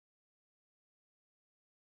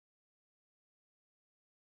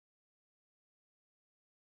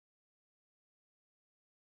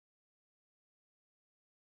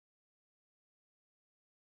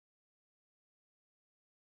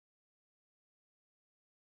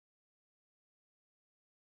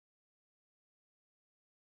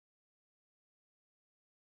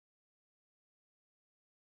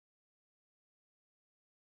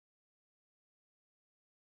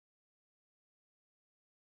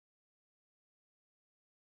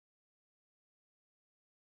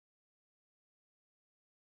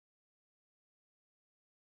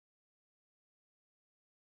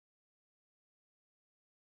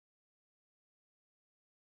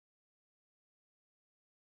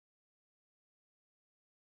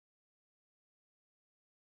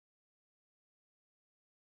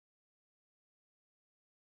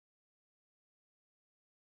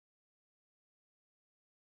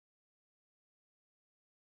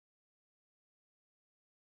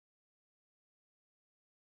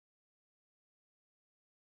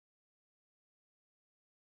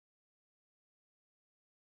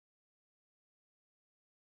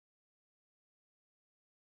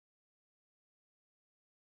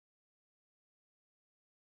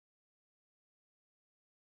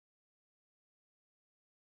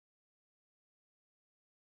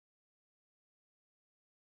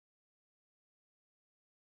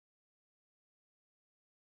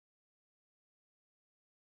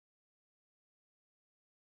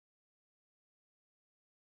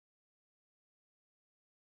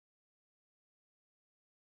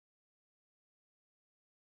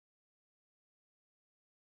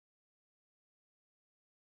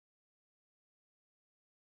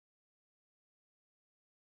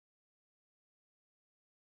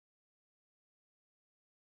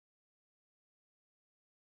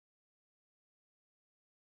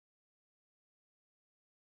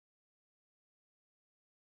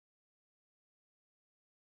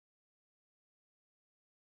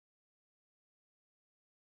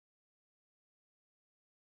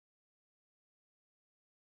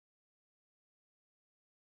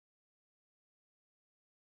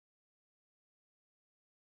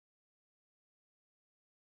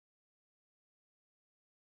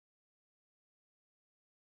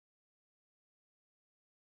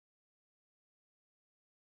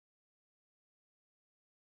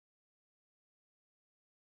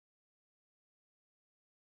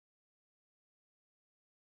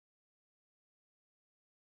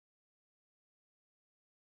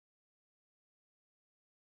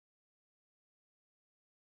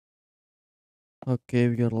Okay,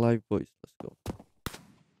 we are live, boys. Let's go.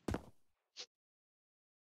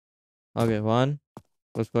 Okay, one.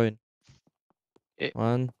 Let's go in. Eh,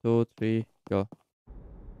 1, 2, 3, go.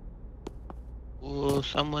 Oh,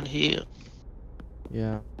 someone here.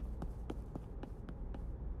 Yeah.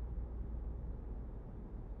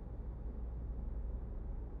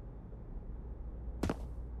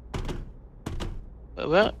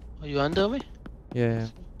 Where? Are you under me? Yeah.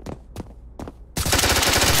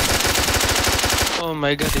 Oh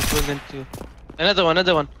my god, it wasn't you. Another one,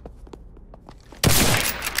 another one.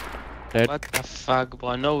 Dead. What the fuck,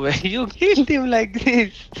 bro? No way. You killed him like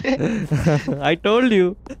this. I told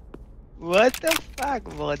you. What the fuck,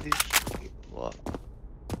 bro? Bro.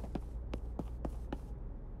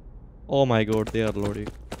 Oh my god, they are loading.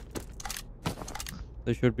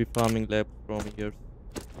 They should be farming labs from here.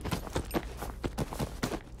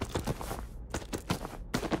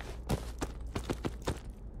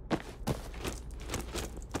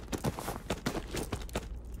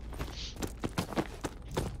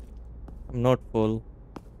 I'm not full.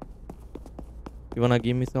 You wanna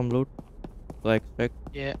give me some loot? So I expect.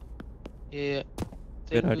 Yeah, yeah.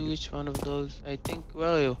 Where Tell are me you? which one of those. I think, where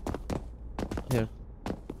are you? Here.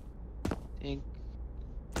 I think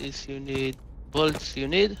this you need. Bolts you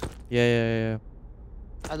need? Yeah.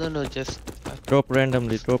 I don't know, just. Drop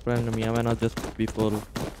randomly. I might not just be full.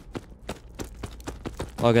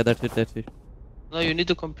 Okay, that's it. No, you need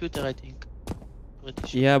a computer, I think. Pretty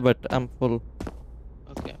sure. Yeah, but I'm full.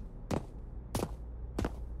 Okay.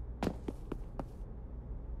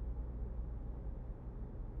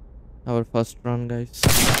 Our first run, guys.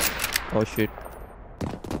 Oh shit.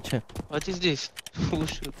 What is this? Who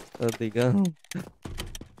shoot? The gun.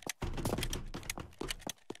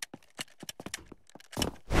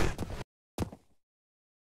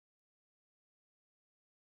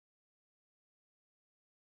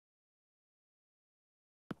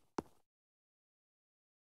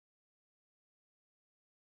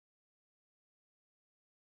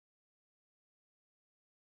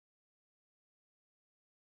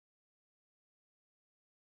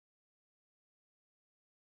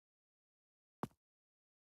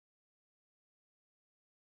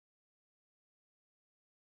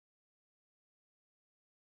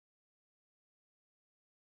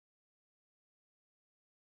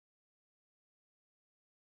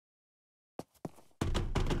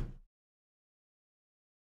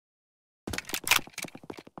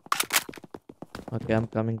 Okay, I'm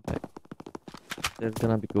coming back. There's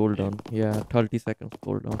gonna be cooldown. Yeah, 30 seconds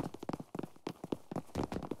cooldown.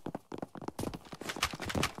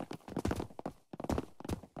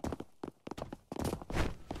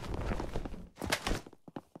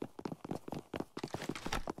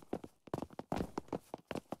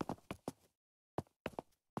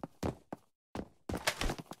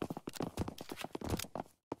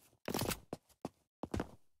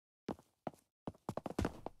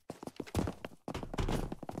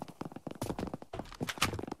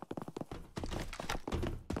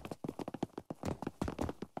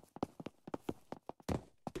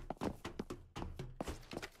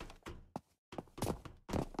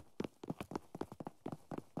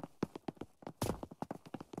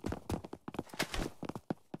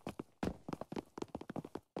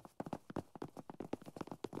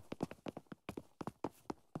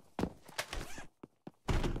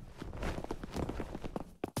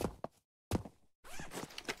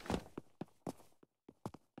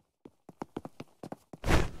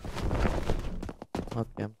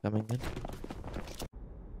 Okay, I'm coming in.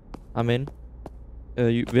 I'm in.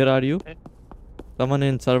 Where are you? Eh, Someone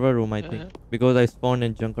in server room, I think. Because I spawned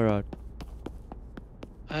in Junkerard.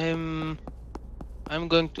 I'm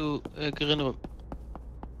going to green room.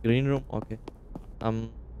 Green room? Okay. Where I'm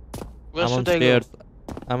on should I go? stairs.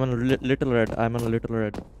 I'm on little red. I'm on a little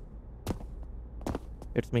red.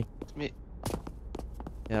 It's me. It's me.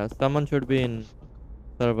 Yeah, someone should be in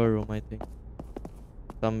server room, I think.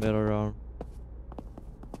 Somewhere around.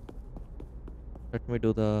 Let me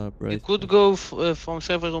do the You brace. could go from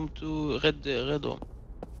server room to red room.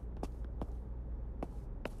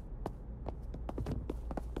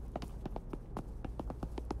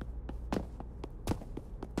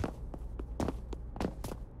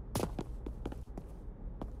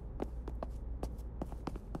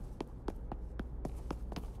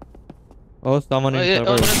 Oh, someone Oh in yeah, server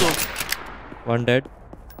oh room. red room. One dead.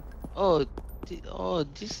 Oh,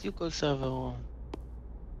 this you call server room.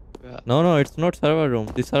 Yeah. No, it's not server room.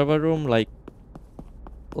 The server room, like,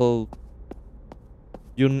 oh,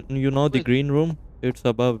 you know the Wait, green room? It's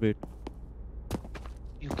above it.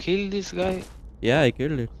 you killed this guy? Yeah, I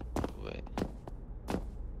killed it. Wait.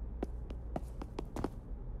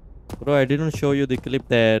 Bro, I didn't show you the clip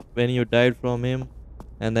that when you died from him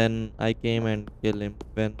and then I came and killed him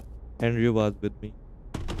when Andrew was with me.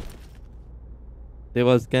 They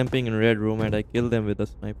was camping in red room and I killed them with a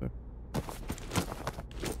sniper.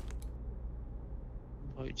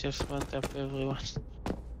 Bro, you just went up everyone.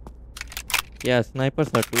 Yeah, snipers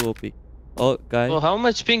are too OP. Oh, guy. Bro, how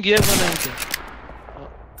much ping you have on anything? Oh,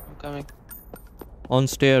 I'm coming. On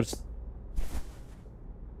stairs.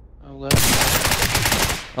 I'm going.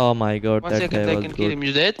 Oh my god, 1 that second, guy I was can kill good. him.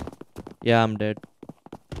 You dead? Yeah, I'm dead.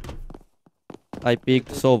 I peeked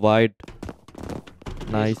Good. so wide. He's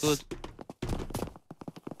Nice. good.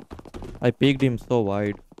 I peeked him so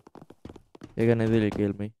wide. He can easily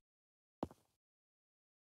kill me.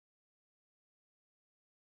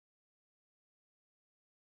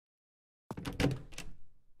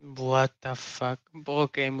 What the fuck? Bro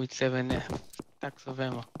came with 7 stacks of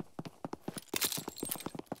ammo.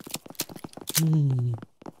 Hmm.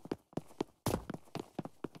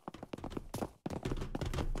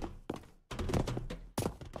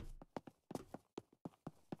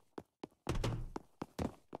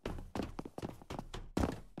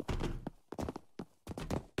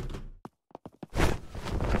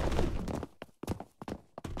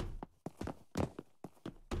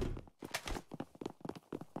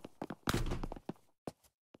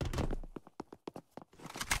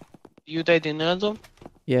 You died in random?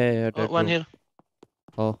 Yeah, Oh, that one room. here.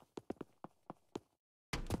 Oh,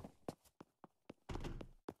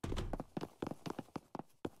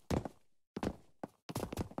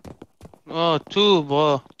 Oh, two,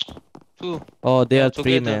 bro. Two. oh, they They are are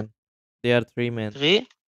three together. men. They are three men. 3?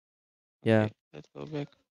 Yeah. Okay, let's go back.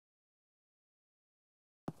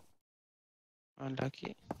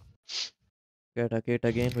 Unlucky. Get a kit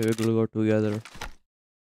again. We will go together.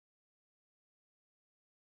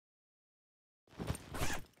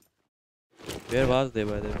 Where was they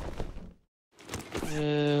by the way?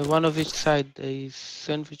 One of each side. They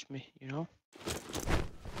sandwich me, you know?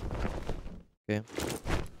 Okay.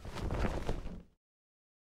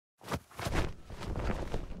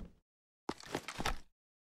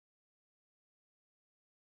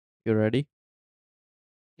 You ready?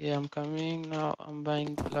 Yeah, I'm coming now. I'm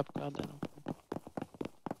buying lap card now.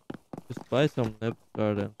 Just buy some nip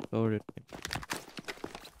card and store it.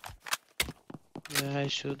 Yeah, I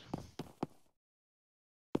should.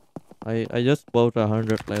 I just bought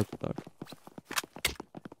 100 life card.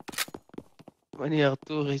 When you are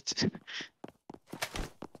too rich.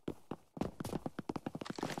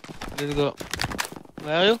 Let's go.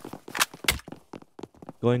 Where are you?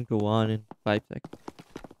 Going to one in 5 seconds.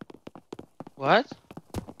 What?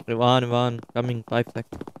 One coming 5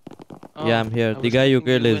 seconds. Yeah, Oh, I'm here. I The was guy you thinking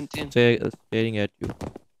killed you is went in. staring at you.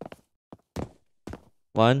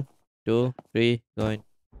 1, 2, 3, going.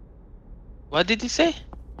 What did he say?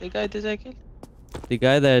 The guy that I killed? The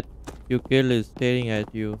guy that you killed is staring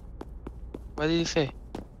at you. What did he say?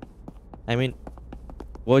 I mean,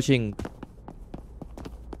 watching.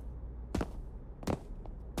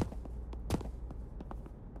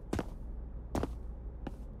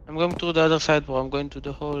 I'm going to the other side, bro. I'm going to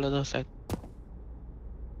the whole other side.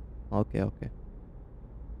 Okay, okay.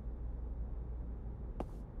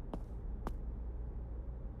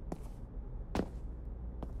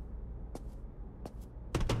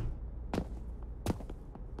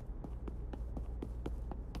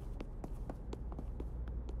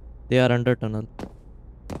 They are under tunnel.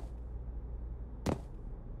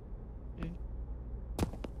 Okay.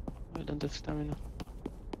 I don't have stamina.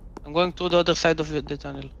 I'm going to the other side of the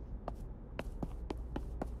tunnel.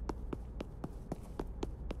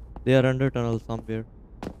 They are under tunnel somewhere.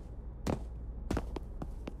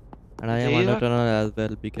 And I am They under either? tunnel as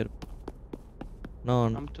well. Be careful. No,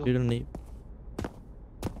 I'm too. didn't need.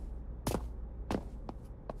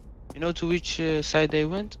 You know to which side they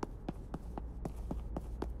went?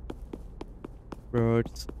 Bro,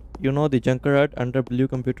 it's you know the Junkerad under blue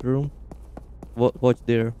computer room. Watch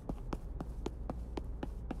there.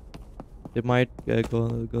 They might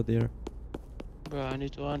go there. Bro, I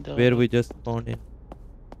need to wander Where about. we just spawned in.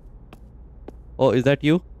 Oh, is that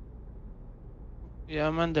you? Yeah,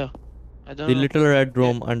 I'm under. I don't The know. little red Yeah.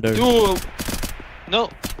 room under. You. No.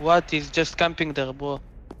 What? He's just camping there, bro.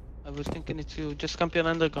 I was thinking it's you. Just camping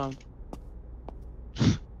underground.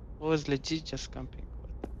 Was legit just camping.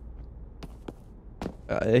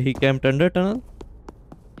 He camped under tunnel.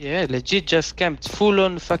 Yeah, legit just camped. Full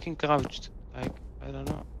on fucking crouched. Like, I don't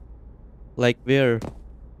know. Like where?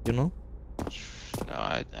 You know? No,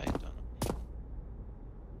 I don't know.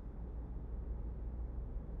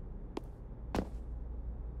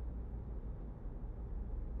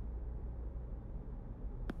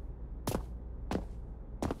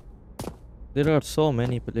 There are so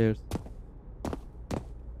many players.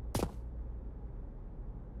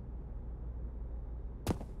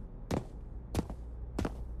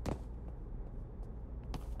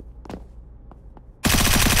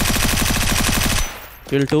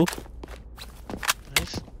 Kill 2.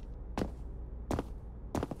 Nice.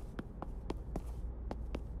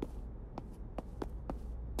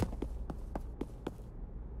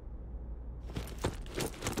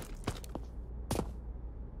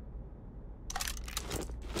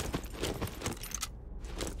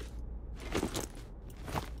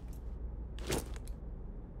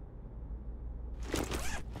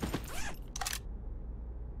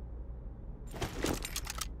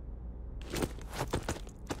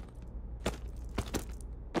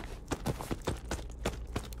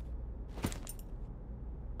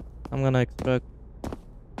 I'm gonna extract.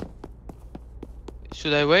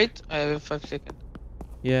 Should I wait? I have 5 seconds.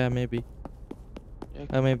 Yeah, maybe. Okay.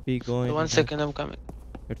 I may be going. So 1 second, I'm coming.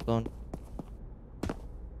 It's on.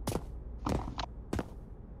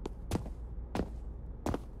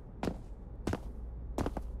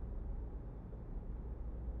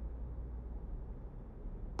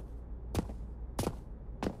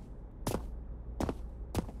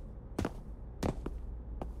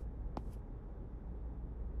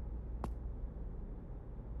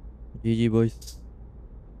 GG boys.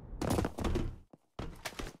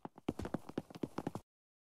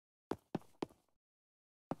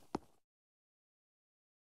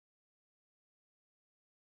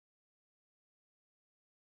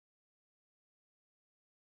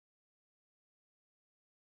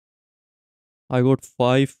 I got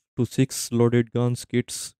 5 to 6 loaded guns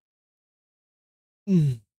kits.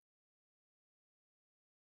 I'm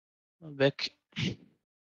back.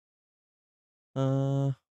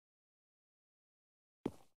 Uh,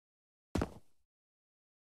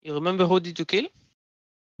 You remember who did you kill?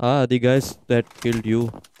 the guys that killed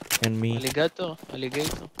you and me. Alligator?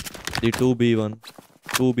 The 2B one.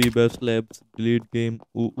 2B best labs. Delete game.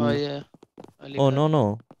 Ooh, Oh ooh. yeah. Oh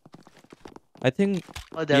no. I think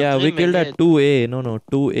Oh, they're yeah, we dreaming killed it. at 2A. No,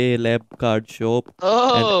 2A lab card shop.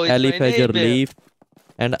 Oh, And it's Ali my Fajar neighbor. Leaf.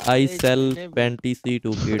 And I It's my sell neighbor. fantasy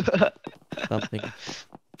to kids. Something.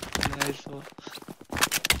 Nice one.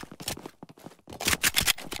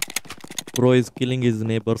 Bro is killing his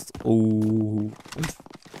neighbors. Oh.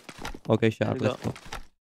 Okay, sharp. Let's Let's go.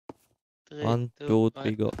 3, 1, 2, 2, 1.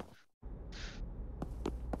 3, go.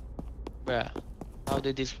 Bruh. How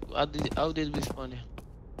did we spawn here?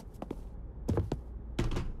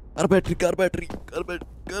 Car battery.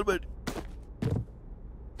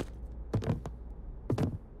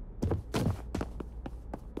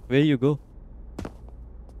 Where you go?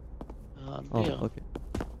 Oh, Here. okay.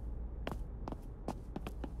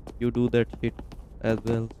 You do that shit as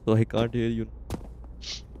well, so I can't hear you.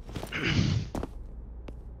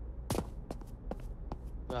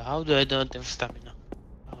 Bruh, how do I not have stamina?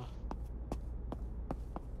 Oh.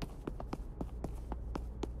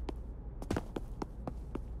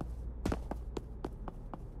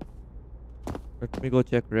 Let me go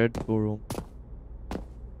check red room.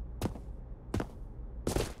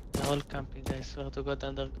 They're all camping, I swear to God,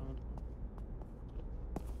 underground.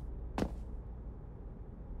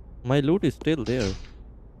 My loot is still there.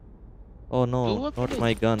 Oh Do no, open not it.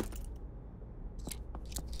 my gun.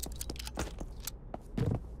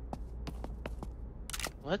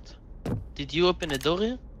 What? Did you open a door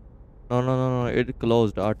here? No, it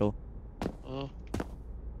closed auto. Oh.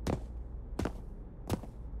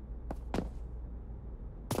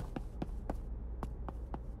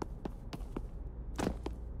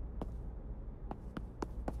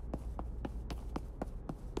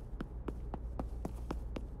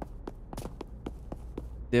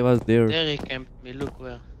 They was there. There he camped me, look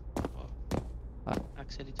where. Oh. Ah.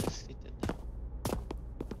 Actually just seated there.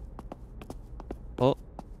 Oh.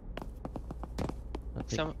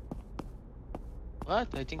 Nothing. What?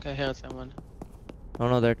 I think I heard someone.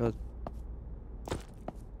 No, that was.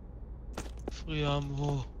 Free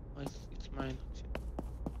ammo. It's mine.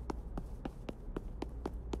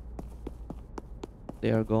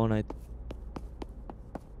 They are gone, I think.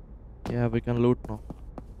 Yeah, we can loot now.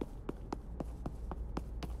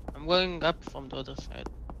 I'm going up from the other side.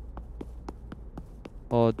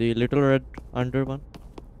 Oh, the little red under one?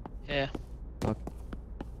 Yeah. Okay.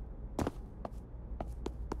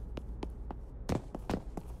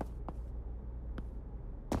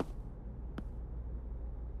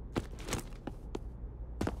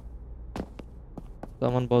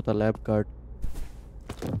 Someone bought a lab card.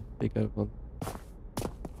 Be careful.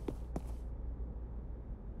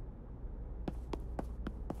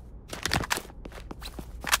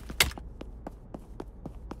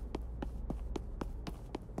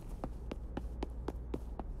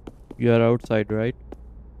 You are outside, right?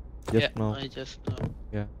 Yeah, Just now. I just know.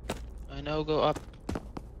 Yeah. I now go up.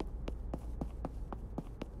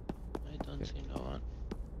 I don't Okay. see no one.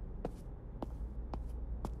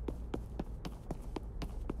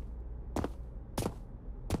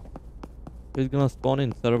 He's gonna spawn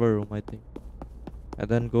in server room, I think. And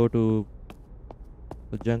then go to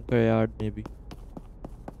the junkyard, maybe.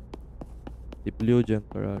 The blue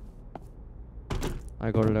junkyard. I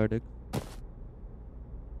got Ladix.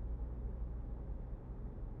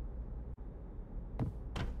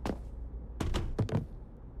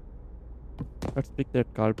 Let's pick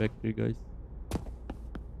that car battery, guys.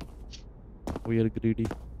 We are greedy.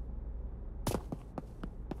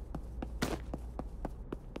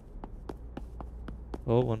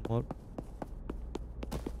 Oh, one more.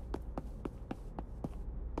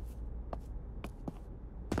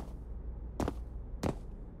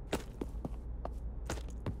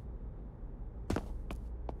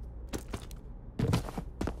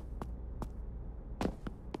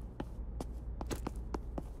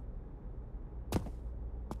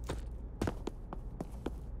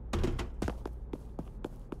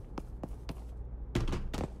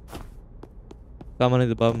 Someone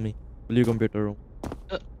is above me. Blue computer room.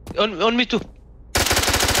 On me too.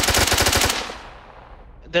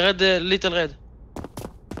 The red, little red.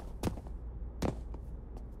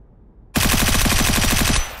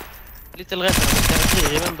 Little red,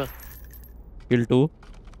 three, remember. Kill two.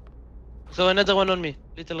 So another one on me.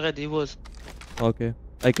 Little red, he was. Okay.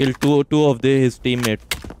 I killed two of his teammates.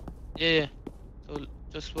 Yeah. So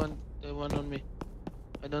just the one on me.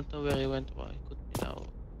 I don't know where he went. Why could be now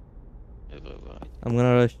everywhere. I'm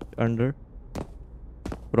gonna rush under.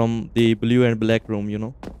 From the blue and black room, you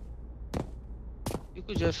know. You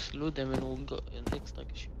could just loot them and we'll go in extra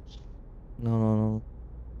shoes. No.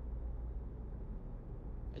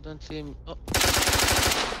 I don't see him. Oh.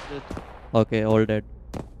 Dead. Okay, all dead.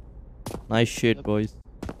 Nice shit, Yep. boys.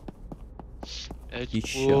 It's He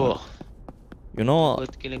cool. shot. You know.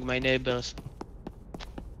 Good killing my neighbors.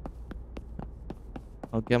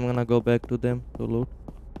 Okay, I'm gonna go back to them to loot.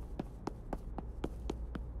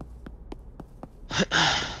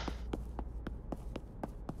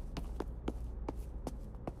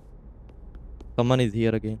 Someone is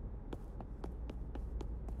here again.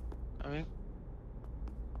 Coming.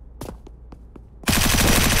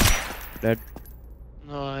 Dead.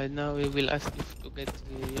 No, now we will ask you to get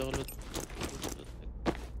your loot.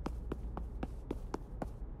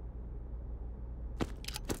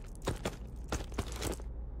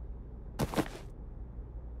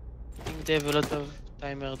 I think they have a lot of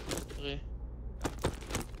timer.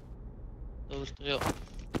 Those three.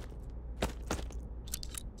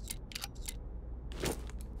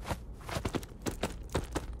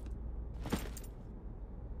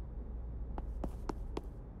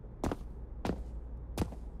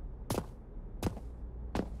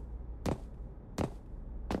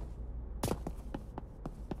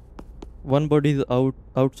 One body is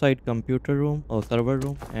outside computer room or server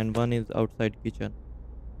room, and one is outside kitchen.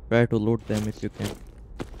 Try to loot them if you can.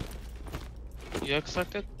 You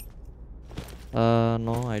extracted?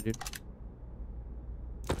 No, I did.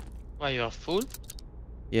 Why you are full?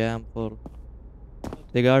 Yeah, I'm full.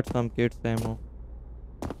 They got some kids ammo.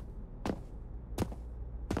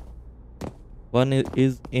 One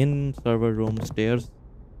is in server room stairs,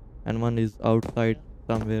 and one is outside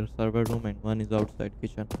somewhere server room, and one is outside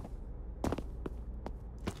kitchen.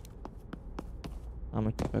 I'm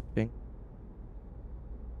expecting.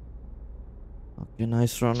 Okay,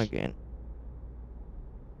 nice run again.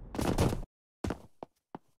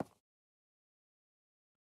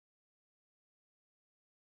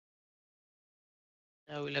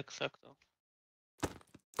 I will extract them.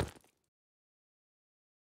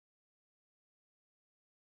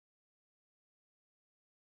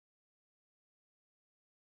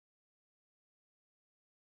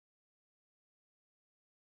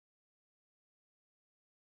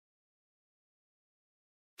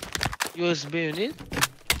 USB you need?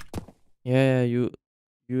 Yeah,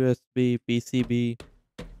 USB, PCB,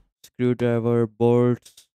 screwdriver,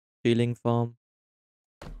 bolts, ceiling foam,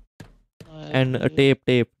 and a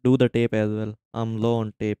tape. Do the tape as well. I'm low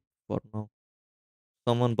on tape for now.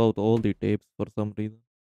 Someone bought all the tapes for some reason.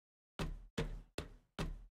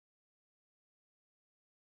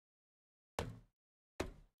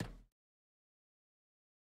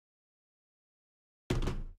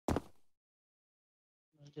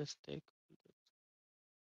 I'll just take.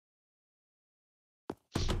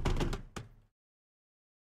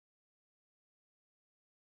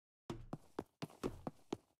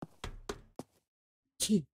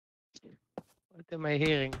 What am I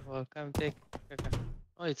hearing? Well, come take. KaKa.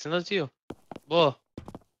 Oh, it's not you. Bro,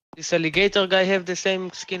 this alligator guy have the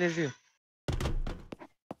same skin as you.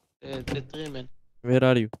 The tree man. Where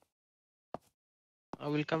are you? I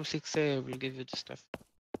will come 6 a. I will give you the stuff.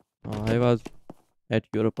 Oh, I was at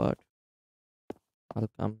your part. I'll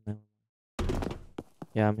come now.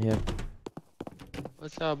 Yeah, I'm here.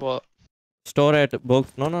 What's up, bro? Store at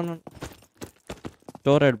box. No, no, no.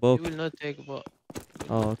 Store at You box. will not take, bro. You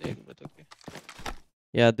will Oh, not okay. take, but okay.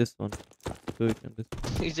 Yeah, this one. Do it on this.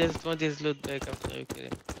 He just want his loot back after you kill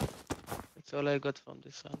him. That's all I got from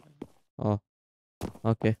this one. Oh,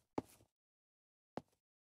 okay.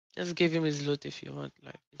 Just give him his loot if you want,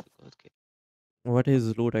 like, he's a good kid. What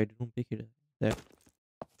is loot? I didn't pick it. That.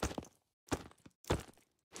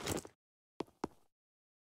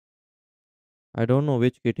 I don't know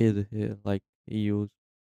which kit is here, like he used.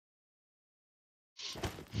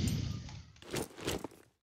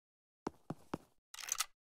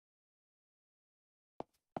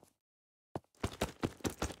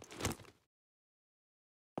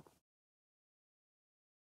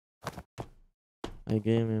 I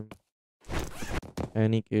gave him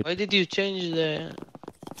any kit. Why did you change the,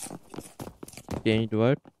 Changed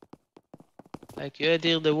what? like, you had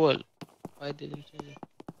here the wall? Why did you change it?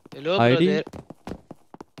 Hello, ID? brother.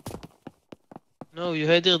 No, you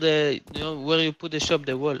had here the, you know, where you put the shop,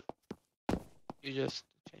 the wall. You just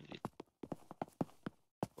change it.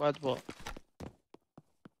 What, bro?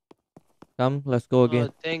 Come, let's go again.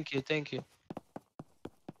 Oh, thank you, thank you.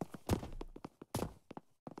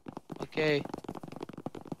 Okay.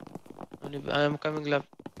 I am coming left.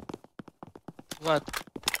 What?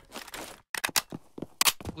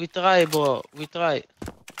 We try, bro. We try.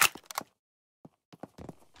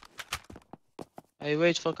 I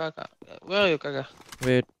wait for KaKa. Where are you, KaKa?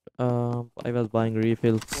 Wait, I was buying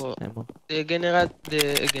refills. Oh, Ammo. the guy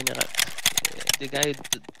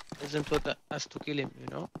doesn't want us to kill him, you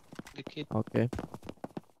know? The kid. Okay.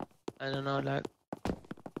 I don't know, like.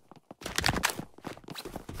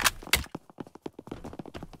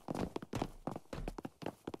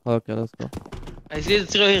 Okay, let's go. I see the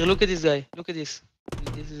throw here. Look at this guy. Look at this.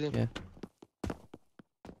 This is him. Yeah.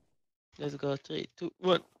 Let's go. 3, 2,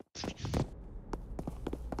 1.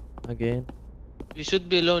 Again. We should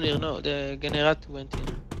be alone here. No, the generator went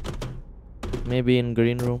in. Maybe in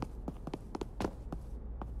green room.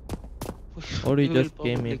 Or he We will just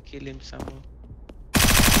came probably in. kill him somehow.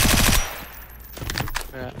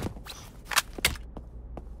 Yeah.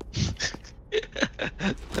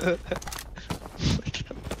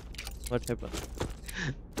 What happened?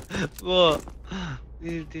 Whoa.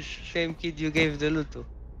 This same kid you gave the loot to.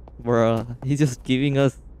 Bruh, he's just giving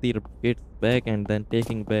us the kits back and then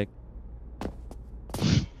taking back.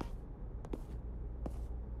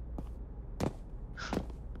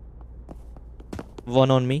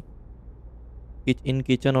 One on me. In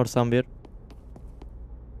kitchen or somewhere.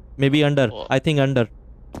 Maybe under. Oh. I think under.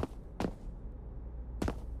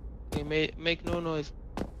 Okay, make no noise.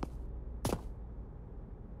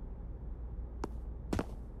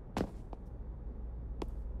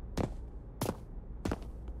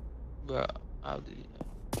 Bruh, how did you know?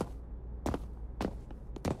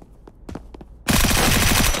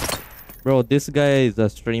 Bro, this guy is a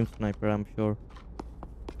stream sniper, I'm sure.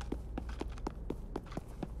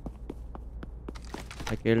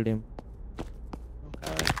 I killed him.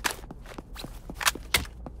 Okay.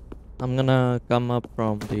 I'm gonna come up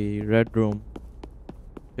from the red room.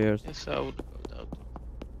 Stairs. Yes, I would go down.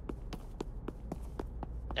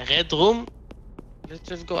 The red room? Let's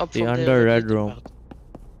just go up The from under red little room.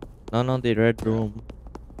 part. No, the red room.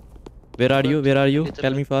 Where are you? Went Where are to you? little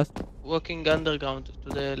Tell me fast. Walking underground to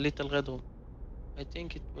the little red room. I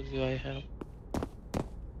think it was you I heard.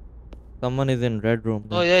 Someone is in red room.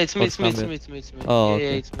 Oh then. yeah, it's me, Or it's me, it's somewhere. me, it's me, it's me. Oh, yeah,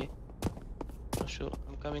 okay. yeah, it's me. For sure.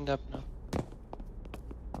 I'm coming up now.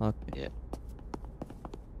 Okay. Yeah.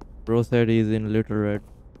 Bro said he's in little red.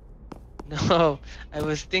 No, I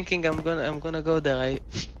was thinking I'm gonna go there.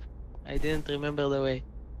 I didn't remember the way.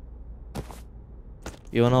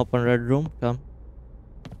 You wanna open red room? Come.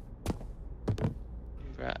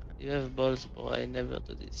 Bruh, you have balls, bro. I never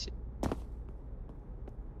do this shit.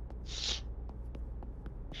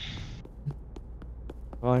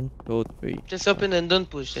 One, two, three. Just open and don't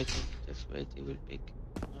push. I think. Just wait. He will pick.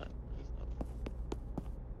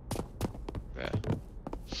 Bruh.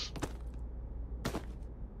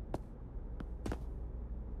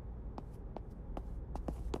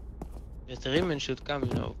 The Riemann should come,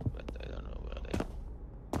 you know, but I don't know where they are.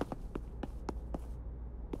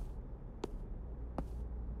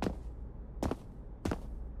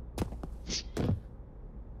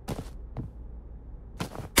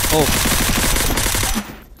 Oh,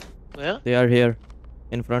 Where? they are here.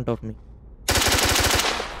 In front of me.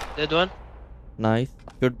 That one? Nice.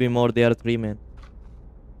 Should be more. They are 3 men.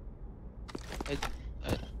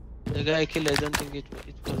 The guy I killed, I don't think he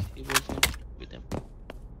was with them.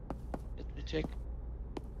 Let me check.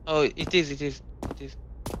 Oh, it is.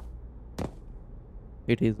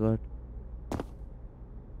 It is what?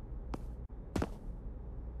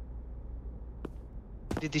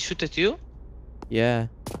 Did he shoot at you? Yeah.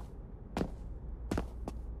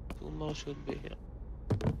 2 more should be here.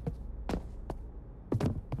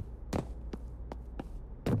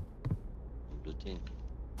 What do you think?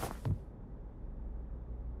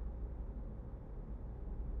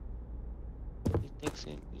 He's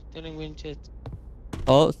texting. He's telling me in chat.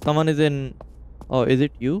 Oh, someone is in. Oh, is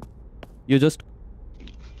it you? You just.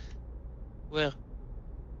 Where?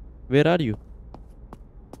 Where are you?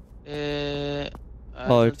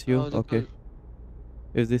 Oh, it's you. Okay.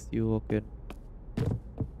 Is this you? Okay.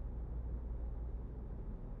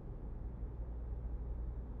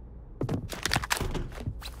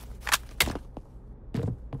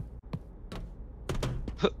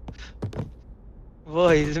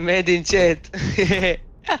 Boy, he's mad in chat.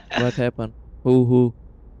 What happened? Who?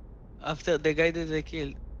 After the guy that I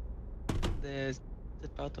killed, the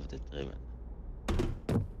part of the tree, man.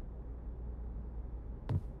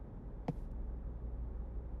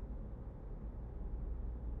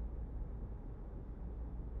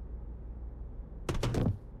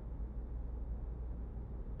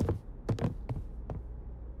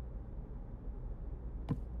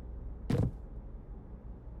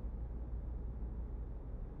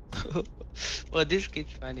 Well, this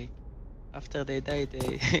kid's funny. After they died,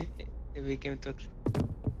 they became toxic.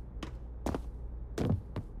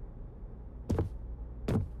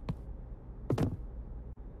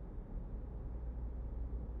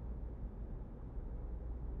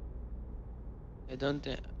 I don't.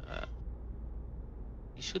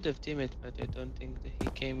 He should have teamed, but I don't think that he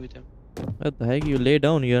came with him. What the heck? You lay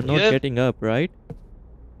down. You are not getting up, right?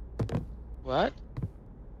 What?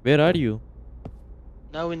 Where are you?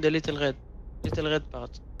 Now in the little red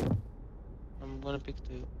part. I'm gonna pick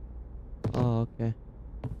to you. Oh, okay.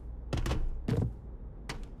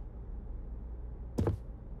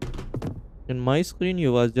 In my screen,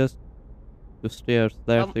 you was just the stairs.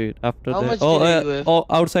 That's it. After how that, much delay you have? oh,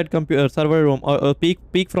 outside computer server room.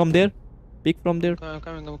 Peek from there. Peek from there. I'm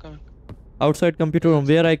coming. Outside computer room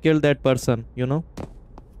where I killed that person. You know.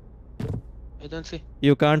 I don't see.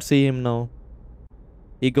 You can't see him now.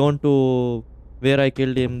 He gone to where I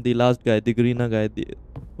killed him. The last guy, the greener guy,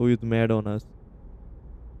 who is mad on us.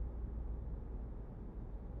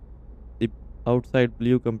 The outside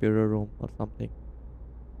blue computer room or something.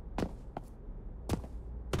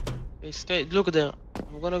 Hey, stay. Look there.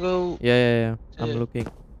 I'm gonna go. Yeah. I'm looking.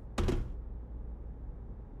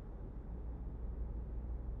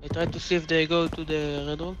 I try to see if they go to the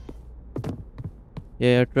red room.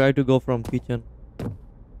 Yeah, try to go from kitchen.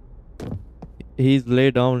 He's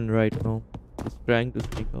laid down right now. He's trying to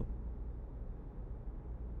sneak up.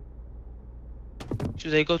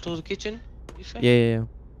 Should I go to the kitchen? You say? Yeah.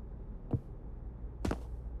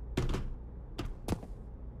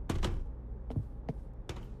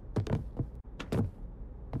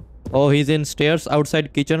 Oh, he's in stairs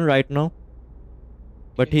outside kitchen right now.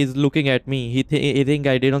 But Okay. he's looking at me. He think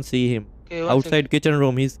I didn't see him. Okay, Outside kitchen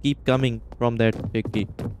room, he's keep coming from that sticky.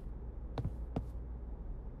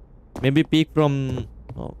 Maybe peek from.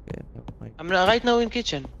 Okay, never mind. I'm right now in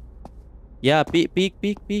kitchen. Yeah, peek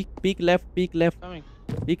left, Coming.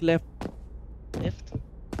 peek left,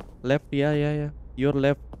 Left. yeah. Your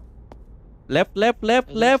left. Left.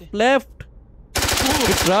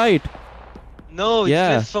 It's right. No, it's Yeah.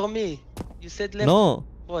 left for me. You said left. No.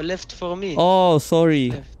 Oh, left for me. Oh,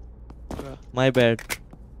 sorry. Left. Bruh. My bad.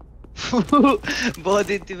 Bo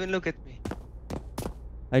didn't even look at me.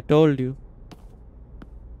 I told you.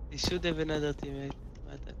 He should have another teammate.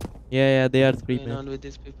 Yeah, they are 3 Going men. on with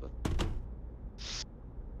these people.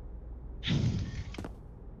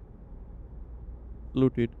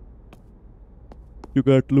 Looted. You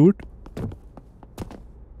got loot?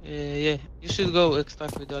 Yeah. You should go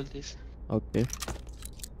extract with all this. Okay.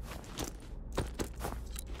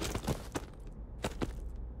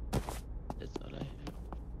 That's all I have.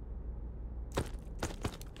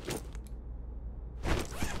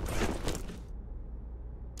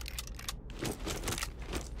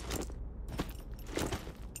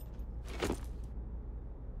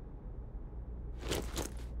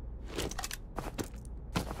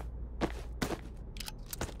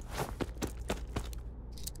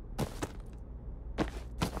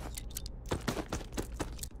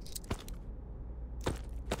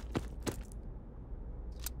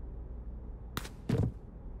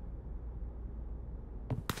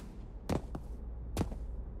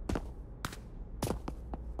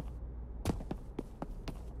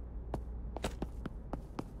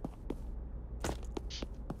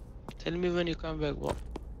 Tell me when you come back, bro.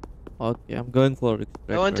 Okay, I'm going for I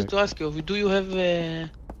extract wanted right to ask you, do you have a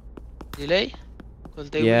delay? Because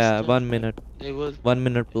they will Yeah, stream. 1 minute. They will. 1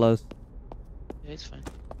 minute plus. Yeah, it's fine.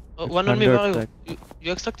 Oh, It's one on me, where 100 are you? sec.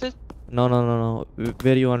 You extracted? No, no, no, no.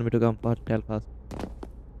 Where you want me to come? Fast, tell fast.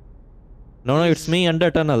 No, no, it's He's. me under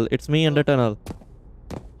tunnel. It's me under Oh, tunnel.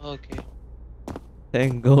 okay.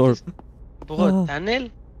 Thank God. This, bro, tunnel?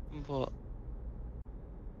 Bro.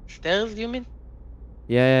 Stairs, you mean?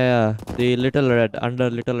 Yeah, yeah, yeah. The little red, under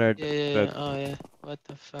little red Yeah, yeah, truck. yeah. Oh, yeah. What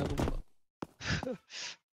the fuck, bro?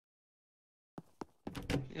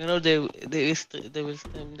 You know they will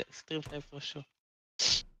stream live for sure.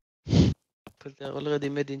 Because they're already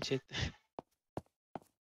made in shit.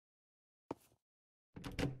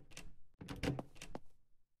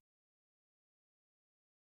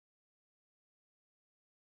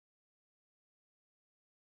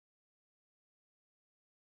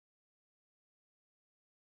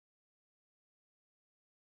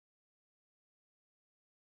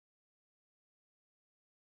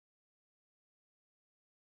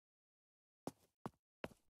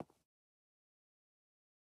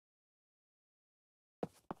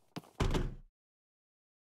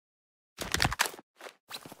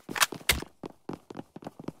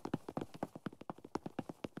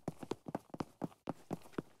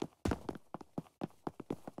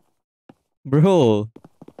 Bro,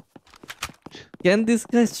 can this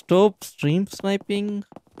guy stop stream sniping?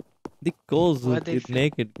 The cause What they with say?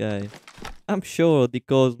 naked guy. I'm sure the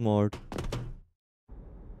cause mod.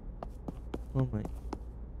 Oh my.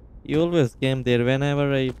 He always came there.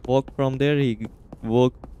 Whenever I walked from there, he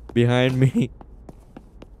walked behind me.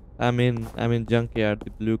 I'm in junkyard,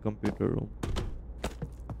 the blue computer room.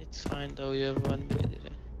 It's fine though, you have 1 minute delay.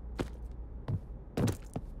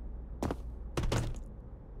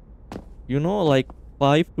 You know, like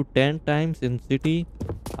 5 to 10 times in city,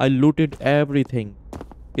 I looted everything.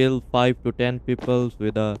 Killed 5 to 10 people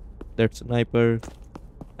with that sniper.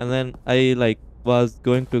 And then I like was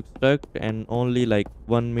going to extract and only like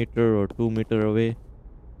 1 meter or 2 meter away.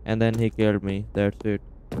 And then he killed me. That's it.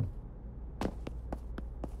 And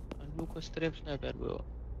look a stream sniper, bro.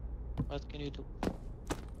 What can you do?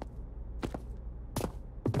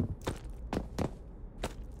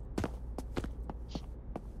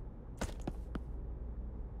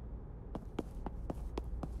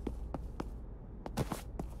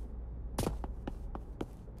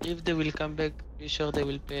 If they will come back, be sure they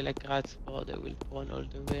will play like rats or they will pawn all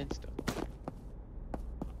the way and stuff.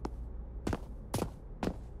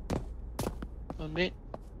 On me?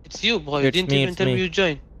 It's you, bro. You didn't even It's tell me me. you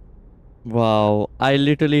joined. Wow. I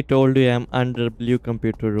literally told you I'm under blue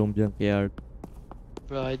computer room junkyard.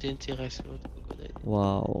 Bro, I didn't hear. I swear to God,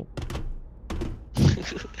 Wow. I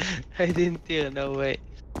didn't. I didn't hear. No way.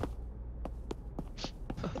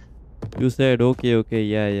 You said okay, okay,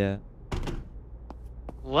 yeah, yeah.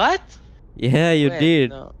 What? Yeah, you When? did.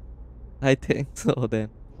 No. I think so then.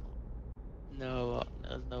 No,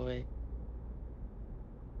 there's no way.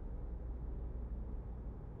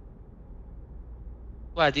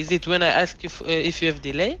 What is it when I ask you if you have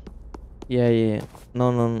delay? Yeah, yeah.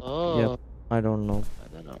 No, no, no. Yep. Oh, I don't know. I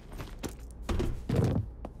don't know.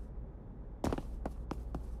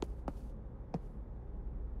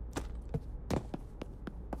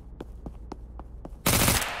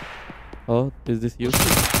 Oh, is this you?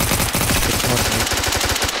 It's not me.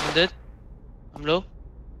 I'm dead. I'm low.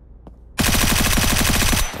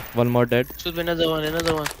 One more dead. Should be another one.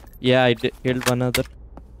 Another one. Yeah, I killed one other.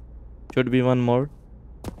 Should be one more.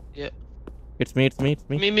 Yeah. It's me, it's me, it's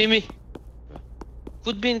me. Me.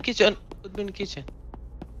 Could be in kitchen. Could be in kitchen.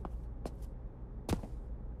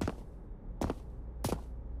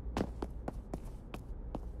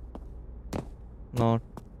 Not.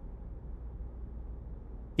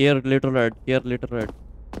 Here, little red. Here, little red.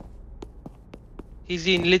 He's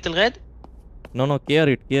in little red. No, no, care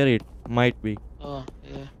it, care it. Might be. Oh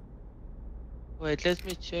yeah. Wait, let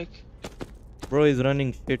me check. Bro is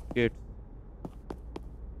running shit kits.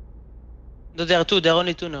 No, there are two. There are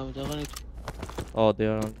only two now. There are only two. Oh, they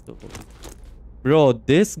are on. Bro,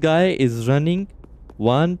 this guy is running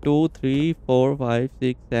 1, 2, 3, 4, 5,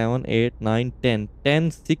 6, 7, 8, 9, 10. 10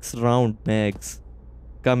 6-round mags.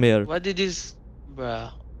 Come here. What did this,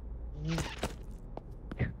 bruh?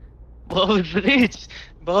 Bro is rich.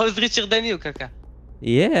 Bro is richer than you, KaKa.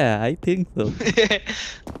 Yeah, I think so.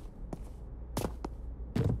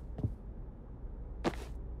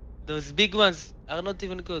 Those big ones are not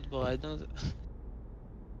even good, bro. I don't.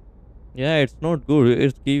 Yeah, it's not good.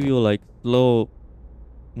 It give you like slow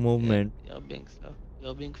Yeah, movement. you're being slow.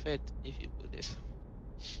 You're being fat if you put this.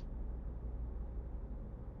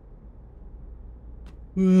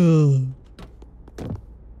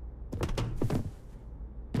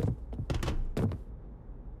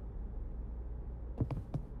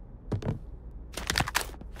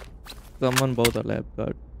 Someone bought a lab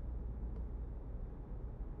card.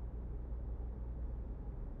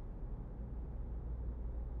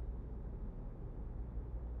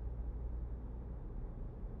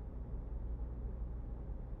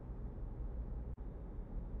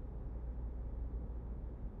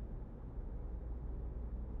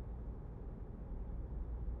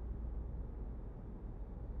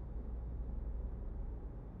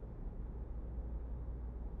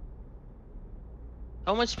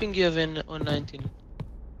 How much ping you have in on 19?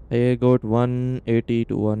 I got 180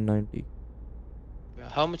 to 190.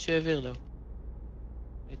 How much you have here though?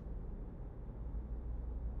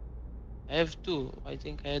 I have 2. I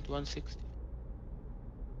think I had 160.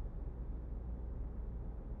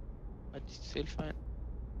 But it's still fine.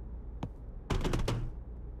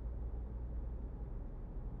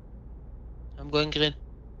 I'm going green.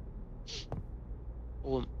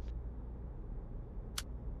 Room.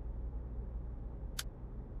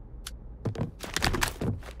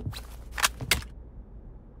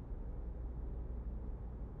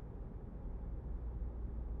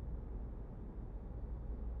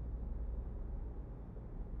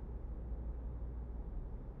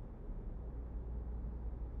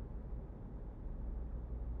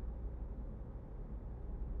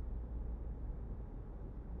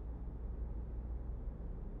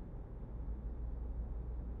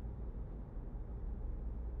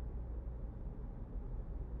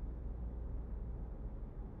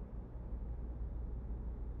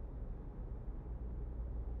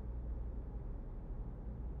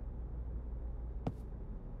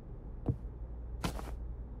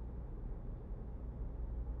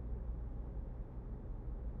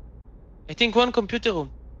 I think one computer room.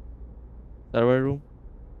 Server room?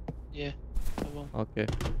 Yeah. Okay.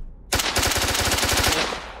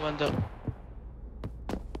 Yeah, one there.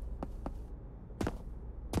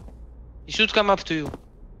 He should come up to you.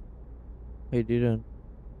 He didn't.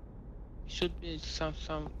 He should be some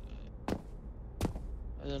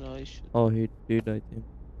I don't know, he should. Oh, he did, I think.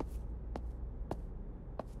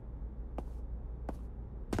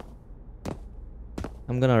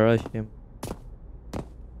 I'm gonna rush him.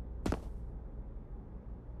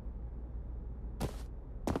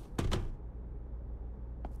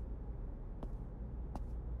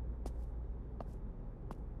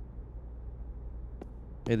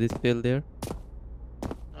 Is he still there?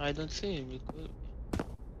 I don't see him. He could be.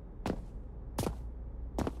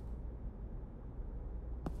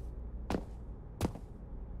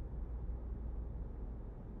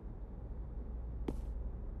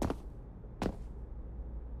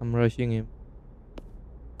 I'm rushing him.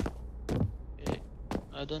 Yeah.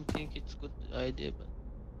 I don't think it's good idea,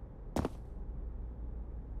 but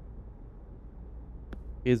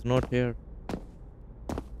He's not here.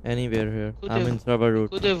 Anywhere here. could I'm have in server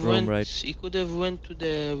room, right? he could have went to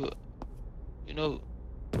the, you know,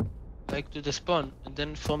 like to the spawn, and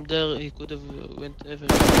then from there he could have went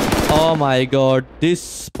everywhere. Oh my god, this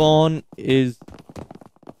spawn is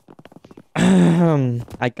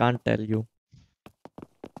I can't tell you.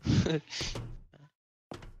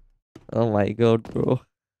 Oh my god, bro.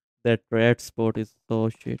 That red spot is so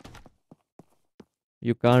shit.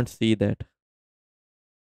 You can't see that.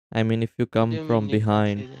 I mean, if you What do come you from mean you can't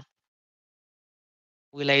see behind. that?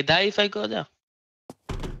 Will I die if I go there?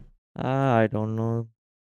 I don't know.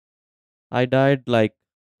 I died like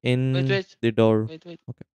in Wait. the door. Wait.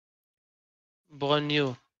 Okay. Bro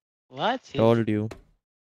knew. What? Told you.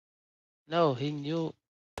 No, he knew.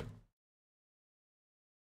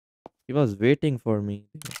 He was waiting for me.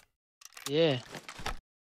 Yeah.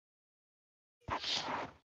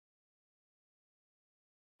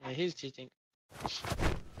 Yeah, he's cheating.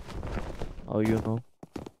 Oh, you know.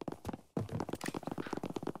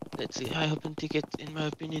 Let's see. I open ticket. In my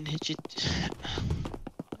opinion, he cheated.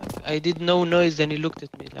 I did no noise, then he looked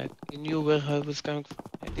at me like he knew where I was coming from.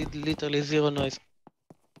 I did literally zero noise.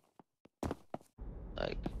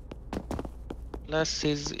 Like, plus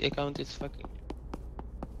his account is fucking.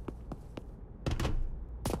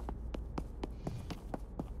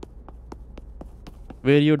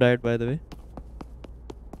 Where you died, by the way?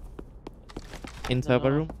 In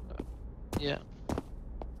server room? Yeah.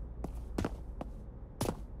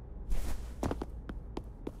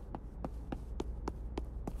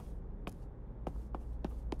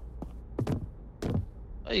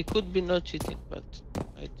 He could be not cheating, but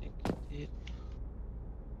I think he.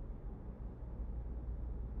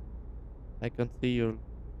 I can see your.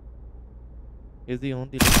 Is he on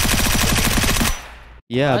the list?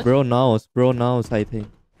 Yeah, What? bro knows, I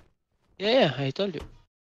think. Yeah, I told you.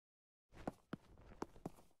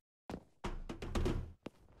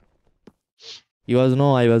 He was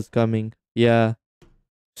know I was coming. Yeah,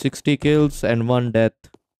 60 kills and 1 death.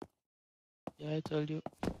 Yeah, I told you.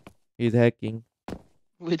 He's hacking.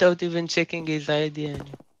 Without even checking his ID and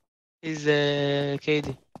his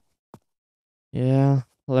KD. Yeah,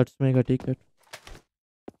 let's make a ticket.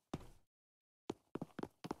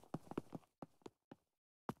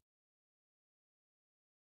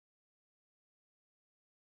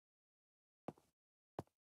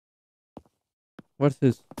 What's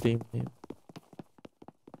his team name?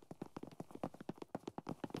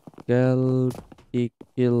 Kill.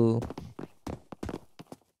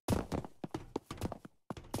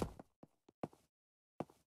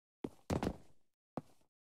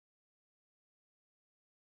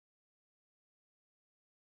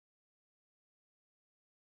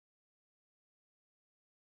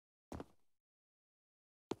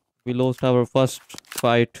 We lost our first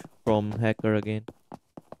fight from hacker again.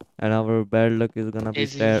 And our bad luck is gonna be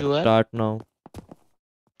As usual. start now.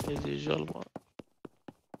 As usual.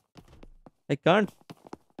 I can't.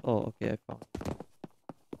 Oh, okay, I found.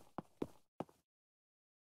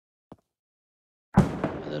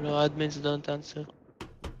 I don't know, admins don't answer.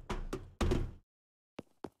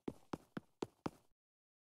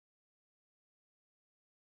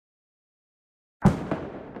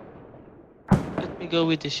 Let me go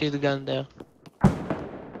with the shotgun there.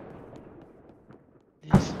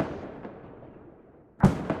 Yes.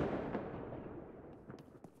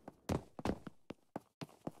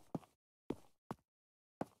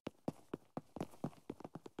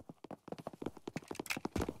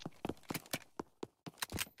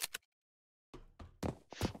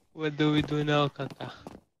 What do we do now, KaKa?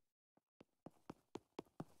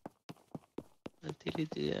 Until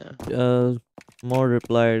it, yeah. More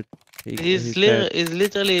replied. He said, He's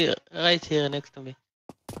literally right here next to me.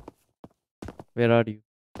 "Where are you?"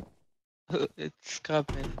 It's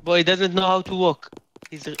crap, man. Boy, he doesn't know how to walk.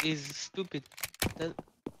 He's stupid.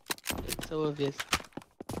 It's so obvious.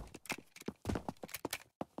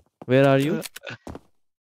 Where are you?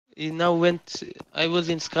 He now went. I was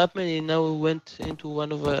in Scrapman. He now went into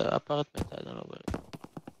one of the apartments. I don't know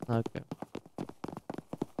where. Okay.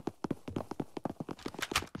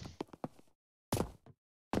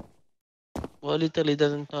 Well, literally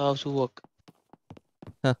doesn't know how to walk.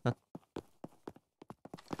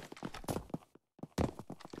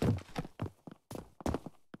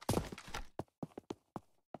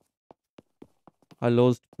 I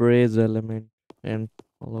lost praise element and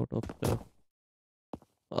a lot of stuff.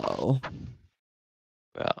 Oh.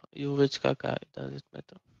 Well, you rich KaKa. It doesn't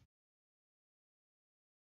matter.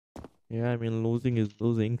 Yeah, I mean losing is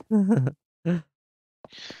losing.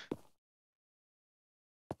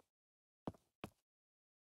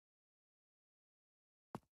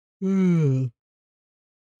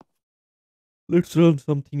 Let's run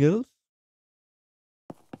something else.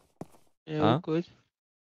 Yeah, we Huh? could.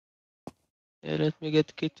 Yeah, let me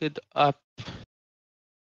get kitted up.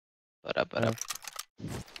 Yeah.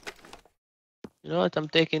 You know what? I'm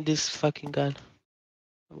taking this fucking gun.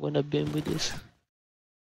 I'm gonna beam with this.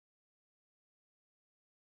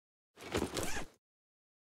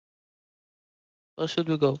 Where should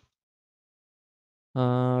we go?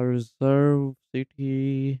 Reserve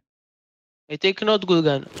city. I take not good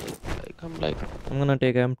gun. I'm like, I'm gonna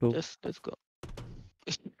take M2. just let's go.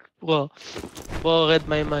 Bro, read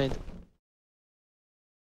my mind.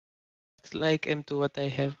 It's like M2 what I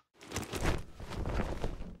have.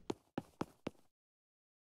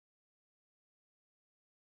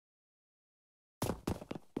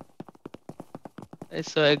 I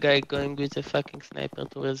saw a guy going with a fucking sniper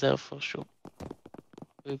to reserve for sure.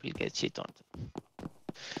 We will get shit on.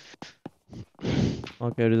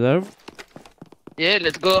 Okay, reserve. Yeah,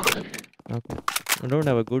 let's go. Okay. I don't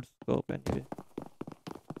have a good scope anyway.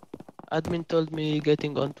 Admin told me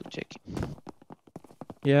getting on to check.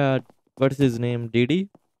 Yeah, what's his name? Didi?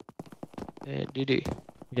 Didi.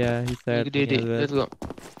 Yeah, he said Big me Didi. as well. Let's go.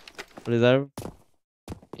 Reserve.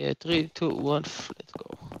 Yeah, 3, 2, 1. Let's go.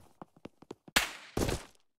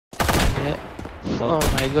 Yeah. Oh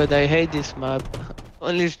my god, I hate this map.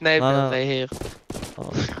 Only snipers I hear.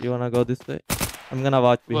 Oh, you wanna go this way? I'm gonna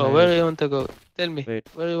watch behind. Well, where do you want to go? Tell me. Wait.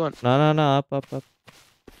 Where do you want? No, up.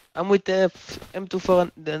 I'm with the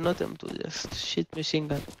M24, not M2, just shit machine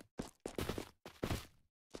gun.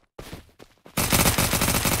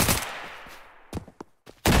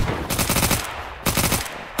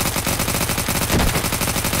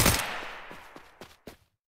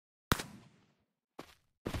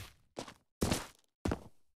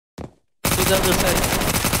 To the other side.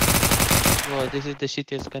 Oh, this is the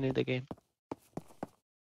shittiest gun in the game.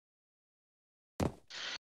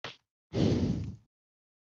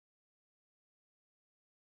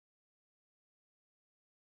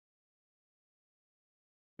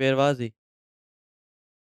 Where was he?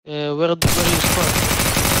 Where you spawn?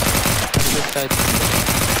 This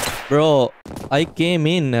side. Bro, I came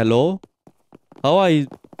in, hello? How I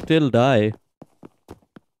still die?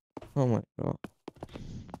 Oh my god.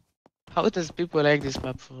 How does people like this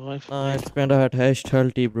map for life? Nah, it's Pandahut hash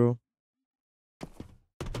 30, bro.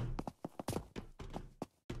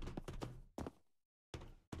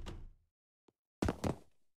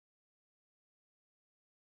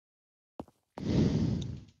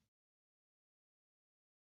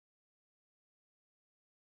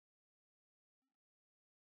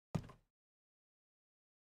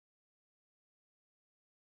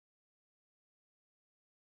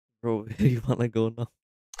 Bro, where you wanna go now?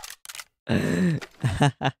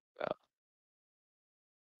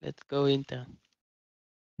 Let's go into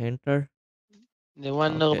Enter? the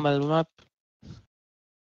one Okay. normal map.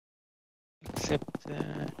 Except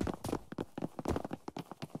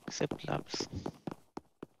labs.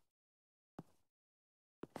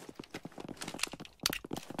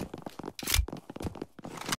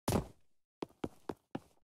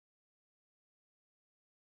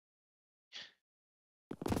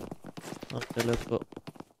 Okay, let's go.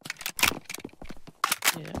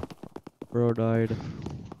 Yeah. Bro died.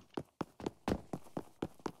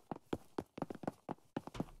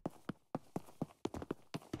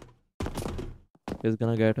 He's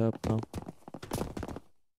gonna get up now.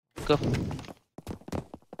 Go.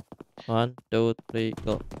 1, 2, 3,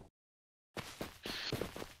 go.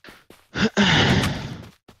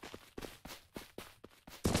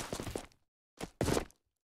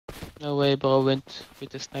 No way, bro. Went with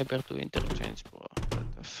the sniper to interchange, bro.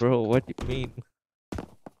 Bro, what do you mean?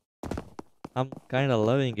 I'm kinda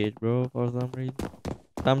loving it, bro, for some reason.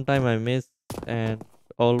 Sometimes I miss and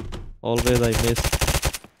always I miss.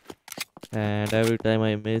 And every time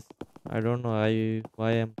I miss, I don't know why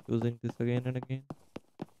I'm choosing this again and again.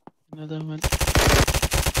 Another one.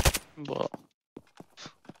 Bro.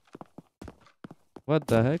 What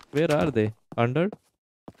the heck? Where are they? Under?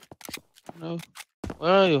 No.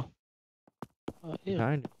 Where are you? Oh, here.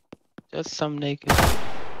 Behind. Just some naked.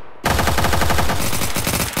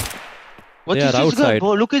 What They is are this gun, outside.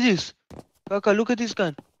 bro? Look at this. KaKa, look at this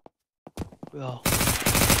gun. Wow.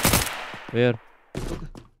 Where? Look.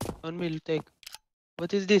 On me, take.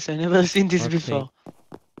 What is this? I never seen this Nothing. before.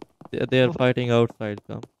 They are fighting outside.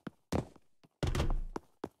 Come.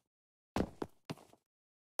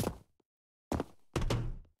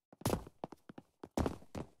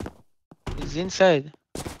 He's inside.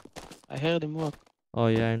 I heard him walk. Oh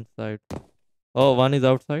yeah, inside. Oh, one is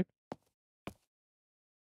outside.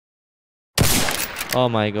 Oh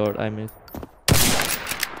my god, I missed.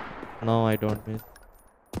 No, I don't miss.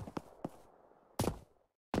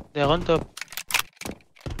 They're on top.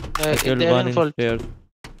 I killed They're one in involved. stairs.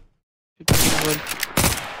 People involved.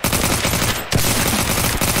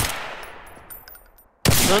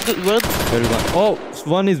 Where Killed one. Oh,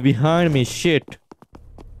 one is behind me. Shit.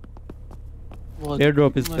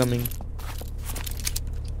 Airdrop is coming.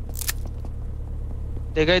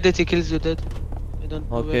 The guy that he kills you dead. I don't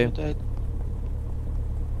know where you died.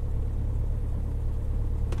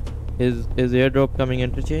 Is airdrop coming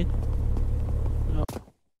interchange? No.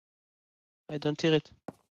 I don't hear it.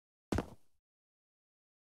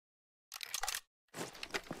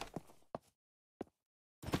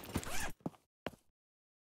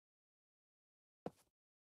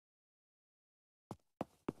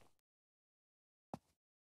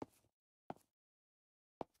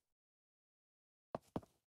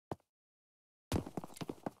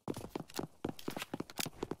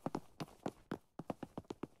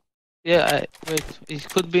 Yeah, wait, it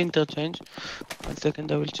could be interchange. 1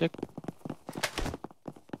 second, I will check.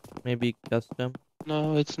 Maybe custom.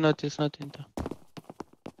 No, it's not inter.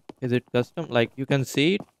 Is it custom? Like you can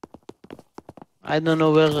see it? I don't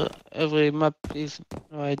know where every map is.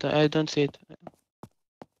 No, I don't see it.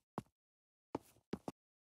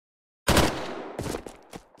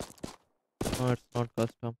 No, it's not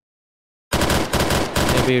custom.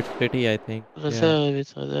 Maybe it's city, I think. Reserve,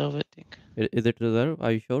 it's reserve, I think. Is it reserve?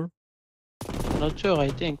 Are you sure? Not sure, I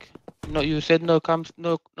think. No, you said no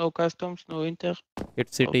customs, no inter.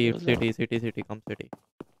 It's city, Okay, it's city, come city.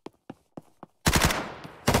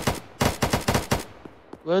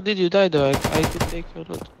 Where did you die though? I could take your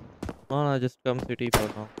loot. No, just come city for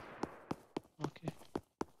now. Okay.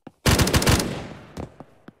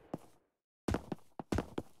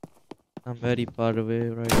 I'm very far away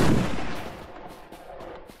right now.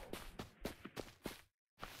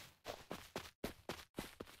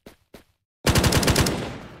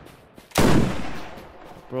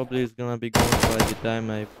 Probably it's gonna be gone by the time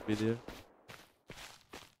I be there.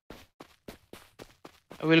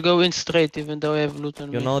 I will go in straight even though I have loot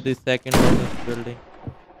on You me. know the second tallest building?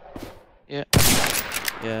 Yeah.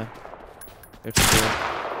 Yeah. It's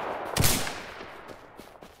there.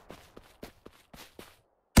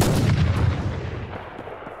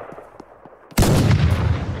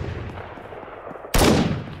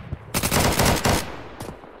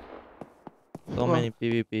 So Whoa. many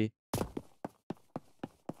PvP.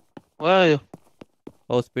 Where are you?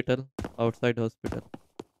 Hospital. Outside hospital.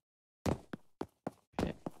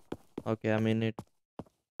 Yeah. Okay, I'm in it.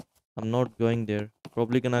 I'm not going there.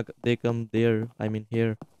 Probably gonna they come there. I mean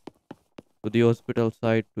here. To the hospital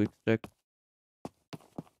side to extract.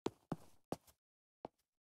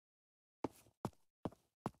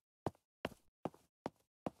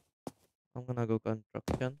 I'm gonna go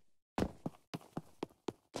construction.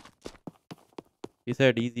 He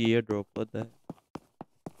said easy airdrop. What the heck?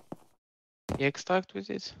 You extract with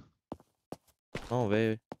it? No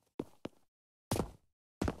way.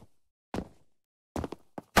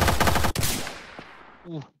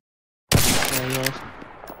 Ooh. Yeah, yeah.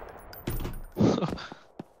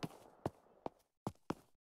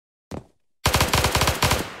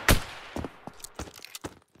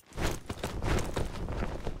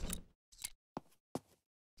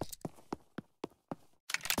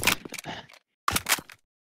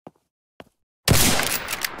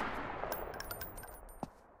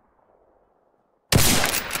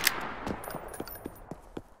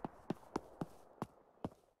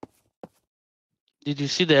 Did you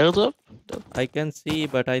see the airdrop? I can see,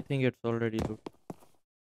 but I think it's already loot.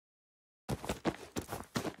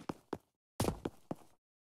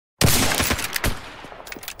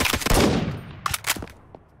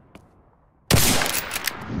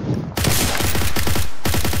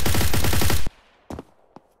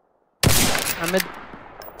 Ahmed,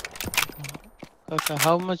 KaKa,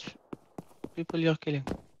 how much people you're killing?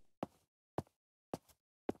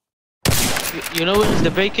 You know where is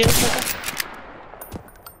the bakery, KaKa?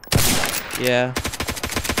 Yeah,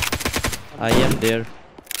 I am there.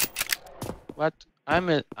 What? I'm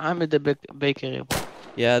at the bakery.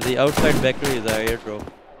 Yeah, the outside bakery is our airdrop.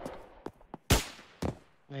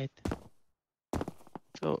 Wait.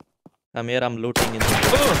 So. Come here, I'm looting in the.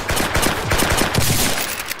 Oh!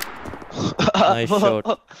 Nice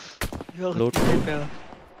shot. You're Loot. TikToker.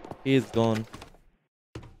 He is gone.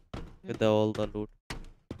 With all the loot.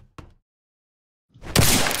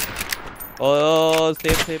 Oh,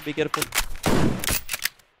 safe, be careful.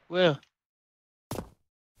 Where?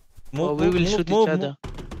 Move, Oh, we will shoot each other.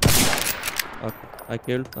 Okay, I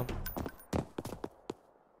killed some.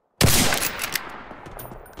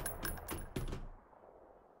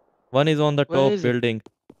 One is on the Where top is it? building.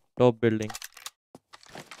 Top building.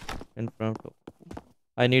 In front of.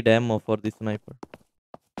 I need ammo for the sniper.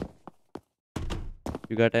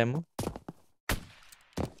 You got ammo?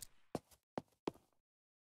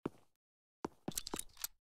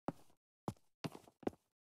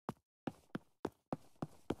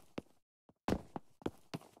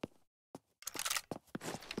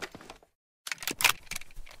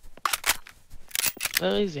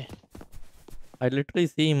 Where is he? I literally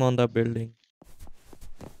see him on the building.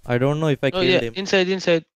 I don't know if I Oh killed yeah, him.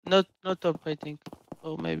 inside. Not top, I think.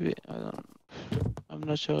 Or maybe I don't. I'm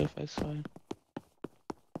not sure if I saw him.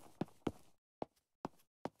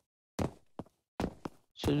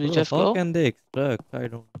 Should we Bro, just how go? can they extract? I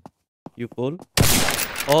don't. You full?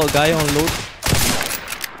 Oh, guy on loot.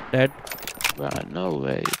 Dead. Well, no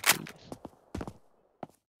way.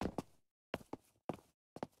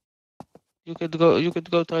 You could go. You could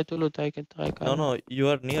go try to loot. I can try. No, you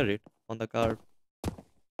are near it on the card.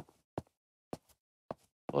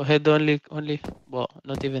 Or head only. Well,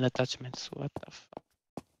 not even attachments. What the fuck?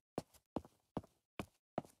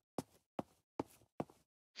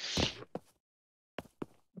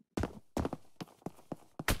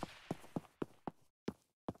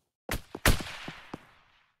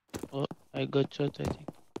 Oh, I got shot. I think.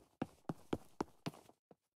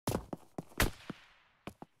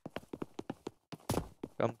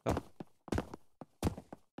 Come.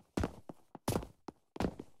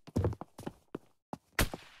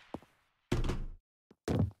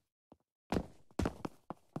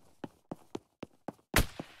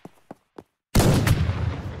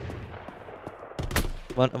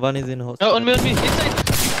 One is in hospital. Oh, on me, inside!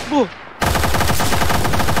 Whoa!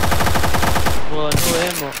 Whoa, no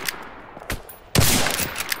ammo.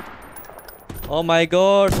 Oh my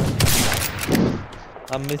god!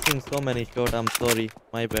 I'm missing so many shots. I'm sorry.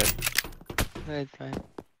 My bad. Right, fine.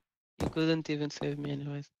 You couldn't even save me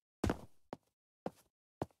anyways.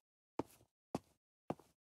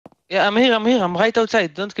 Yeah, I'm here. I'm right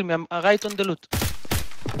outside. Don't kill me. I'm right on the loot.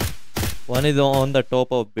 One is on the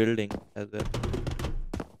top of building as well.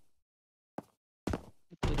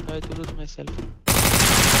 I try to loot myself.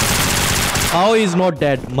 How he's not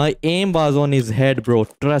dead? My aim was on his head, bro.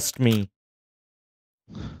 Trust me.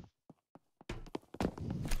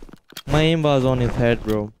 My aim was on his head,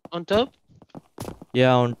 bro. On top?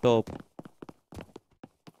 Yeah, on top.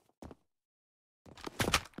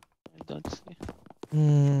 I don't see.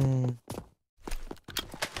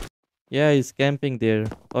 Yeah, he's camping there.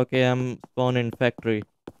 Okay, I'm spawn in factory.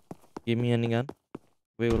 Give me any gun.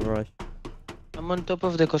 We will rush. I'm on top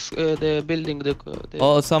of the building.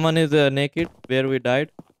 Oh, someone is naked where we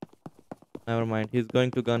died. Never mind. He's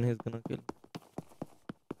going to gun. He's gonna kill.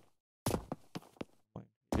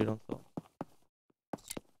 He don't saw.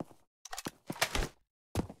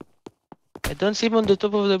 I don't see him on the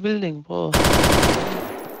top of the building, bro.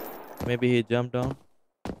 Maybe he jumped down.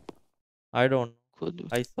 I don't know. Could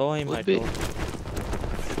I saw him. be.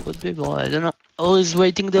 Could be, bro. I don't know. Always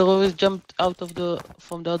waiting there. Always jumped out of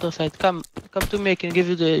from the other side. Come to me. I can give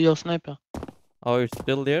you your sniper. Oh, it's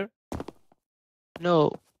still there?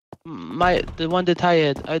 No, the one that I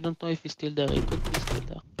had. I don't know if he's still there. He could be still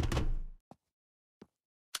there.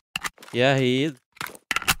 Yeah, he is.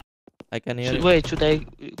 I can hear him. Wait, should I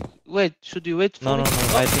wait? Should you wait for No, me? no,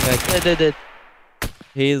 no. I think I can. Dead.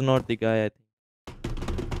 He is not the guy, I think.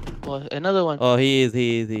 Oh, another one. Oh, he is.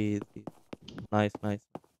 Nice.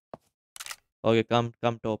 Okay, come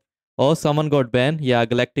top. Oh, someone got banned. Yeah,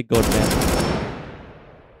 Galactic got banned.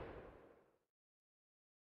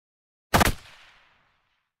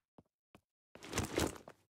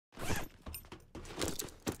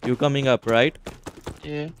 You coming up, right?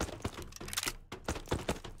 Yeah.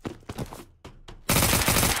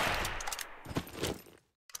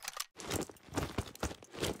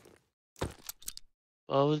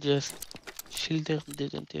 I was just shielder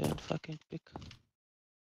didn't even fucking pick.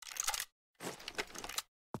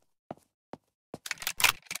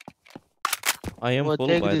 I am full,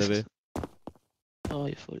 by the way. Oh,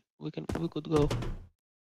 you're full. We could go.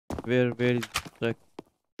 Where is the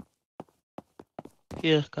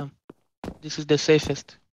Here, come. This is the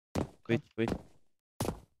safest. Which?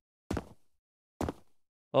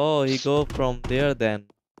 Oh, he go from there then.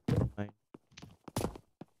 Fine.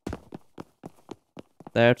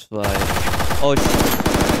 That's why. Oh shit.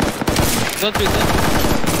 Don't be dead.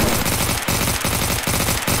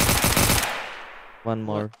 One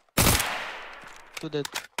more. Two dead.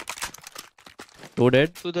 Two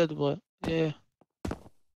dead? Two dead, boy. Yeah.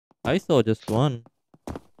 I saw just one.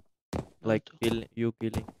 Like Two. you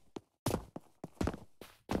killing.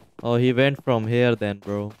 Oh, he went from here then,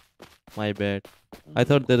 bro. My bad. I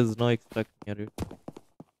thought there is no extract near it.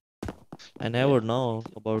 I never know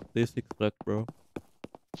about this extract, bro.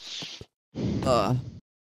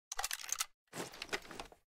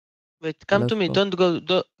 Wait, come to me. Go. Don't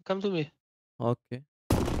go. Come to me. Okay.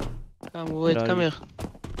 Come here.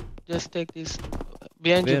 Just take this.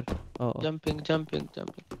 Behind Where? you. Oh. Jumping.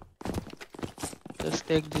 Just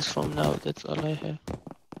take this from now. That's all I have.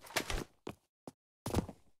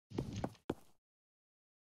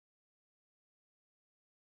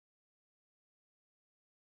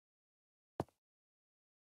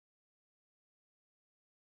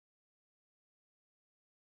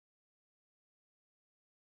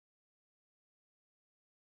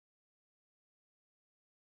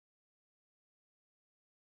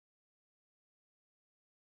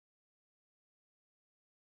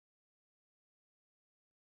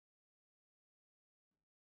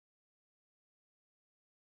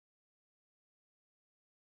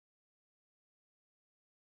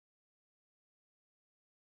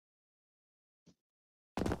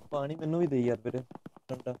 पानी ਮੈਨੂੰ ਵੀ ਦੇ ਯਾਰ ਵੀਰੇ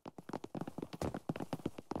ਠੰਡਾ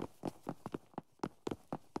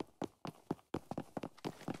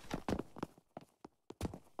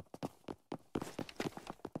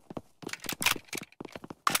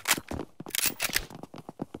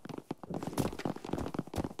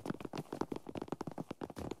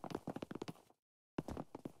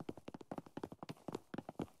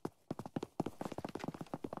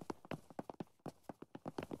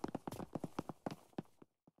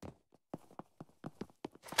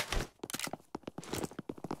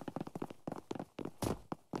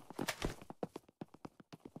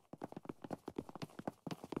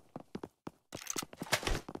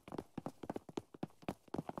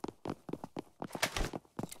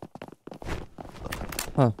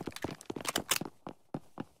Huh.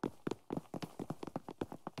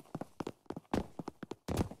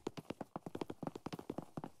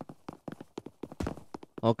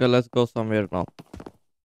 Okay, let's go somewhere now.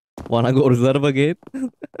 Wanna go reserve again?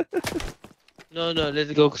 No, no,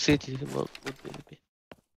 let's go city. More good will be.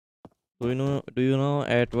 Do you know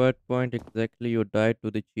at what point exactly you died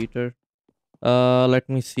to the cheater? Let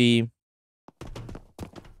me see.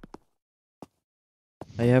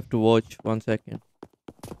 I have to watch 1 second.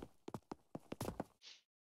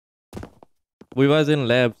 We was in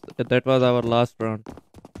labs. That was our last round.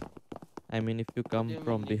 I mean, if you What do come you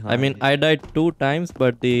from mean? behind. I mean, I died 2 times,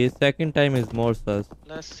 but the second time is more sus.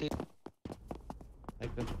 Last city. I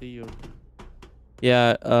can see you.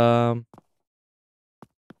 Yeah.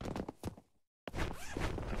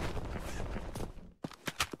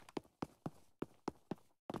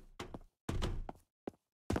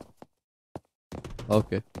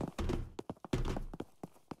 Okay.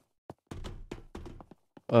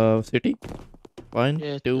 City. One,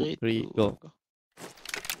 Yeah, two, three, three, two, go. go.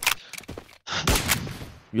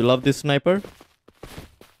 You love this sniper?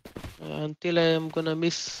 Until I am gonna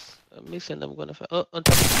miss and I'm gonna. Oh, on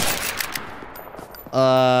top.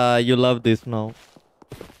 You love this now.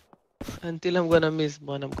 Until I'm gonna miss,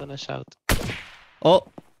 man, I'm gonna shout. Oh,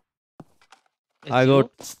 It's I you?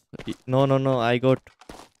 got. No, no, no. I got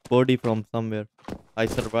body from somewhere. I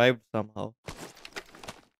survived somehow.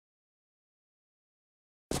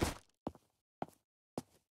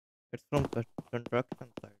 It's from construction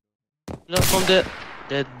side. No, from the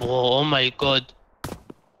dead boy. Oh my god.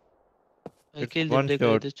 I It's killed him, one the guy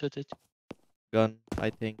shot that shot it. gun, I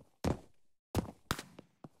think.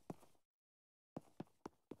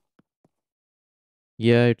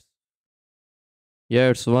 Yeah,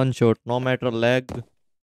 it's one shot. No matter leg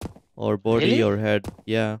or body Really? or head.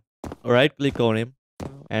 Yeah. Right click on him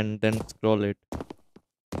and then scroll it.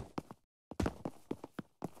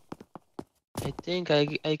 I think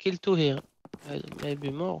I killed two here. Maybe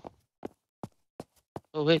more.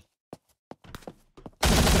 Oh wait.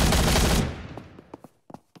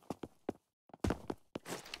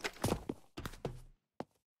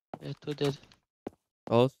 Yeah, two dead.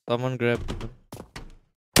 Oh, someone grabbed him.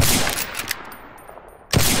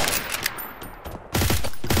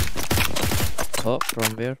 Oh,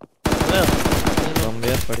 from where? Where? From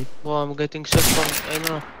where, buddy? Oh, I'm getting shot from. I don't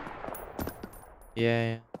know. Yeah,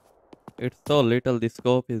 yeah. It's so little. The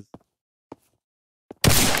scope is.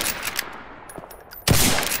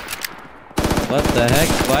 What the heck?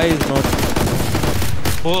 Why is not?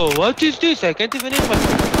 Whoa, what is this? I can't even hit my.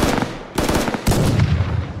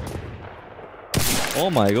 Oh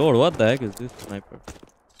my god! What the heck is this sniper?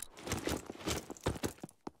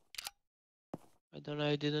 I don't know.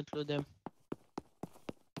 I didn't loot them.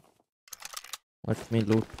 Let me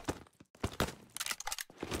loot.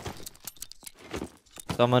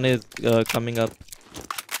 Someone is coming up.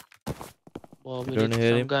 Whoa, we Don't need hear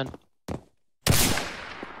some him. gun.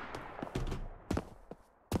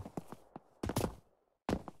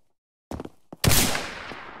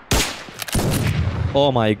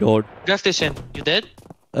 Oh my god. Gas station. You dead?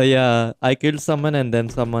 Yeah, I killed someone and then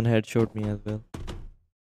someone headshot me as well.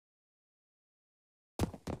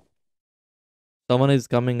 Someone is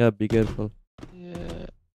coming up. Be careful. Yeah,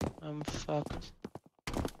 I'm fucked.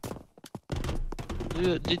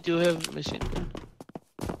 Did you have machine gun?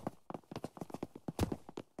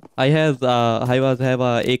 I have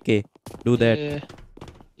a AK. Do that. Yeah,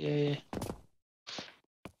 yeah, yeah.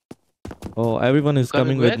 Oh, everyone You is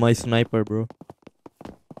coming coming with back? my sniper, bro.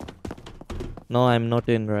 No, I'm not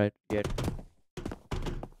in right yet.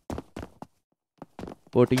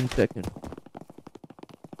 14 seconds.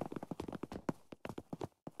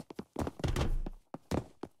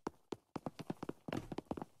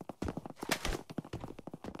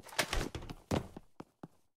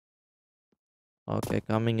 Okay,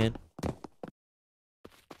 coming in.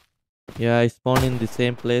 Yeah, I spawned in the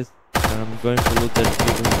same place. I'm going to loot that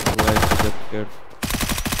people who I get scared.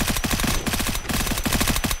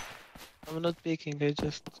 I'm not peeking. I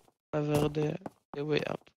just cover the way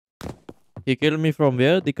up. He killed me from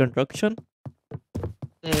where? The construction?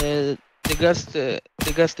 The gas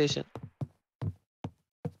station.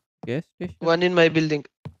 Gas station? One in my building.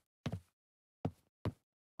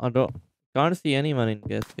 I can't see anyone in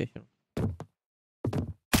gas station.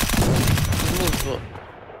 Move, bro.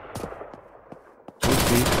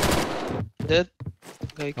 Dead.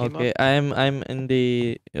 Guy came Okay, up. I'm in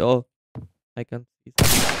the. Oh, I can see.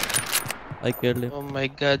 I killed him. Oh my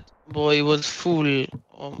god, boy, it was full.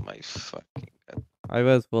 Oh my fucking god. I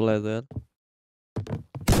was full as well.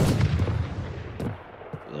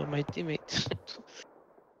 You're my teammate.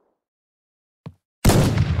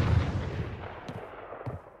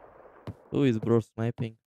 Who is bro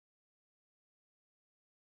sniping?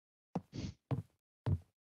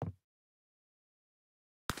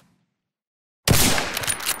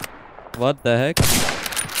 What the heck?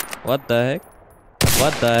 What the heck?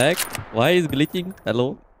 What the heck? Why is glitching?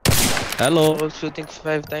 Hello? Hello? All shooting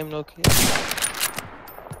 5 times, no kill.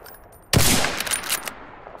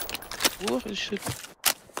 Who is shooting?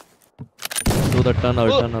 To the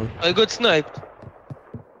tunnel, Oh, tunnel. I got sniped.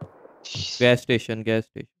 Gas station, gas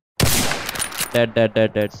station. Dead, dead,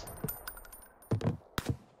 dead, dead.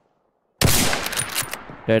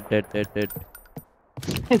 Dead, dead, dead, dead.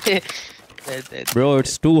 Bro,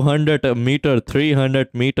 it's 200 a meter,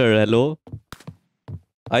 300 meter, hello?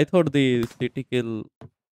 I thought the city kill...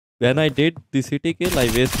 When I did the city kill, I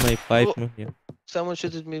waste my 5 Oh. million. Someone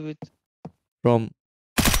shooted me with... From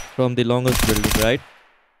the longest building, right?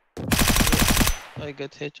 Yeah, I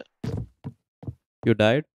got headshot. You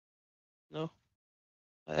died? No.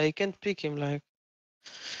 I can't pick him like...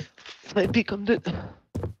 If I pick him dead.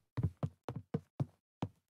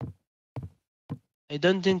 I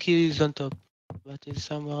don't think he is on top. But he's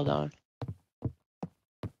somewhere down.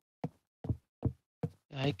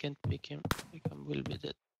 I can't pick him. Pick him will be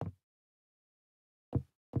dead.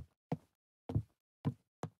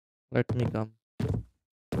 Let me come.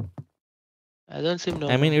 I don't see him no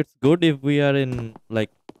I mean, more. it's good if we are in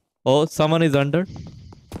like... Oh, someone is under?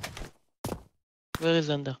 Where is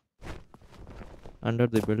under? Under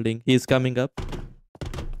the building. He's coming up.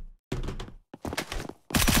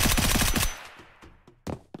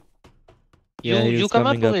 Yeah, You he's come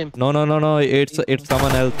up coming or up. him? No. It's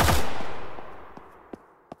someone else.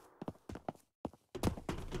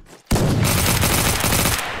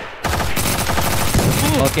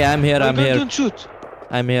 Oh, Okay, I'm here. I'm here. Don't shoot.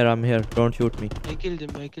 I'm here. Don't shoot me. I killed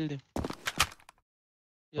him.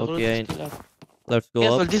 Your road Okay, is still up. let's go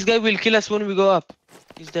Careful, up. this guy will kill us when we go up.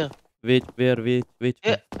 He's there. Which one?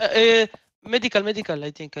 Medical,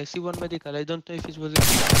 I think. I see one medical. I don't know if it was him.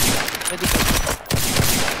 Medical.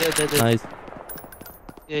 Yeah. Nice.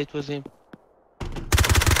 Yeah, it was him.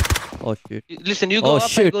 Oh shit. Listen, you go Oh up,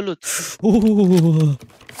 shit. I go loot. Ooh.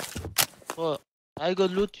 Oh, I go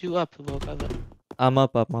loot, you up, bro. Cover. I'm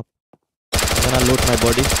up. I'm gonna loot my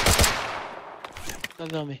body.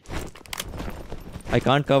 Cover me. I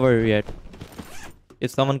can't cover yet.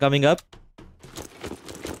 Is someone coming up?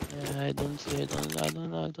 Yeah, I don't see. I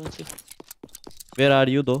don't see. Where are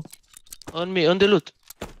you though? On me, on the loot.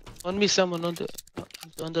 On me, someone on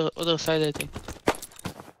the other side, I think.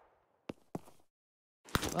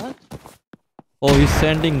 What? Oh, he's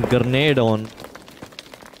sending grenade on.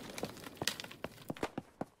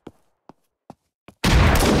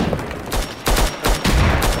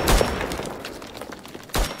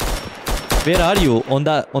 Where are you? On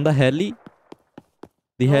the heli?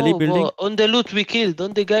 The heli building? Bro, on the loot we killed,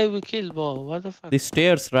 on the guy we killed, bro. What the fuck? The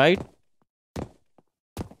stairs, right?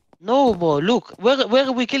 No, bro. Look,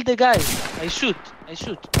 where we killed the guy. I shoot.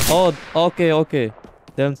 Oh, okay.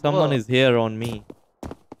 Then someone Whoa. is here on me.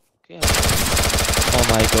 Okay. Oh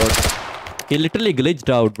my god. He literally glitched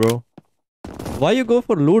out, bro. Why you go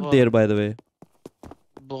for loot Whoa. there, by the way?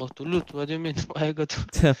 Bro, to loot. What do you mean? Why I got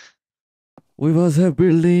to... We was a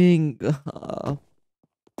building.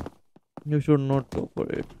 You should not go for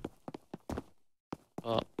it.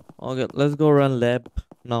 Okay, let's go run lab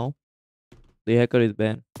now. The hacker is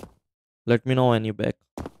banned. Let me know when you're back.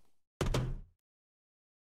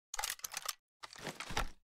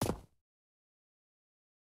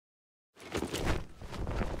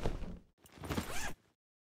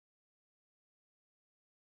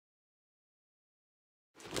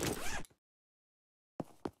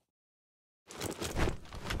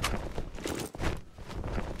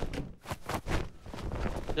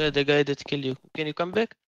 The guy that killed you. Can you come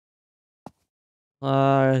back?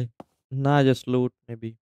 Nah, just loot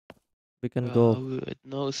maybe. We can go.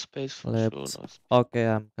 No space for Labs. sure. No space. Okay,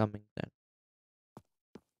 I'm coming then.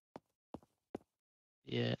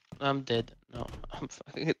 Yeah, I'm dead. No, I'm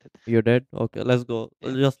fucking dead. You're dead? Okay, let's go.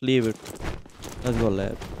 Yeah. Just leave it. Let's go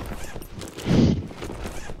lab.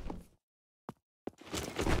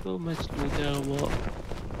 So much loot there, bro.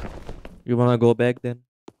 You wanna go back then?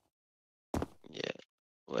 Yeah.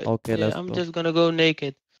 Wait. Okay, Yeah, let's I'm go. just gonna go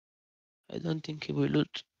naked. I don't think he will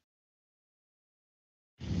loot.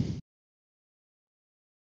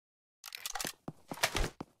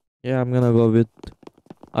 Yeah, I'm gonna go with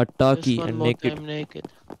a Just Taki one and more naked. time naked.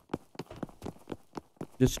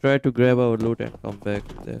 Just try to grab our loot and come back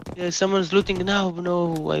there. Yeah, someone's looting now.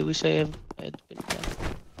 No, I wish I had been there.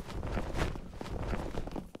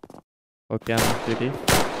 Okay, I'm in city.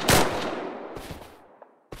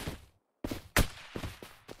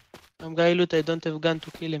 I'm guy loot. I don't have gun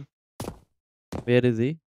to kill him. Where is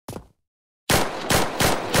he?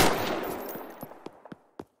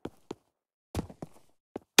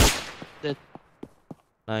 Dead.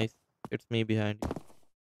 Nice. It's me behind you.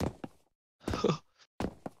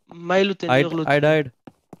 my loot and your loot. I died.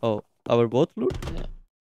 Oh, our both loot?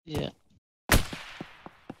 Yeah.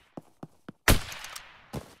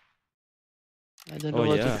 I don't know Oh,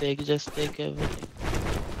 what yeah. to take, just take everything.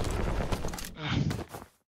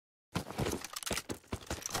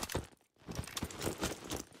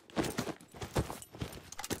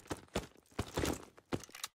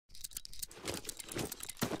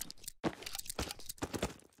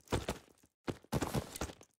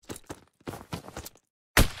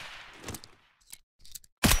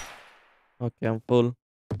 Okay, I'm full.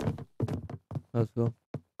 Let's go.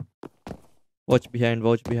 Watch behind,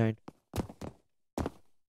 watch behind.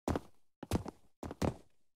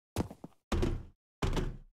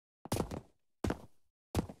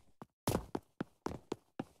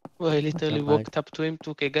 Well, I literally I'm back. walked up to him,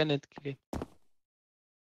 took a gun and killed him.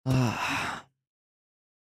 Ah.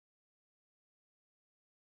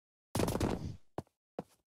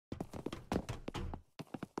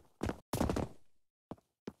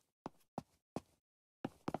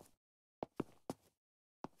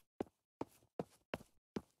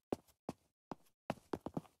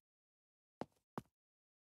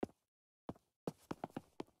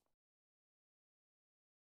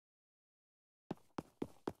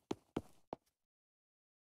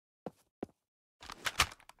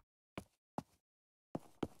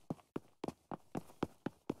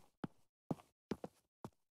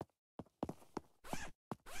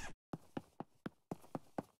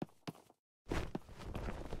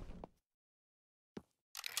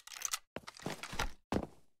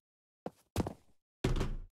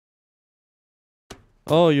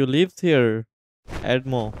 Oh, you live here,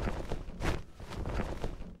 Edmo.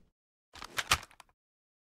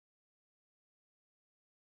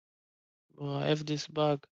 Oh, I have this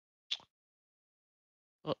bug.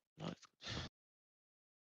 Oh, no, it's good.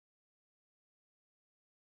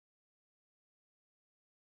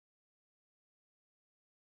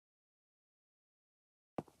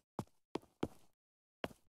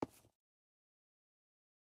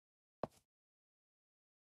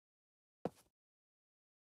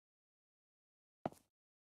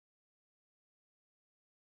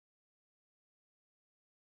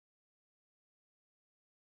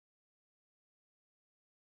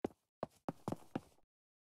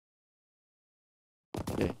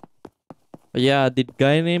 Okay. Yeah, the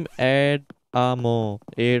guy named Ed Amo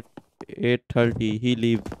 830. He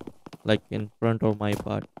lives like in front of my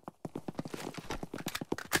part.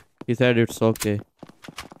 He said it's okay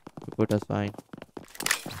to put a sign.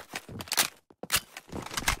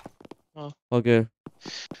 Oh. Okay,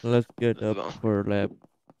 let's get Let's up go. for lab.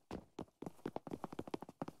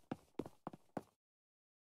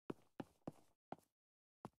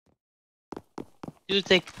 You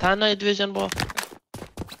take tan night vision, bro?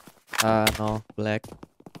 No, black.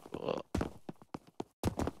 Oh.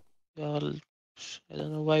 Well, I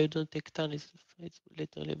don't know why you don't take tan. It's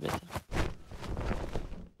literally better.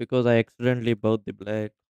 Because I accidentally bought the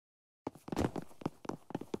black.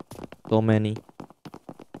 So many.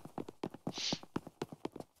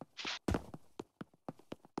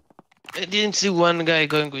 I didn't see one guy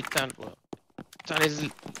going with tan, bro. Tan is,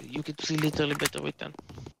 you can see literally better with tan.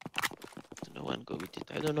 No one go with it.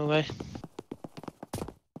 I don't know why.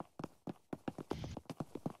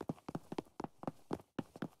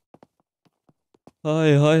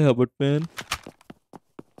 Hi, Hubbard man.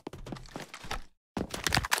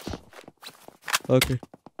 Okay.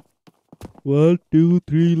 1, 2,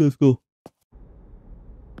 3, let's go.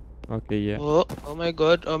 Okay, yeah. Oh my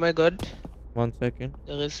god, oh my god. 1 second.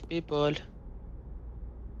 There is people.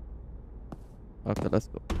 Okay, let's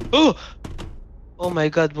go. Oh my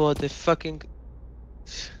god, bro, the fucking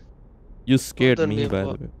You scared spawned on me, me, by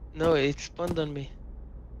bro. the way. No, it spawned on me.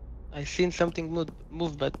 I seen something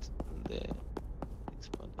move, but it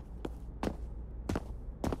spawned.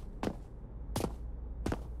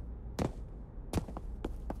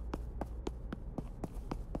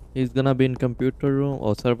 He's gonna be in computer room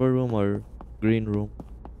or server room or green room.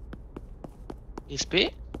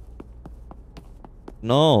 SP?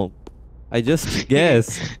 No, I just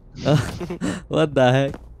guessed. What the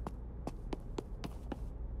heck?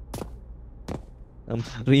 I'm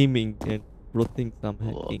streaming and bro thinks I'm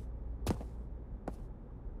hacking.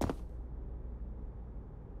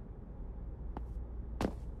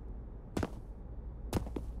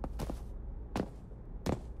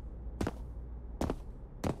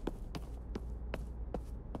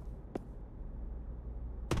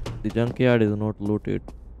 The junkyard is not looted.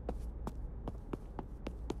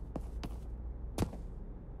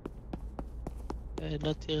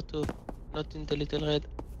 Not here too. Not in the little red.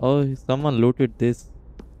 Oh, someone looted this.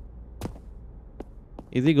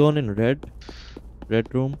 Is he gone in red?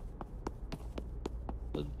 Red room?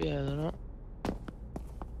 Could be, I don't know.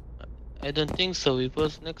 I don't think so. We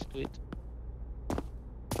was next to it.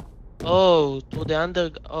 Oh, to the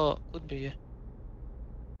under. Oh, could be, yeah.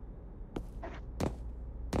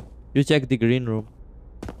 You check the green room.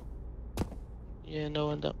 Yeah, no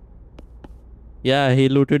wonder. Yeah, he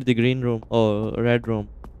looted the green room. Oh, red room.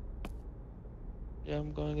 Yeah,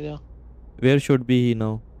 I'm going there. Where should be he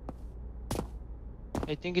now?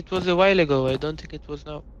 I think it was a while ago. I don't think it was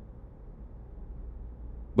now.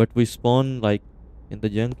 But we spawn like in the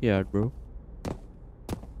junkyard, bro.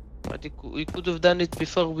 But we could have done it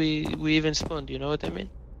before we even spawned. You know what I mean?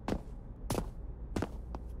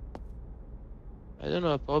 I don't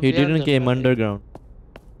know. He Probably didn't under. came But underground.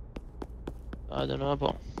 I don't know,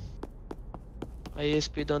 bro.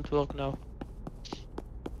 ISP don't work now.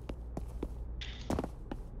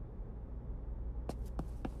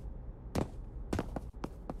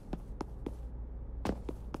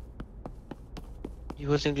 He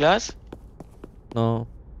was in glass? No,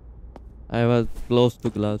 I was close to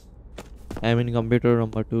glass. I'm in computer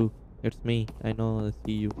number 2. It's me. I know. I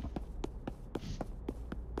see you.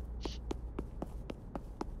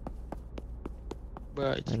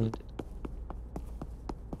 Bro, it's I know. looted.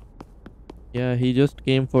 Yeah, he just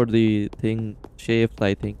came for the thing shapes.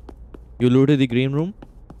 I think. You looted the green room.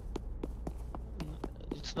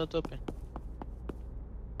 It's not open.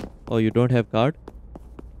 Oh, you don't have card.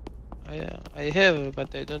 I have,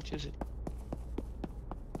 but I don't use it.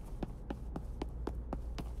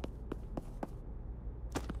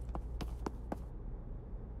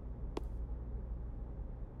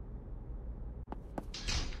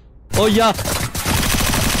 Oh yeah.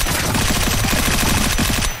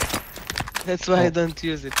 That's why I Oh. don't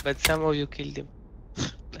use it, but somehow you killed him.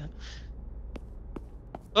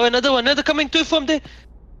 Oh, another one, another coming too from the...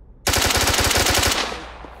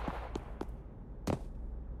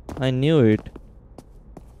 I knew it.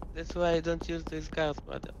 That's why I don't use these cards,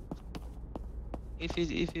 brother. If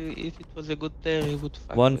it was a good player, he would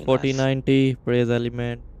fuck you in ass. 14090 praise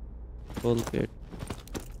element full kit.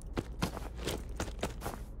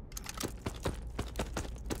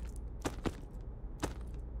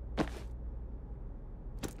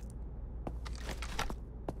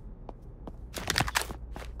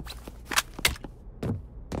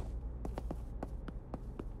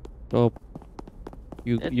 Top.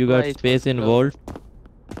 You That's you why got it space was in closed. vault.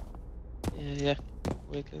 Yeah.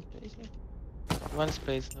 Wait, one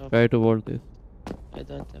space now. Try to vault this. I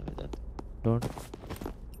don't have that. Don't.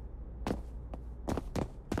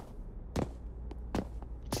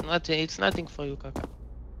 It's nothing for you, KaKa.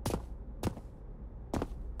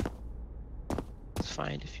 It's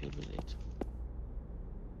fine if you do it.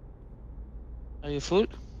 Are you full?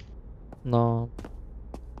 No.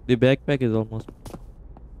 The backpack is almost.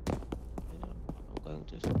 Yeah, I'm going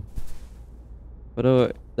to.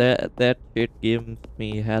 Bro, that shit gives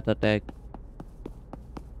me heart attack.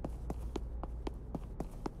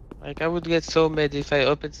 Like I would get so mad if I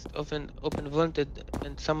open Wanted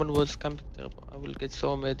and someone was coming there. I will get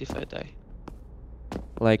so mad if I die.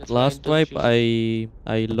 Like That's why I last don't wipe, use it.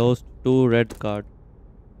 I lost 2 red card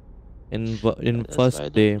in That's why first I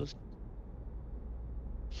don't day. use it.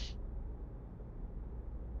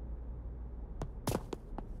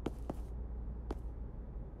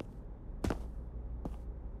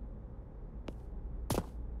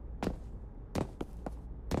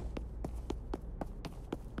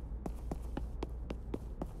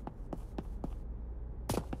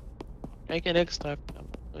 I can extract. I'm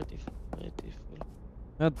pretty full.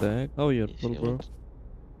 What the heck? How you're If full, you bro? want.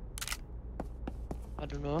 I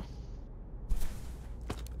don't know.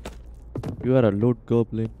 You are a loot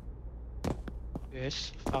goblin.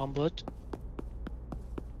 Yes, farm bot.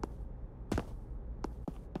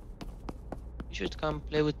 You should come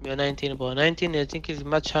play with me on 19, bro. 19 I think is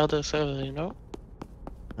much harder server, you know?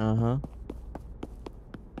 Uh-huh.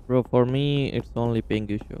 Bro, for me, it's only ping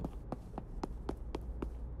issue.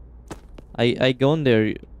 I gone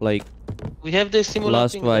there like We have the similar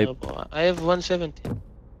last ping there, wipe. bro. I have 170.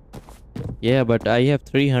 Yeah, but I have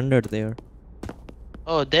 300 there.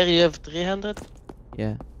 Oh, there you have 300?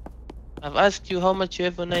 Yeah. I've asked you how much you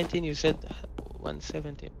have on 19, you said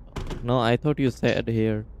 170. No, I thought you said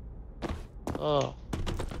here. Oh.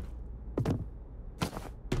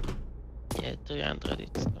 Yeah, 300,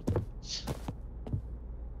 it's not much.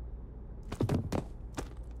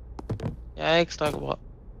 Yeah, extra, bro.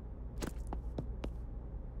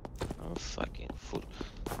 I'm fucking full.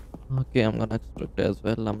 Okay, I'm gonna extract as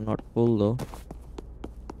well. I'm not full though.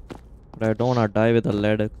 But I don't wanna die with a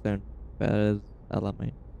lead accent. Where is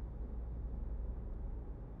Alamine?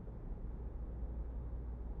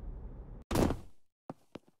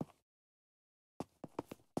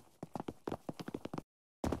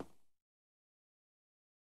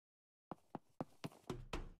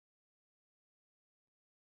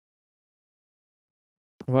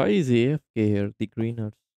 Why is AFK here? The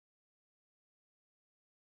greeners.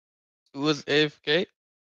 It was AFK.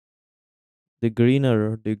 The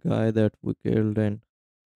greener, the guy that we killed and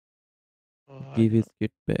Oh, I give don't know. his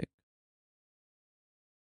kit back.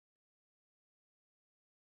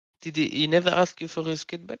 Did he never ask you for his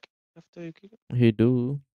kit back after you kill him? He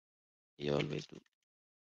do. He always do.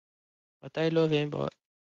 But I love him, bro.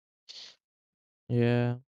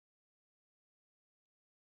 Yeah.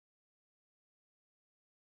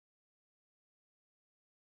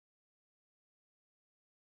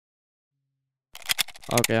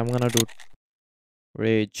 Okay, I'm gonna do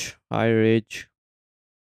rage. High rage.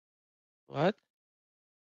 What?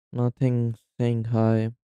 Nothing saying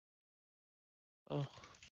hi. Oh,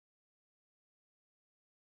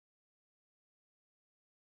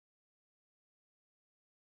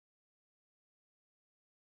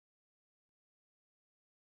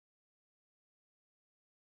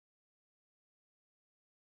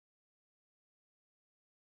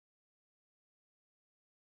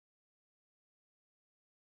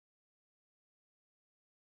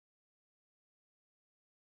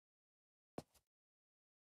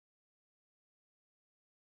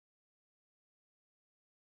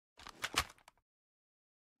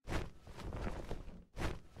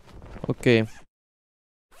 Okay,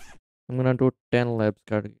 I'm gonna do 10 laps,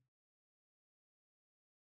 guys.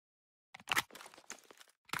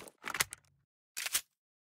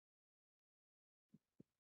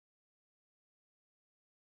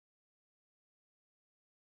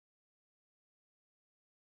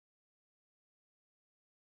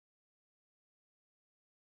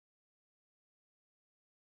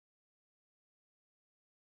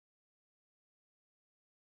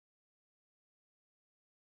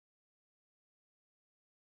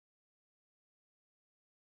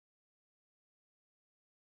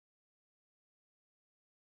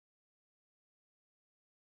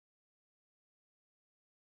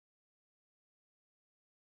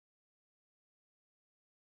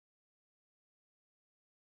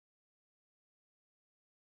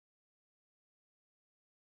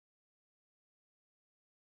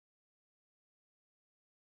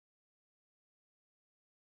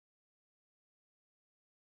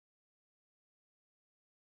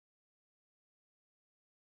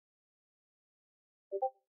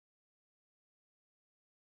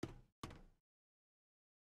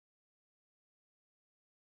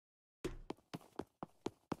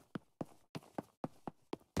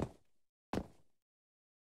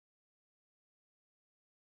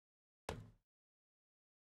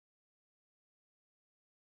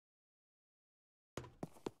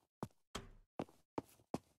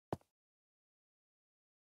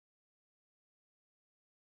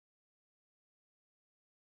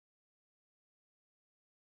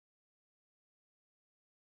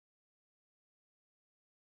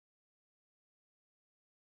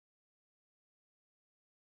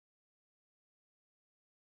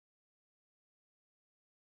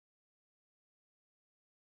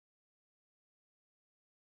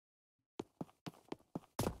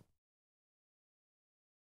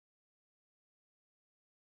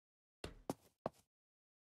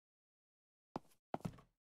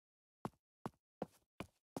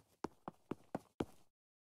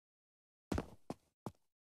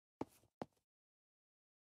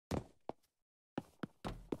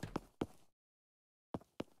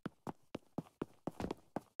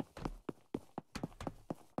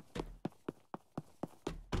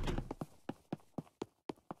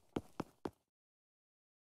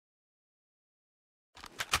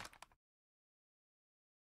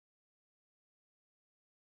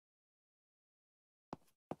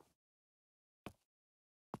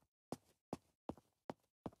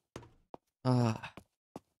 Ah,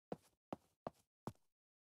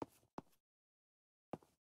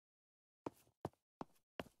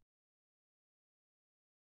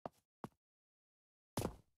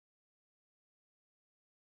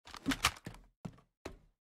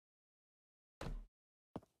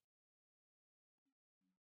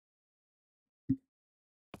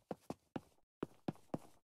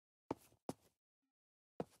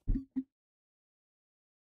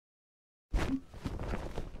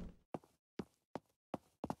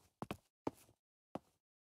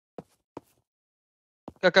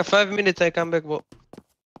 KaKa, 5 minutes. I come back, bro.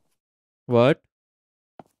 what?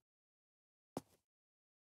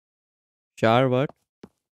 Char what?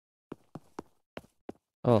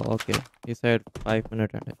 Oh, okay. He said 5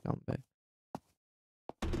 minutes and I come back.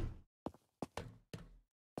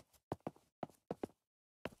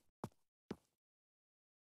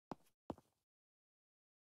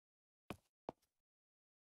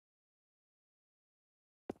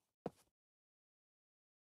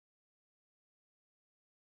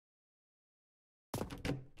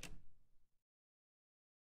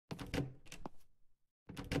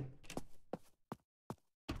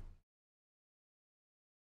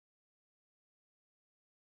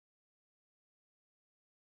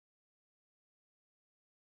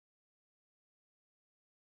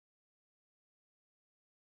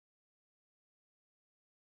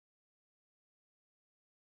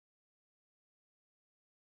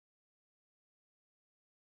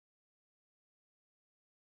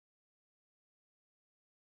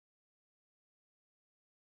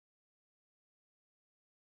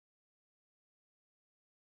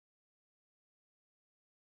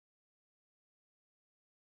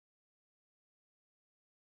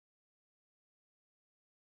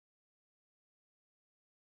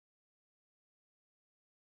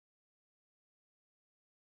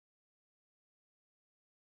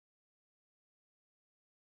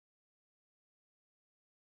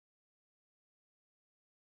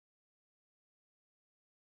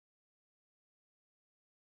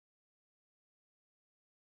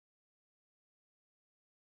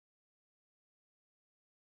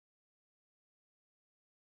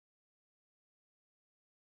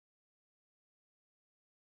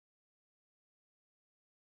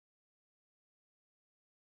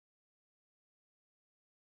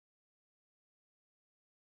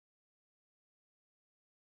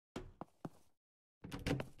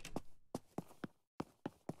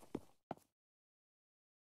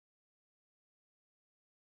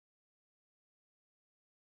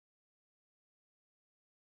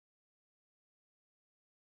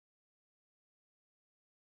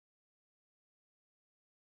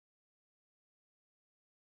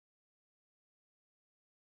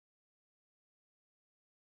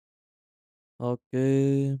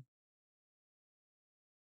 Okay.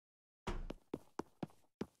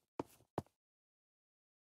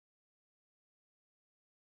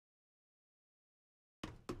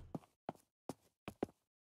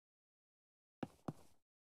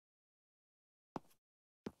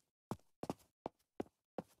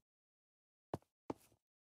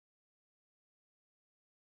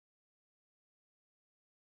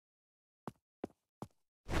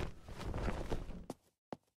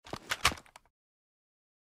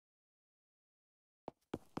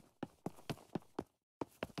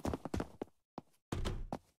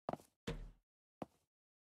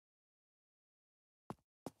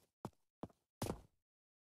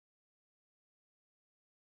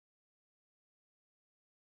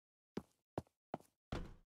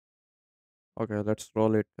 Okay, let's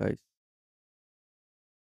roll it, guys.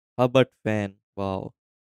 Hubbard fan. Wow.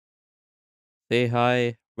 Say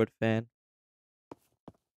hi, Hubbard fan.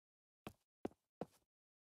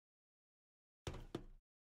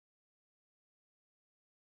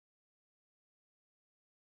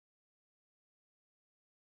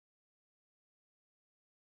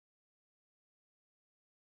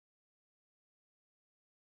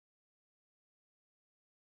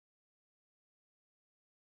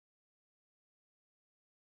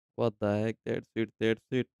 What the heck? That's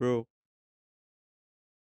it, bro.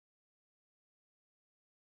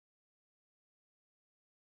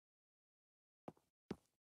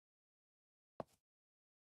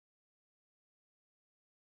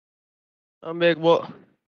 I'm back, what?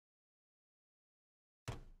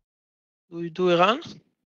 Do you do Iran?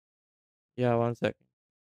 Yeah, 1 second.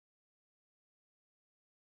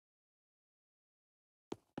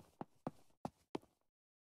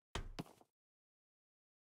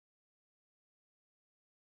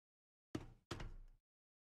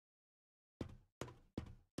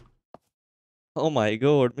 Oh my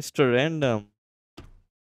god, Mr. Random.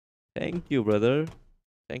 Thank you, brother.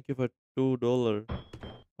 Thank you for $2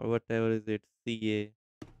 or whatever is it. CA.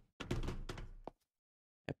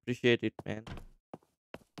 Appreciate it, man.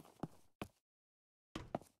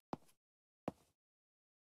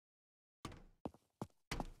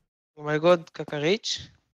 Oh my god, KaKa rich?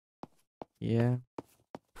 Yeah.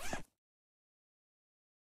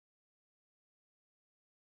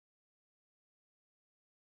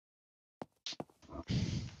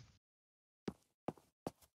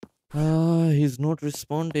 He's not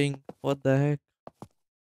responding. What the heck?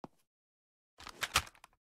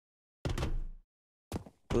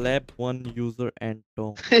 Lab 1 user and Tom.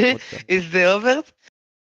 What the heck? Is the Herbert?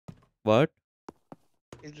 What?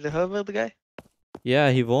 Is the Herbert guy?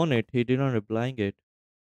 Yeah, he won it. He didn't replying it.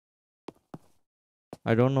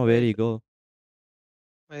 I don't know where Wait, he go.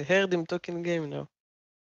 I heard him talking game now.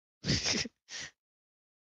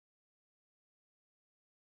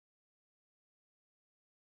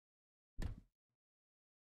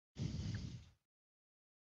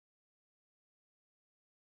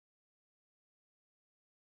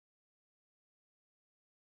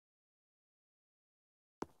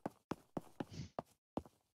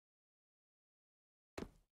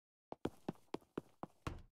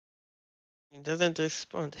 He doesn't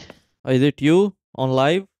respond. Is it you on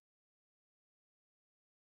live?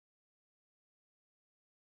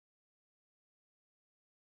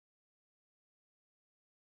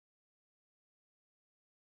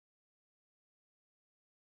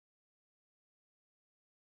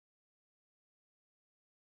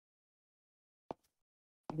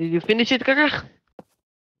 Did you finish it, KaKa?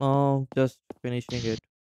 No, just finishing it.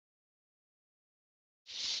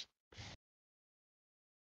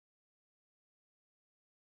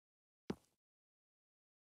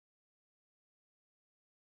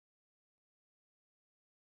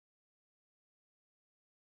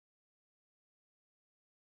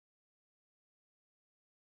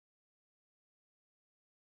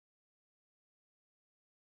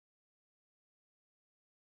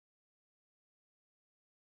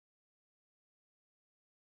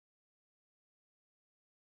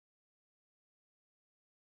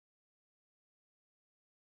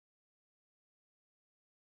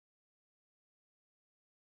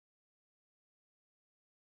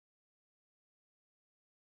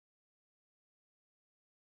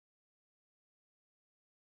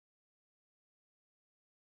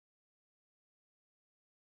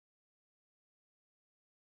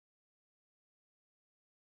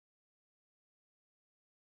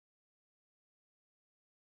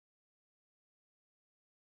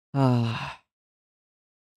 Ah,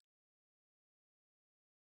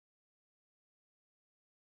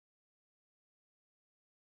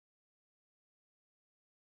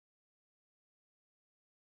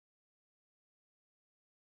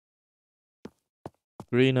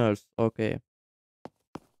 Greeners. Okay.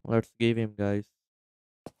 Let's give him, guys.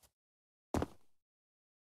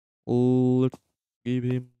 Let's give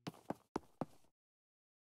him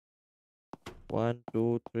 1,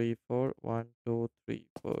 2, 3, 4. 1, 2, 3,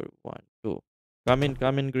 4. 1, 2. Come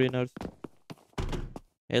in, Greeners.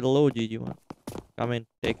 Hello, GG1. Come in,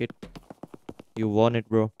 take it. You won it,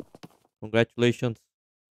 bro. Congratulations.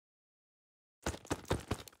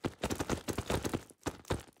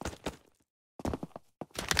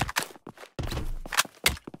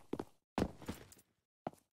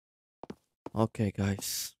 Okay,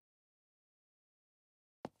 guys.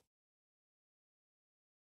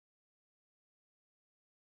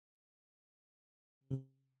 Mm,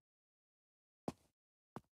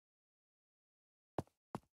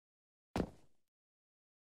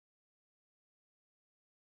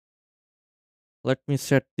 Let me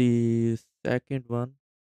set the second one.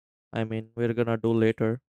 I mean, we're gonna do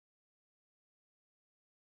later.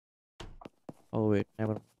 Oh, wait,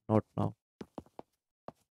 never. Not now.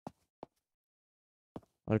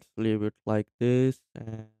 Let's leave it like this.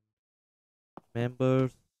 And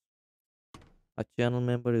members. A channel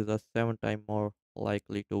member is a 7 times more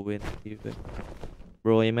likely to win the giveaway.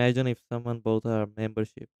 Bro, imagine if someone bought our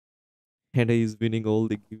membership and he's winning all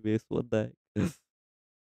the giveaways. What the heck?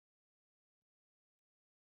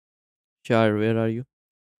 Char, where are you?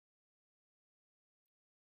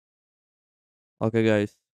 Okay,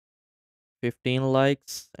 guys. 15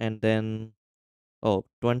 likes and then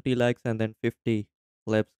 20 likes and then 50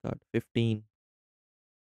 labs card. 15.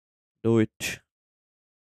 Do it.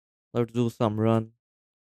 Let's do some run.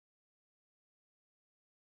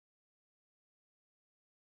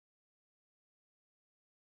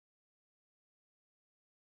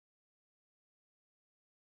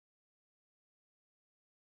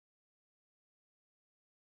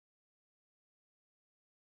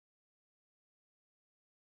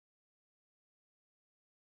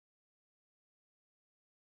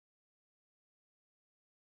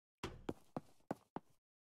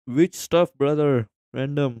 Which stuff, brother?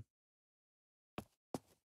 Random.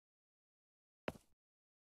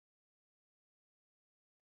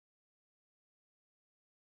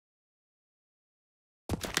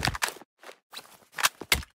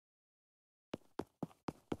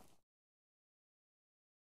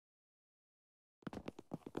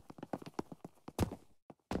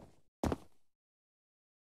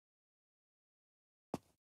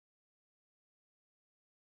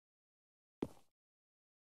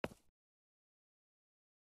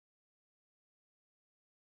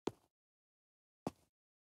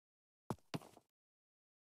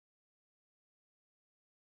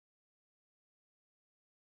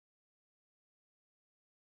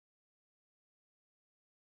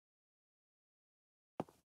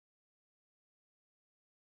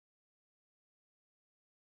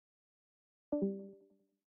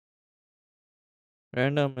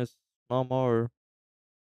 Random is no more.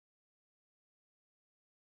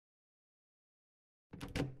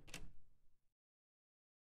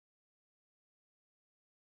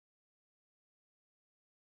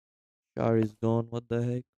 Char is gone. What the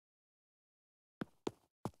heck?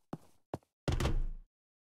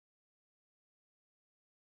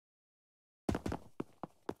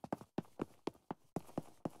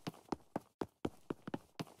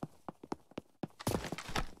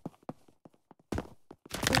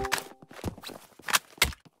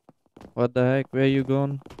 What the heck? Where you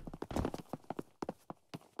gone?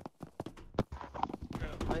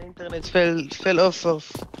 My internet fell off for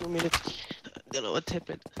 2 minutes. Don't know what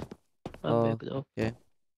happened. I'm Oh, back though. okay.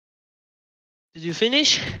 Did you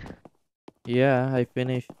finish? Yeah, I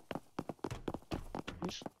finished.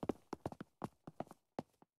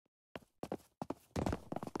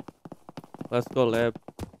 Let's go lab.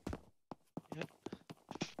 Yeah.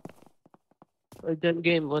 That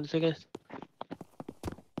game once again.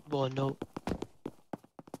 Oh no.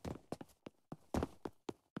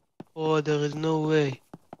 Oh, there is no way.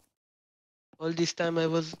 All this time I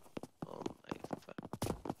was. Oh my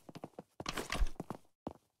fuck.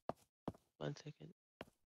 1 second.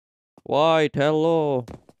 White, hello.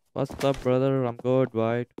 What's up, brother? I'm good,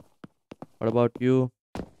 White. What about you?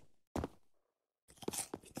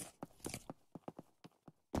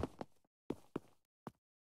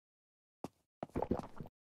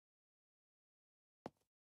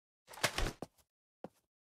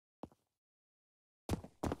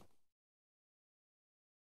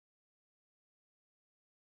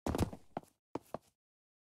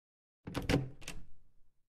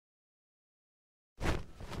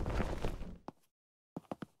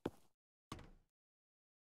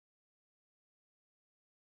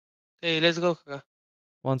 Hey, let's go, KaKa.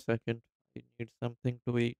 1 second. He needs something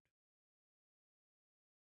to eat.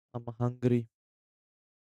 I'm hungry.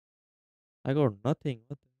 I got nothing.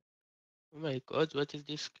 What Oh my god, what is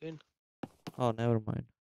this skin? Oh, never mind.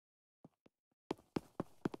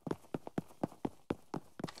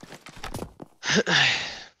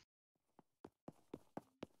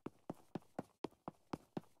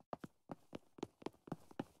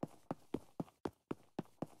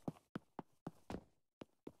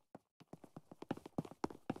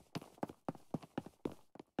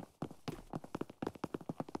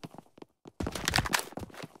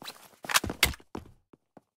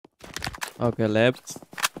 Okay, labs.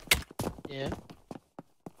 Yeah.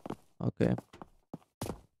 Okay.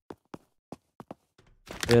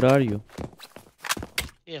 Where are you?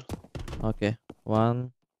 Here. Okay.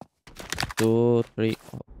 1, 2, 3.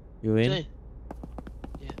 Oh, you in? Join.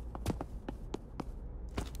 Yeah.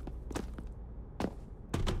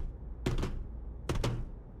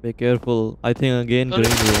 Be careful. I think again Sorry.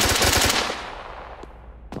 green room.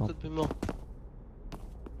 Oh, Could be more.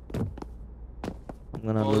 I'm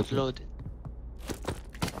gonna Oh, loot it's it. loaded.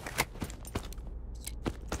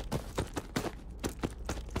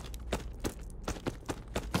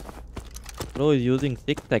 Bro is using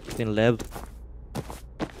 6x in labs.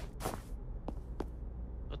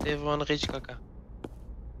 Not everyone rich, KaKa.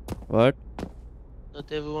 What?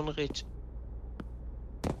 Not everyone rich.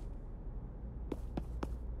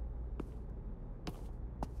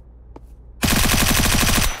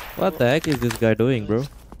 What the heck is this guy doing, bro? Nice.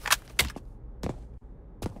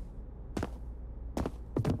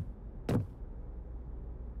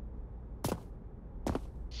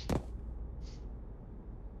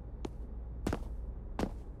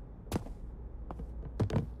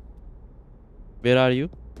 Where are you?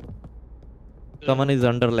 Someone is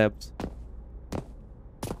under labs.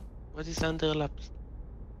 What is under laps?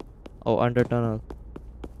 Oh, under tunnel.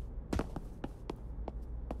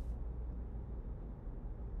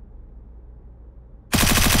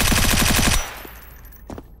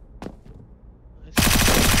 Nice.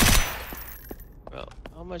 Well,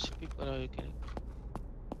 how much people are you killing?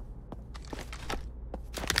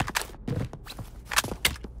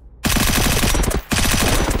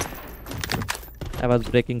 I was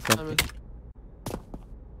breaking I something.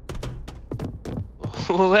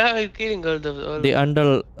 mean, where are you killing all The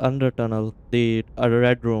of under tunnel. The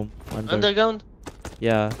red room. Under. underground?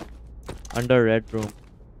 Yeah. Under red room.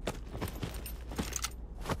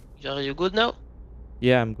 Are you good now?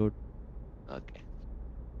 Yeah, I'm good. Okay.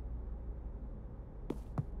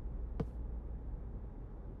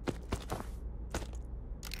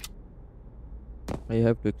 I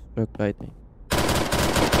have to extract, I think.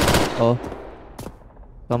 Oh.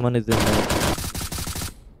 Someone is in lab.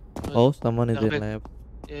 Good. Oh, someone is in Perfect. lab.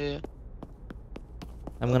 Yeah.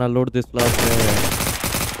 I'm gonna load this last layer.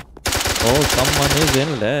 Oh, someone is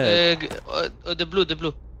in lab. The blue, the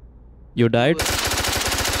blue. You died?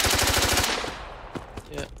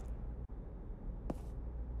 Yeah.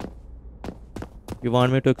 You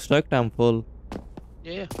want me to extract? I'm full.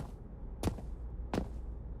 Yeah.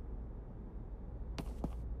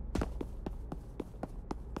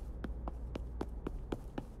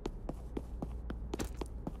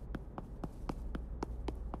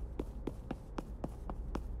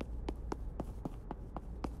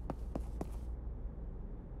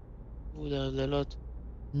 Ooh, there's a lot.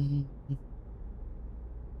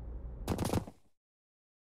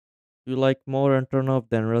 You like more Unturnov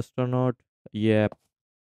than Rust or not? Yep.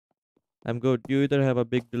 I'm good. You either have a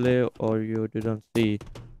big delay or you didn't see.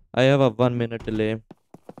 I have a 1 minute delay.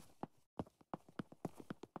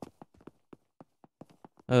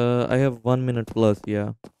 I have 1 minute plus,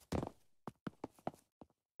 yeah.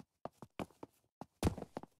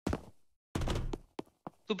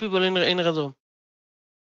 Two people in red room.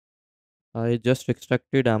 I just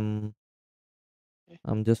extracted. I'm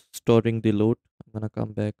just storing the loot. I'm gonna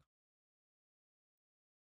come back.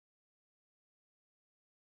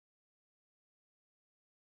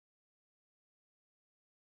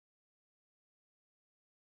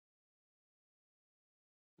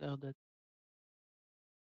 They're dead.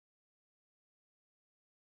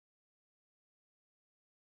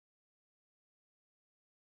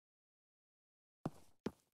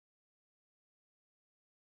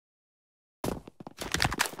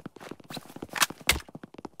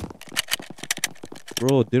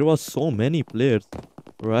 Bro, there was so many players,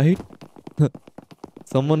 right?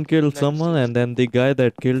 Someone killed Like someone six. and then the guy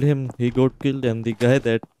that killed him, he got killed, and the guy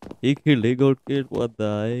that he killed, he got killed. What the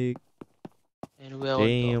heck? And we're on top.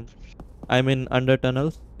 Damn. I'm in under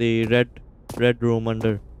tunnels. The red room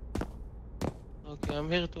under. Okay, I'm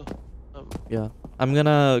here too. Yeah. I'm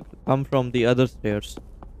gonna come from the other stairs.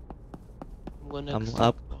 gonna I'm extract,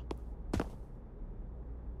 up. bro.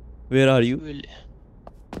 Where are you? Fuel.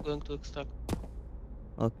 Going to extract.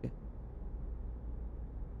 Okay.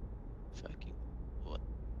 Fucking. What?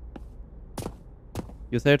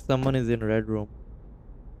 You said someone is in red room.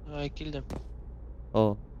 I killed him.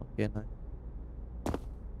 Oh, okay, nice.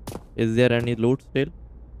 Is there any loot still?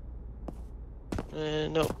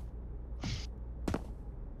 No.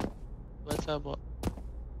 What's up, bro?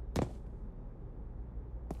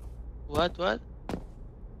 What?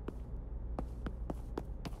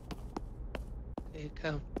 Hey,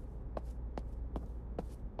 come.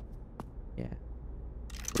 Yeah.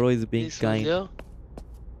 Bro is being This kind. soldier.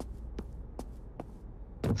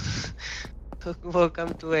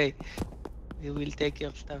 Welcome to A. We will take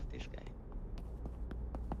your stuff, this guy.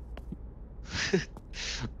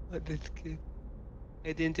 What that's good.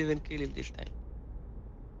 I didn't even kill him this time.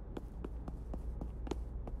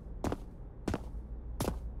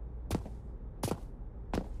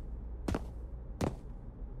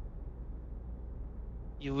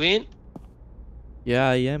 You win? Yeah,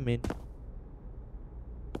 I am in.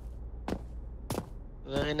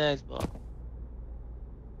 Very nice, bro.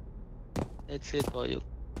 That's it for you.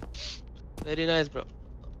 Very nice, bro.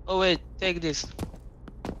 Oh wait, take this.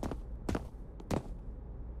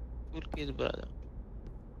 Good kid, brother.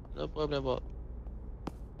 No problem, bro.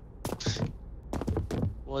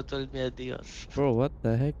 What told me adios? Bro, what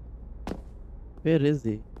the heck? Where is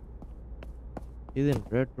he? He's in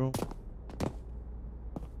red room.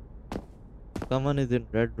 Someone is in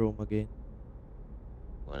red room again.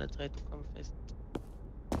 Wanna try to come first?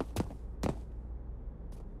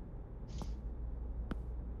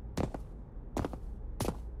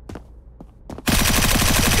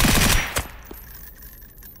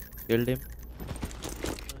 Killed him.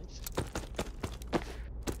 Nice.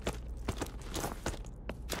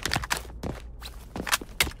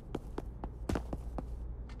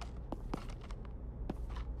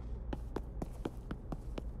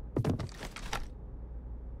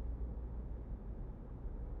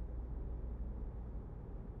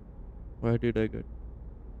 Where did I get?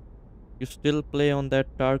 You still play on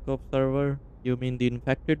that Tarkov server? You mean the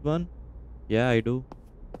infected one? Yeah, I do.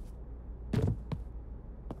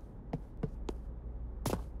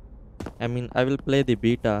 I mean, I will play the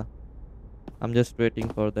beta. I'm just waiting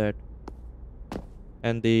for that.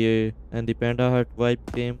 And the Pandahut vibe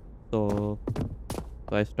came, so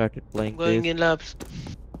I started playing Going this. in labs.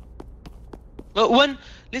 Oh, one.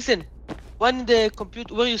 Listen. One in the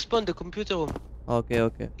computer where you spawn the computer room.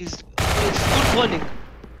 Okay. Is full proning.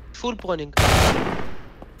 Full proning.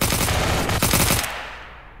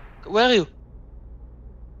 Where are you?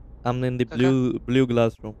 I'm in the KaKa? blue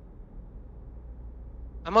glass room.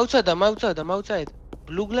 I'm outside.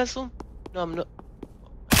 Blue glass room? No, I'm not.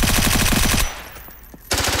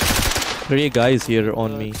 3 guys Oh my here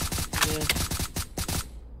on god. me. Yeah.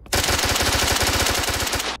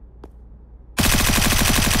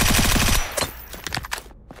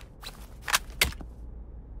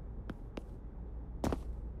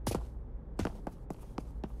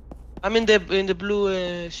 I'm in the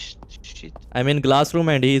blue shit. I'm in glass room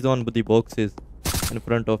and he's on the boxes in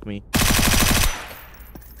front of me.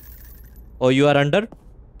 Oh, you are under?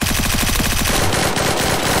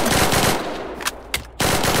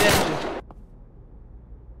 Behind you.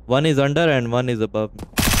 One is under and one is above me.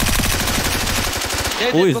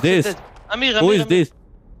 Dead, Who dead, is box this? dead. I'm here. Who is this?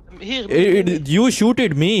 I'm here. Me. You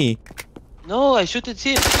shooted me. No, I shot at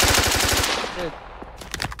him. Dead.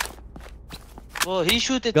 Bro, he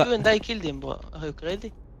shoot at you and I killed him, bro. Are you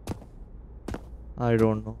crazy? I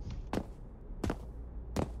don't know.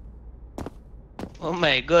 Oh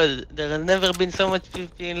my god, there has never been so much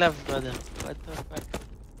PvP in love, brother. What the fuck?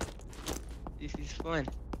 This is fun.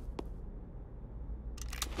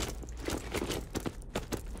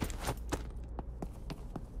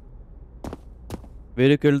 Where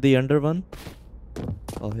you killed the under one?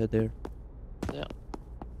 Oh, yeah, there. Yeah.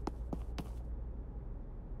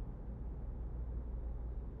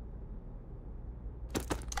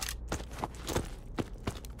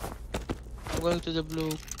 I'm going to the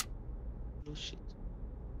blue shit.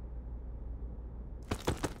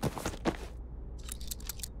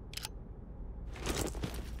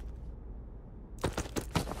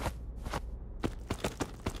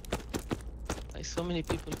 Why so many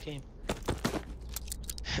people came?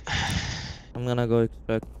 I'm gonna go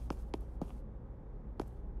extract.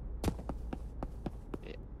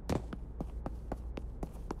 Yeah.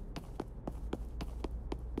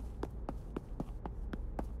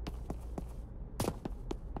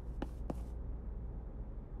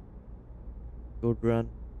 Good run.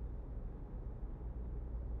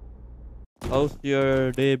 How's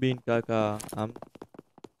your day been, Kaka?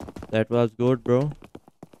 That was good, bro.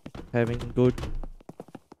 Having good.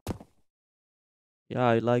 Yeah,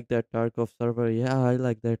 I like that Tarkov server. Yeah, I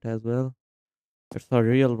like that as well. It's a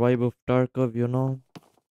real vibe of Tarkov, you know.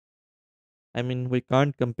 I mean, we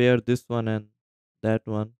can't compare this one and that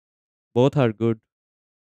one. Both are good.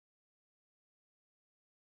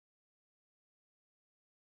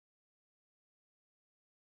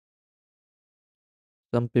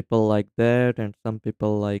 Some people like that, and some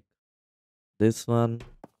people like this one.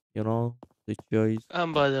 You know, the choice.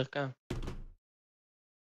 Come, brother, come.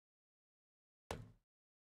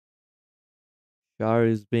 Char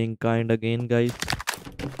is being kind again, guys.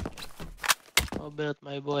 Robert,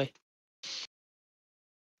 my boy.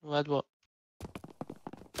 What?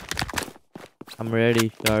 I'm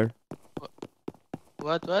ready, Char.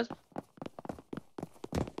 What?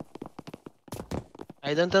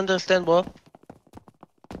 I don't understand, bro.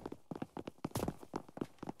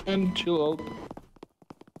 And chill out.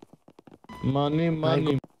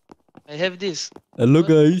 Money. I have this. Hello, What?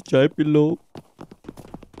 guys. Chai pillow.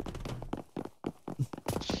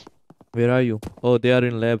 Where are you? Oh, they are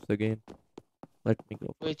in labs again. Let me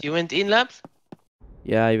go. Wait, you went in labs?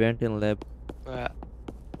 Yeah, I went in lab.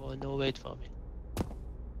 Oh, no, wait for me.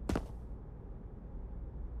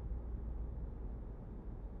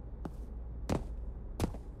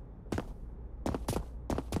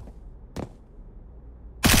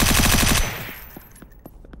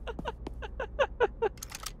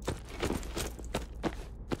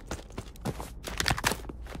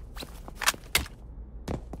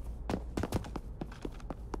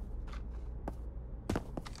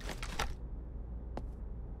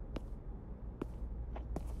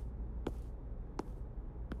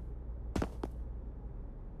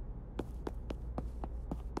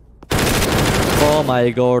 Oh my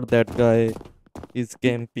god, that guy is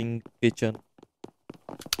camping kitchen.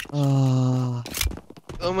 Ah,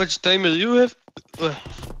 How much timer you have?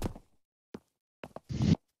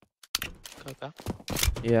 KaKa,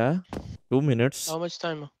 yeah. 2 minutes. how much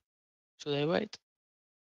timer? Should I wait?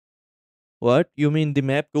 What? You mean the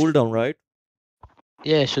map cooldown, right?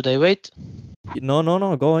 Yeah, should I wait?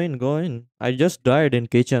 No. Go in. I just died in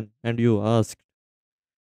kitchen, and you asked,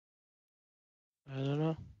 I don't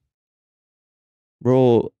know.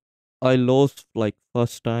 bro. I lost like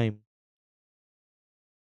first time.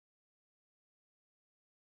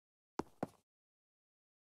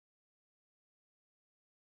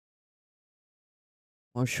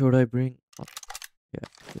 What should I bring? Oh, yeah.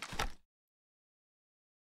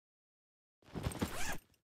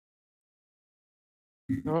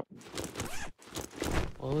 No.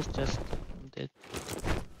 Oh, it's just I'm dead.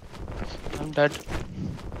 I'm dead.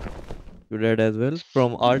 You dead as well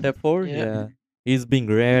from Alt F4. Yeah. Yeah, he's being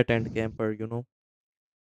rat and camper. You know.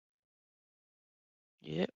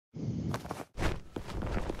 Yeah.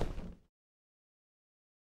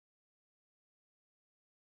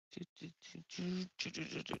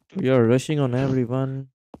 You're rushing on everyone.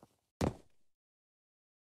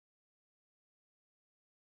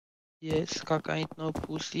 Yes, KaKa ain't no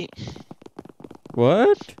pussy.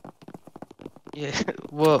 What? Yeah.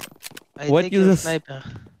 Whoa. I What take you your just? sniper.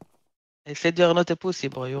 I said you're not a pussy,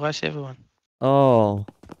 bro. You rush everyone. Oh,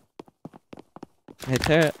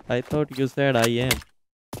 I thought you said I am.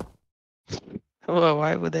 Whoa,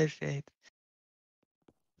 why would I say it?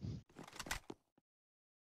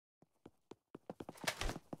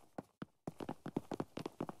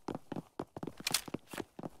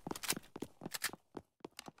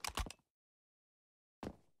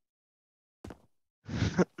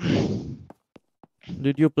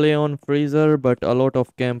 Did you play on freezer? But a lot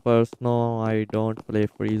of campers. No, I don't play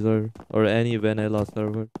freezer or any vanilla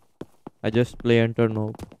server. I just play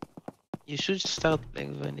Unturnov. You should start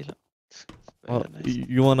playing vanilla. It's Oh, very nice.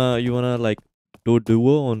 you wanna like do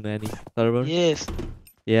duo on any server? Yes.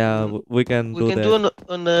 Yeah, Mm, we can we do can that. do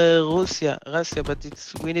on Russia, but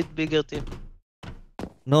we need bigger team.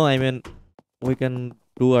 No, I mean we can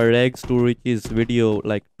do a rags to riches video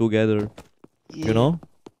like together. You Yeah. know?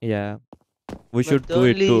 Yeah, we But should the do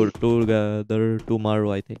it only together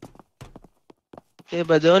tomorrow. I think.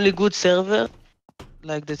 but the only good server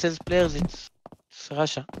like that says players it's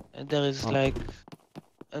Russia. And there is Oh, like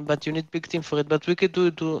but you need big team for it. But we could do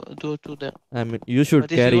there. I mean you should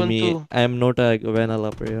But if you carry want me. to I am not a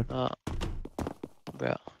vanilla player.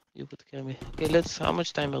 bro, you could carry me. Okay, let's how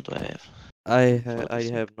much timer do I have? I 46.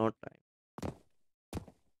 have no time.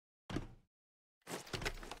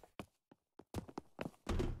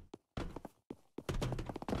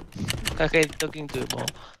 KaKa is talking to you, bro.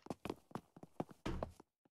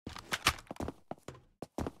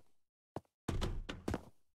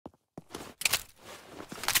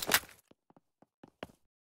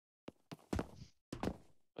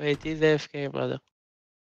 Wait, he's AFK, brother.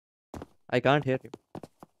 I can't hear him.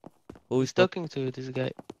 Who Who's is talking? talking to you, this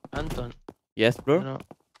guy? Anton. Yes, You bro. know.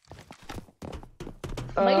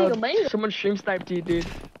 Someone stream sniped you, dude.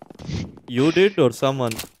 You did or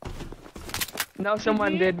someone? No,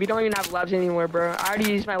 someone did. We don't even have labs anymore, bro. I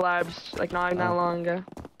already used my labs like not that Oh. long ago.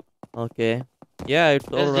 Okay. Yeah, it's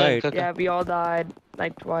Let's join alright. KaKa. Yeah, we all died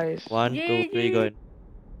like twice. 1, 2, 3, go in.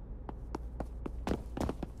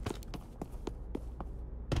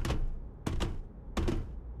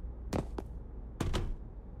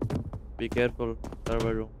 Be careful,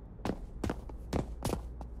 server room.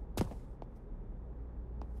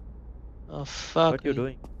 Oh fuck. What you me.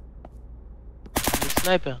 doing? The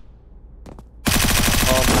sniper.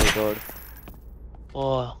 Oh my god,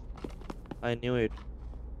 Oh. I knew it.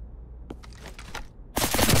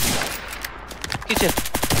 Kitchen.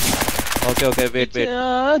 Okay, wait.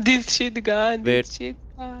 Ah, this shit gun. Wait. This shit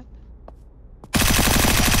gun.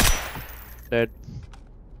 Dead.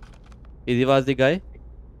 Easy was the guy?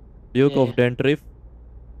 Duke Yeah, of Dentriff.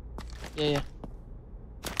 Yeah.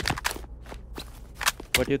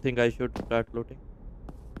 What do you think I should start looting?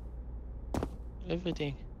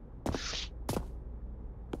 Everything.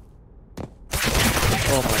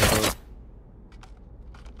 Oh my god.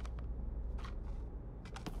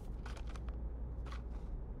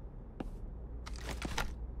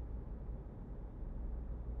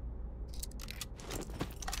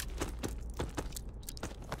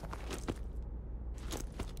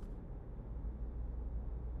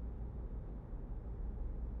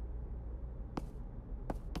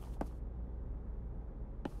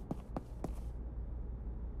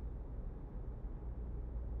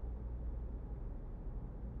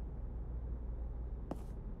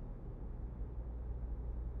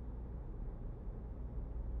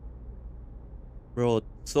 Bro,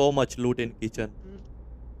 so much loot in kitchen.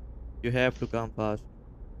 You have to come fast.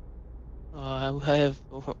 I have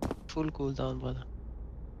full cooldown, brother.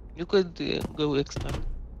 You could go extract.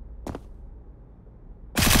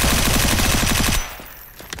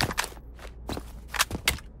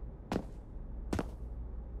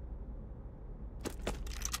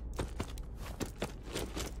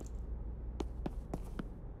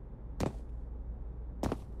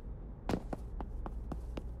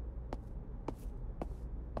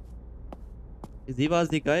 Is he was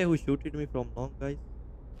the guy who shooted me from long, guys?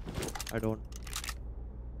 I don't.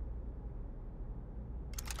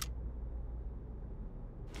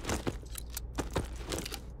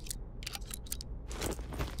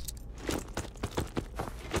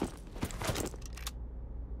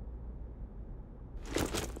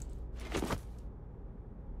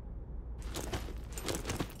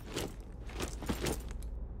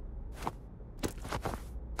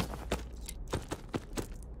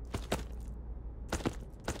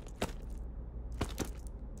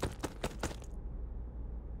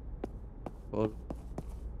 Cool.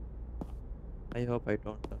 I hope I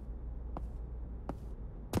don't.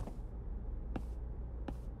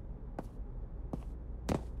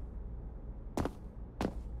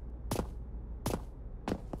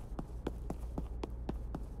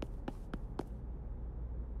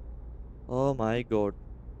 Oh my god.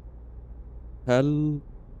 Hell.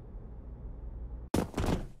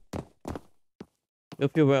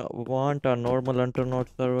 If you want a normal Unturnov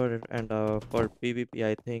server and for PvP,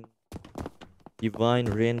 I think Divine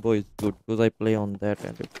Rainbow is good because I play on that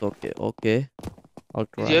and it's okay. Okay, I'll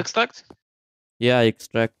Did you try. extract? Yeah, I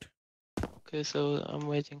extract. Okay, so I'm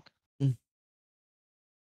waiting.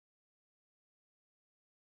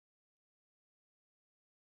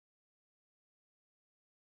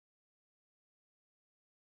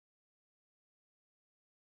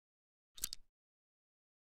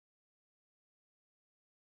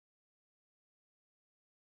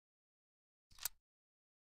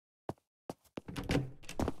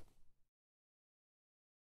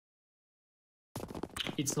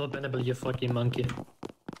 It's not bannable, you fucking monkey.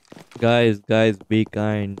 Guys, be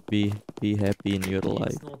kind, be happy in your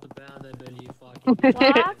life. It's not bannable, you fucking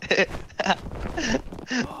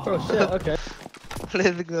Oh shit, okay.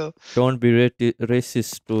 Let's go. Don't be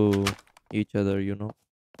racist to each other, you know.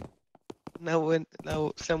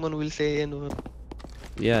 Now someone will say N-word.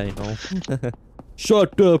 Yeah, I know.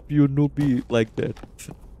 Shut up, you noobie, like that.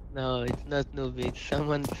 No, it's not newbie.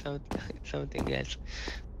 It's something else.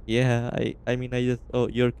 Yeah, I mean, I just. Oh,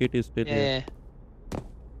 your kid is still here. Yeah.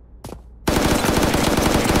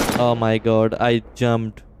 Oh my god, I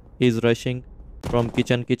jumped. He's rushing from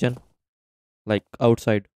kitchen. Like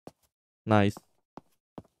outside. Nice.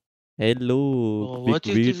 Hello. Oh, what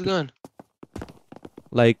is this gun?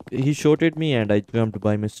 Like he shot at me and I jumped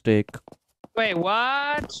by mistake. Wait,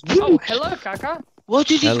 what? Oh, hello, KaKa. What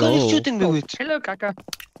is this guy Hello. shooting me Oh, with? hello, KaKa.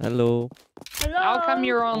 Hello. Hello. How come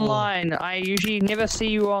you're online? I usually never see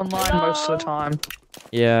you online most of the Hello? time.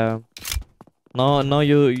 Yeah. Now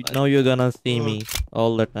you're gonna see Oh. me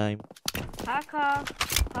all the time. KaKa.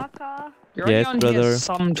 KaKa. You're only Yes, on brother. here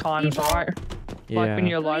sometimes, Evo. right? Like when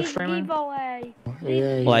Yeah. you're live Please streaming. giveaway.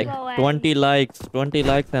 Yeah, Like Giveaway. 20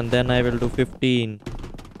 likes, and then I will do 15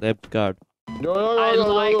 left card.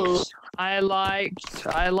 I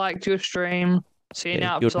liked your stream. Seeing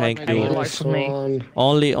Thank out you, to like thank 8 you. likes with me.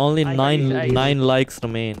 Only I nine appreciate it. 9 likes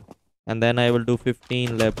remain, and then I will do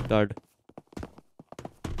 15 left card.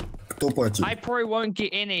 Кто платит? I probably won't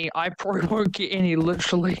get any.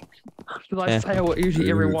 Literally. Because I Eh. fail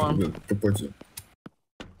usually everyone. Кто платит?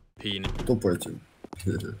 Кто платит?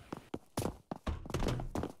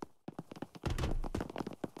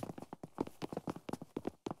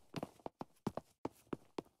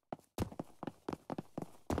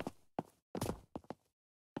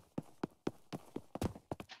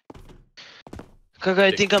 KaKa,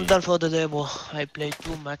 I think I'm done for the day, bro. I played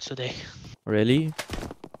too much today. Really?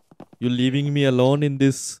 You leaving me alone in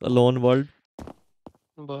this alone world?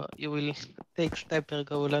 But you will take sniper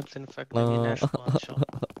golems and fuck No. maybe Nash one shot.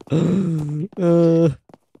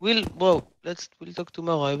 We'll talk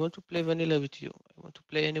tomorrow. I want to play vanilla with you. I want to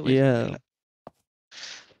play anyways Yeah. vanilla.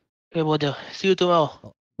 Okay, brother. See you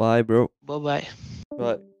tomorrow. Bye, bro. Bye bye.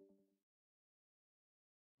 Bye.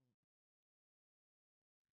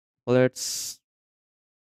 Let's.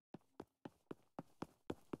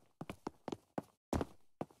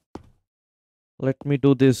 Let me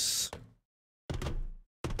do this.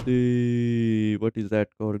 What is that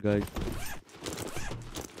called, guys?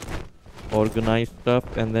 Organize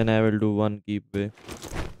stuff, and then I will do one giveaway.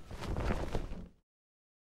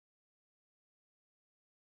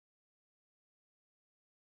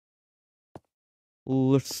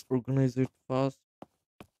 Let's organize it fast.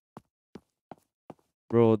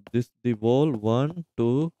 Bro, this the wall. 1,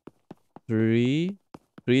 2, 3.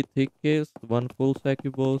 3 thick case, 1 full Saki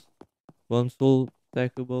box, 1 full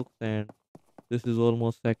Saki box, and this is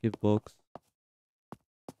almost Saki box.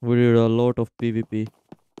 We did a lot of PvP.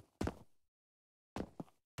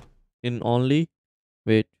 In only,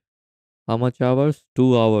 wait, how much hours?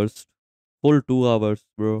 2 hours. Full 2 hours,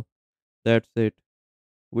 bro. That's it.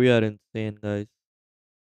 We are insane, guys.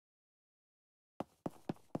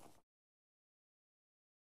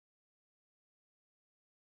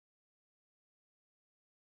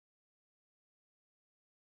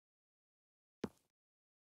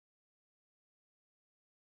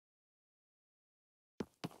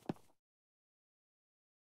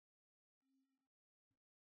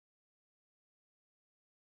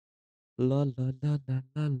 La la la la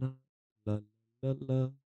la la la la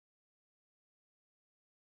la.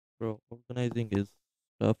 Bro, organizing his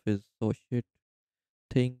stuff is so shit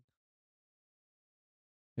thing.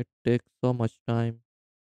 It takes so much time.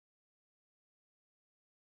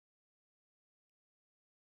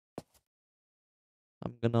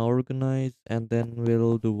 I'm gonna organize, and then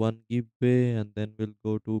we'll do one giveaway, and then we'll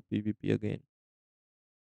go to PvP again.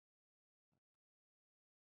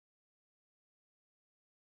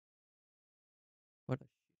 What a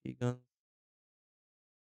shitty gun.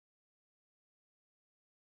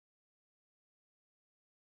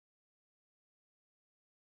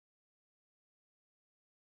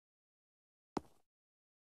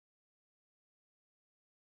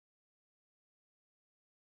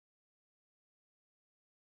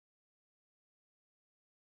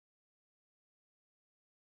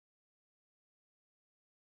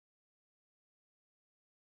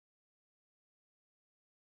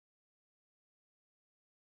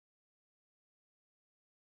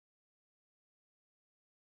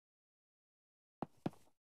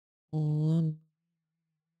 Oh,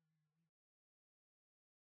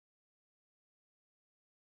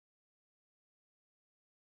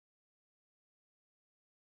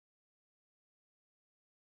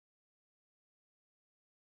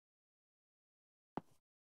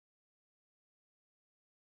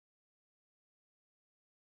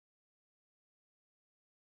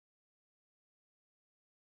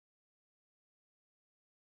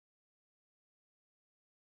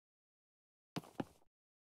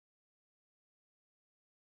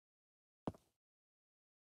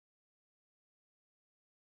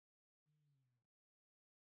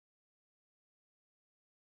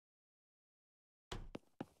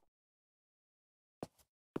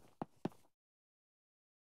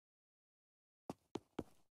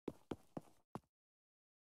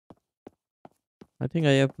 I think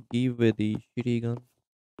I have to give away the shitty gun.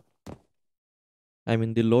 I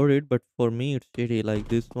mean, they loaded, but for me it's shitty, like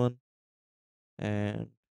this one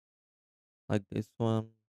and like this one,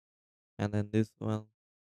 and then this one,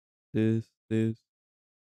 this.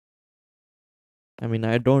 I mean,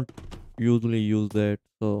 I don't usually use that,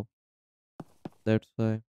 so that's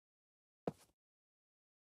why.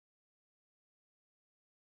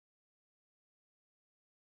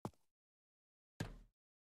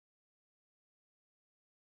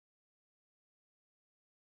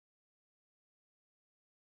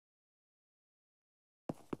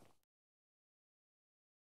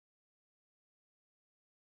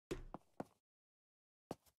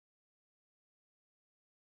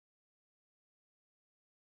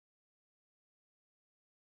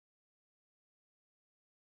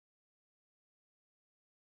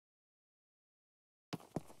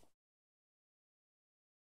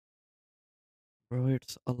 Bro,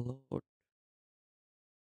 it's a lot.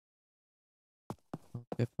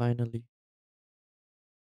 Okay, finally.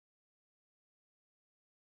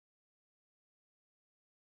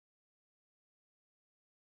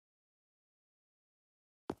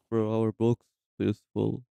 Bro, our box is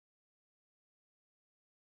full.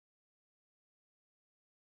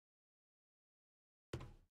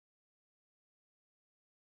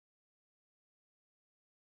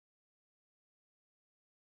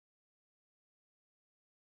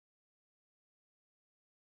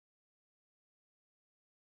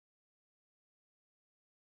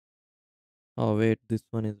 Oh wait, this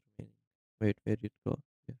one is remaining. Wait, where did it go?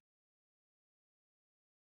 Yeah.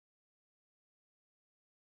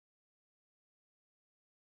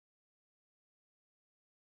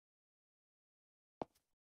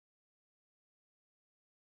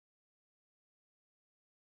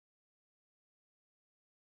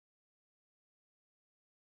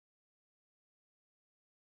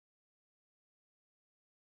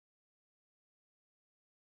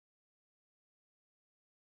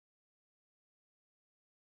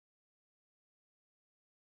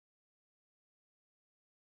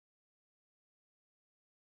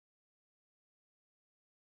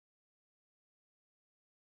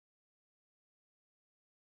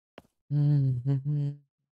 Mm-hmm.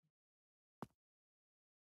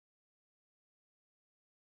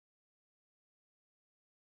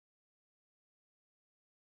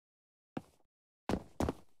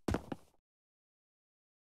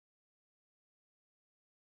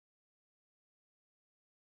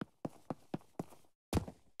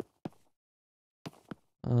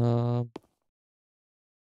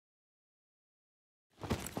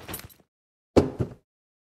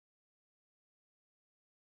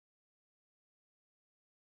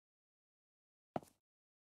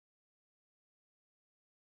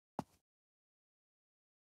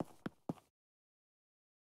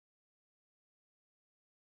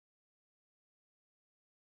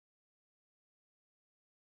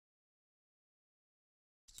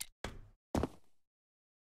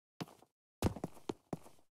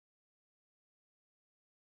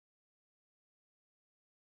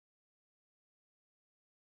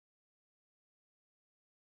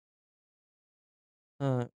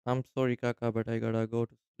 Um, I'm sorry, Kaka, but I gotta go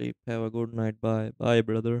to sleep. Have a good night. Bye. Bye,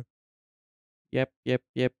 brother. Yep, yep,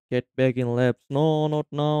 yep. Get back in labs. No, not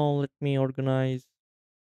now. Let me organize.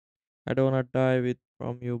 I don't wanna die with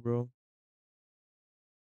from you, bro.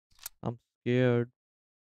 I'm scared.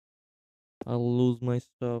 I'll lose my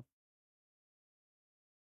stuff.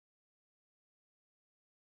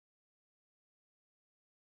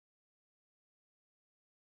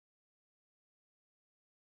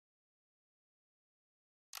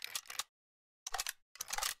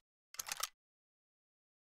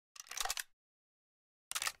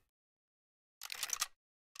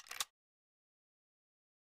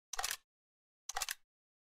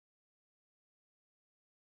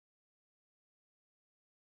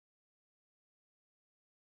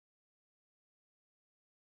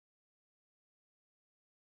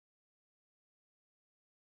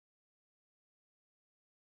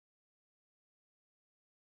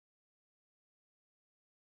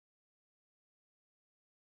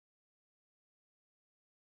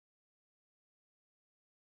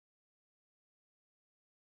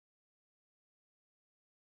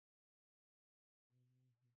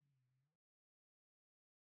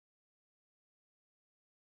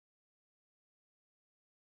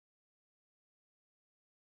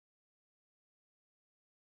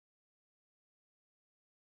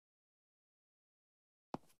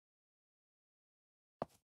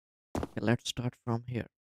 Okay, let's start from here.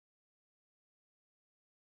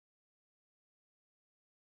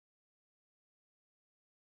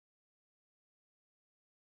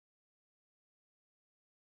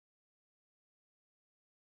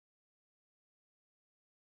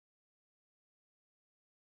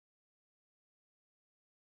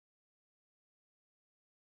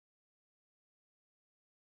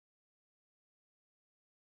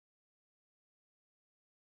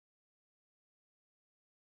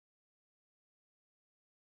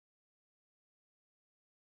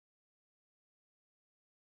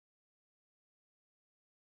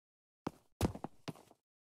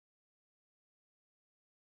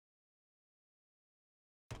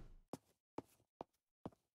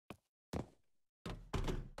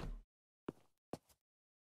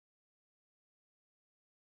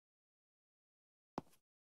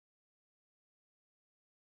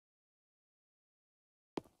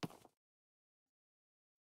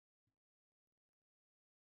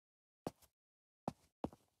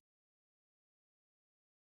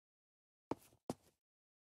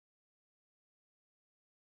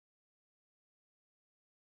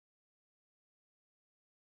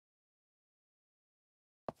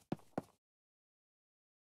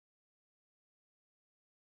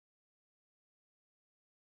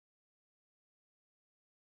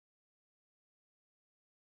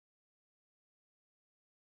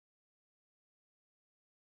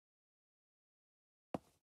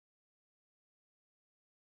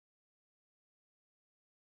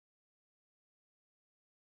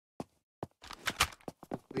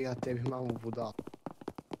 Я тебе маму будал.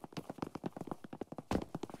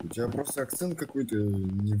 У тебя просто акцент какой-то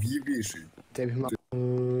невъебейший. Тебе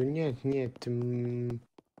маму... Нет, нет. Ты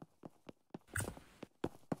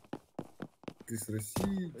с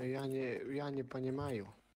России? Я не понимаю.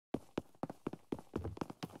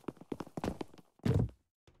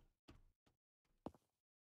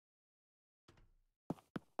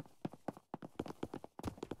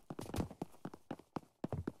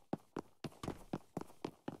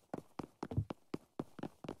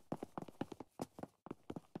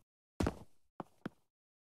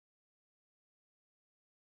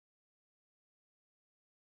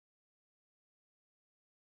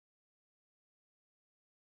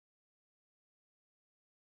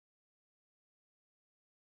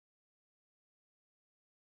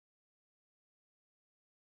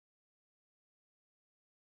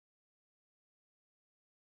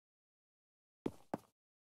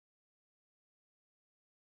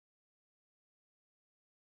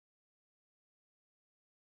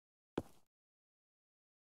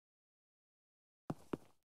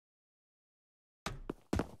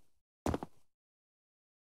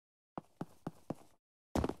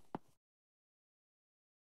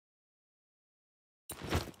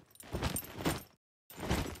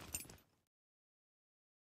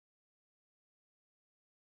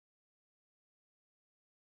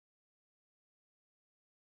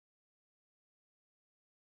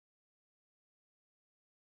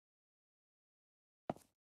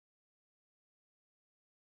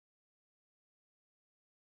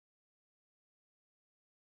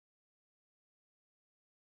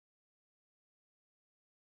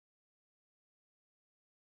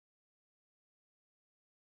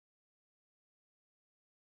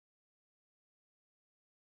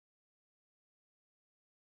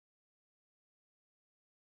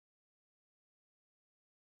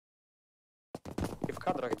 И в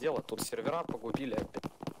кадрах дело, тут сервера погубили опять.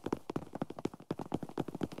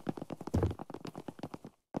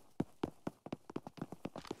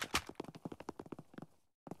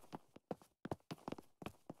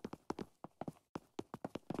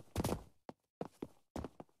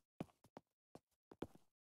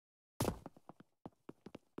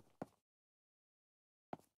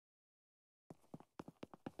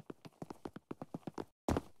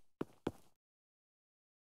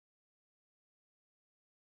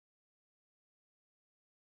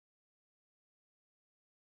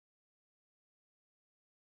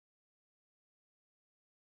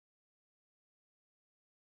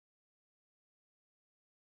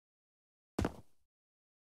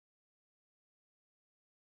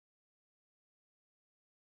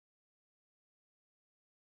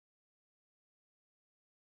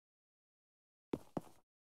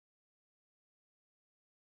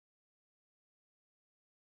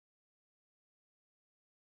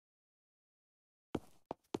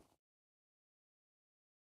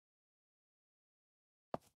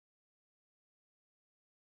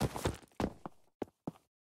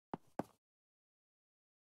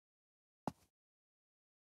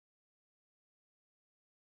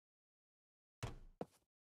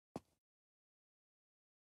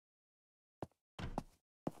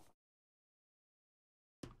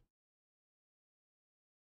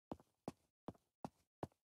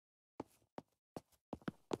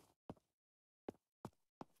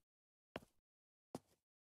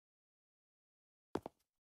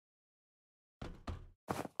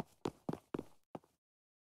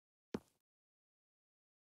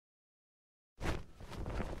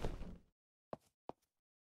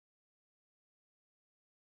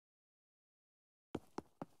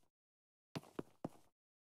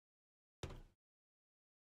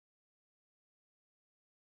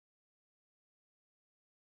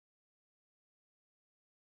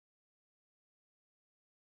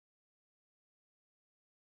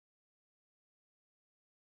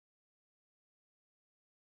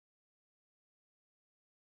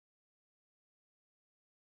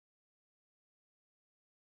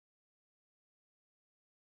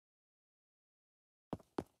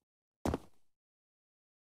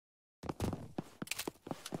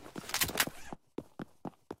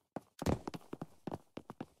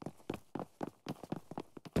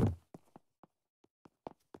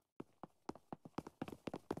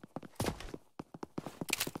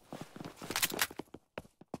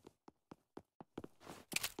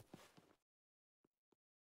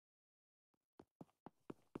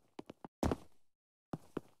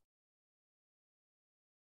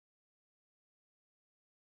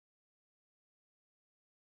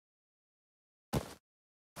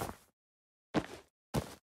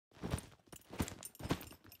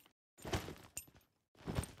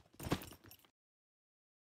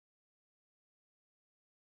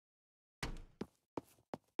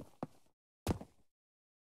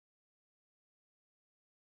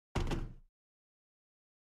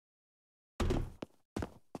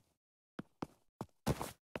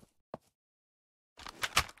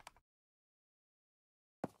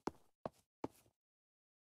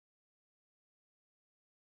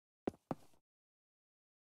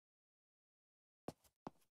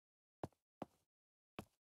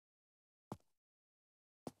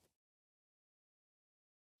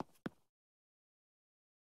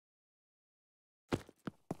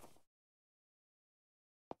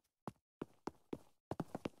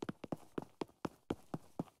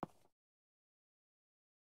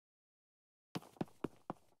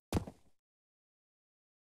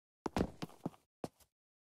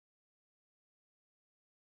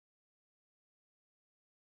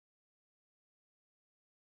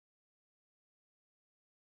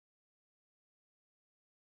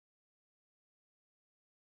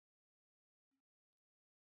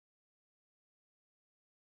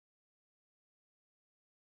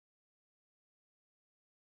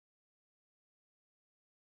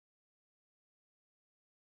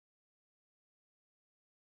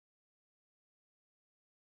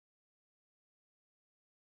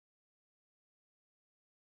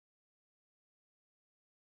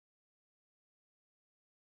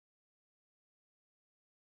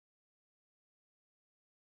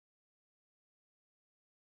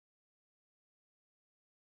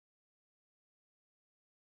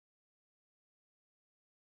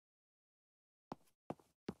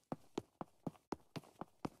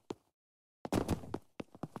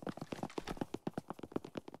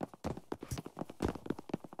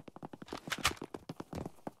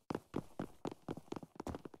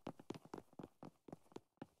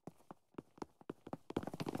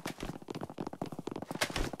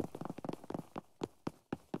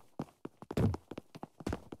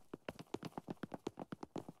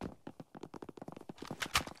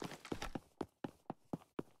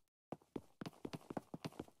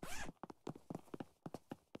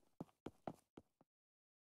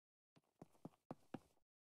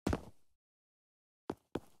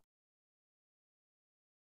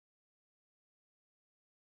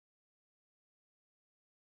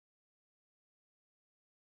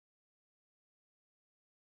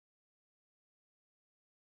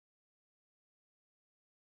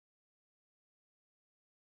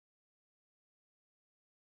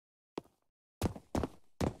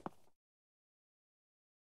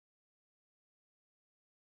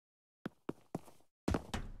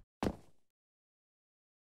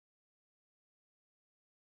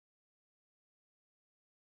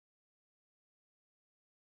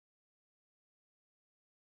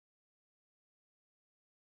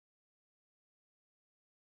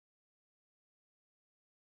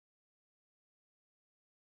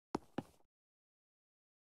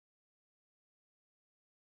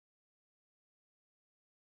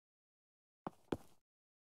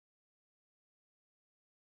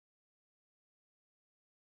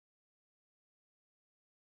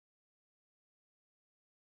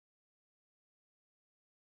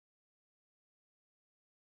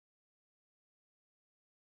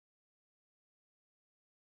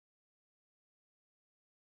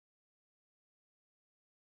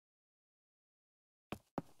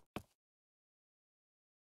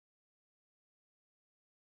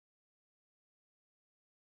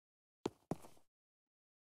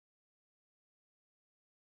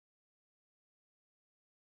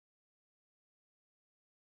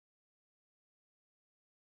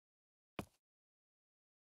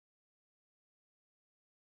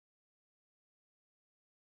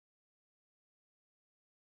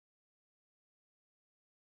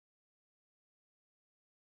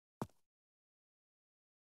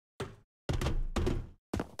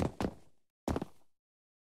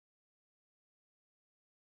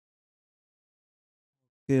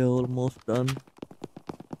 Okay, almost done.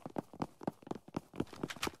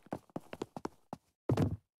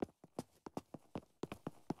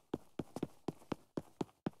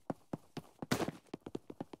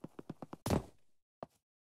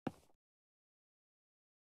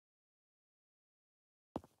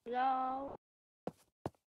 Hello.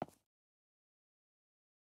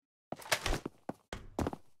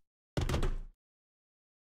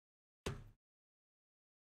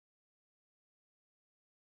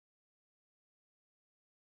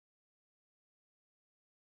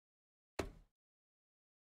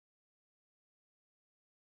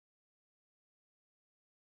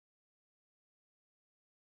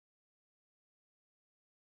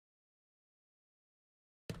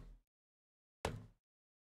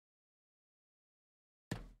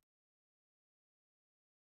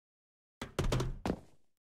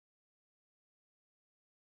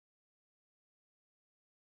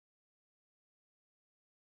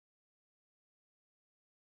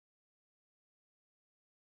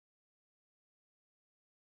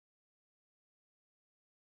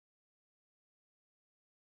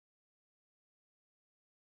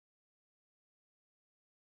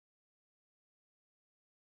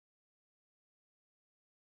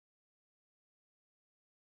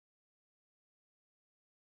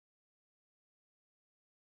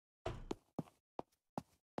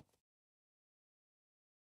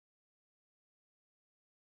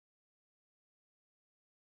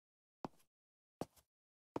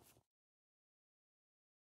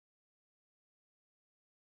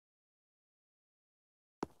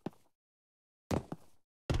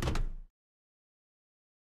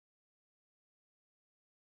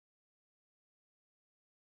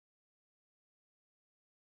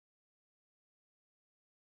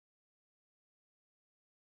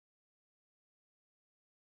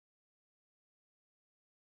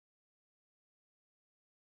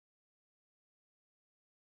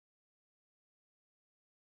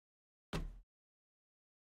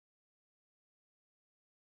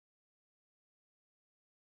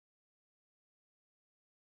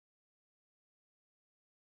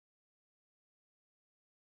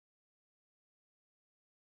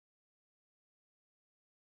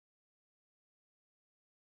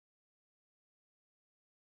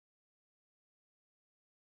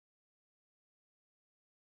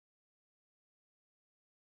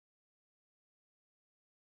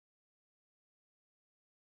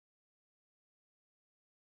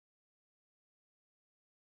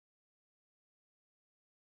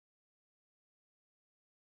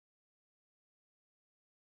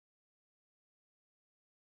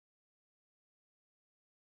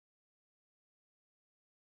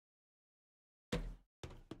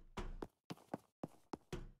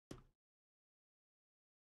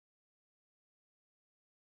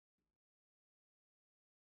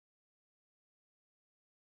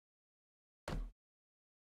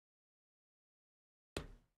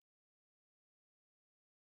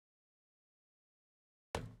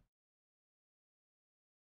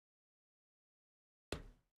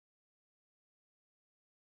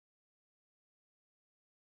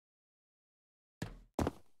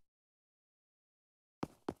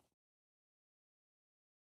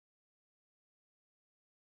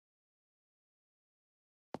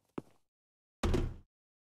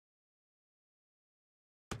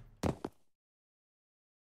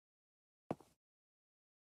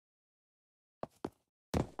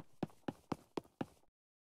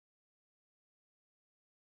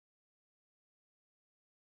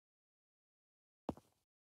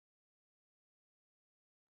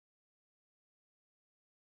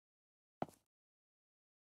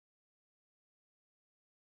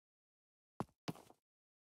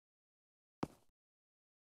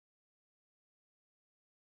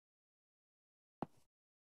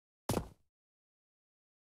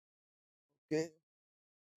 Okay.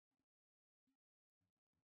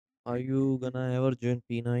 Are you gonna ever join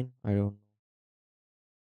P9? I don't know.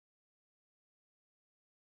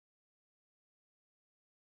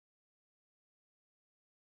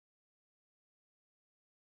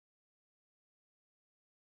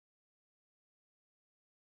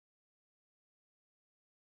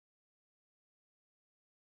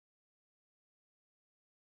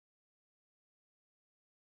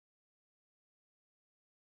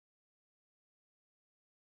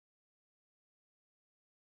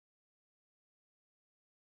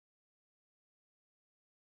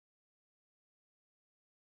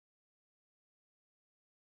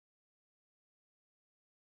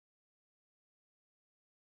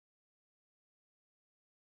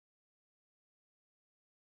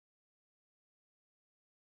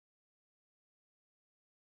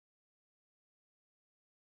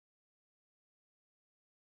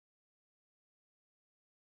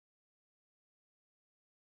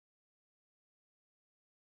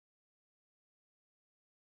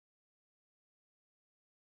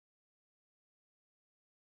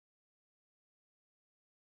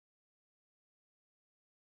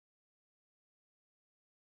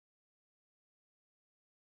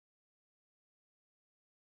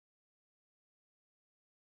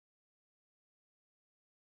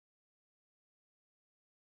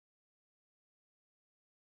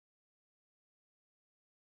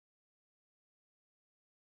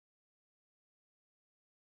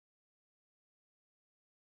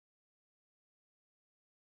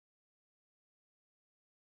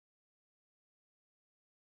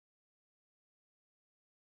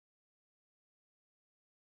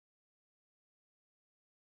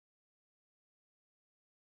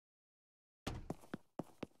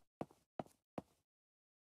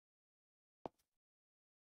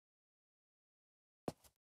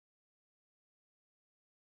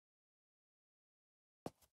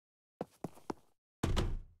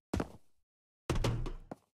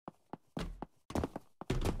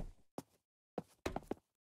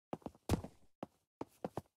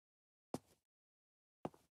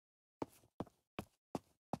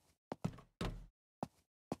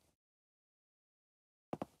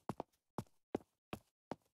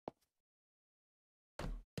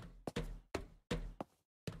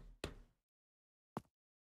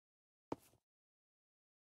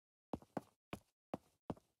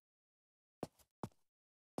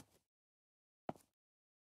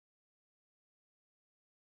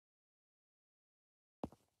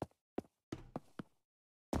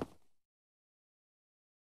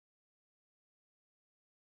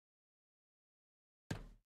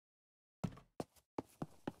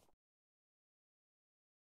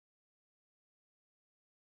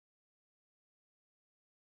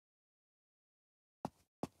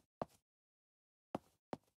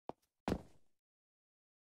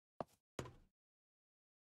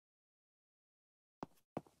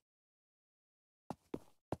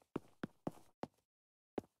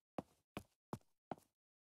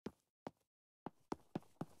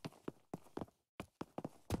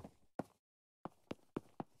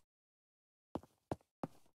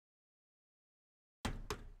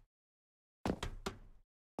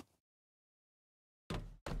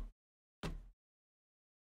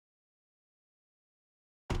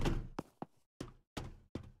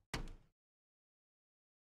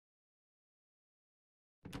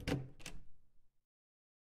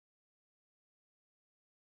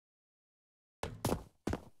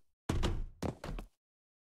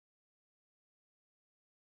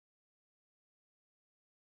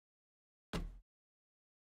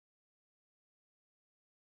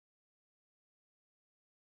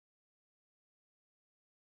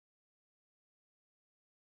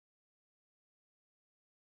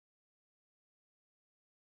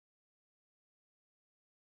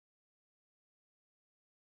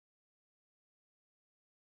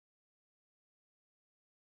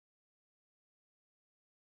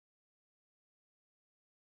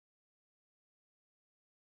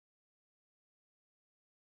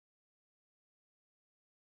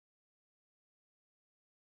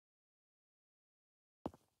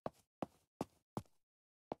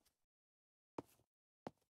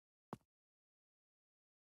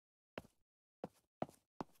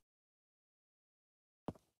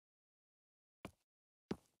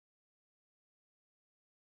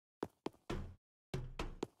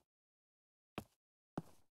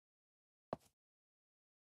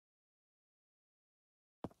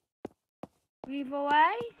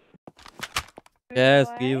 Giveaway? Yes,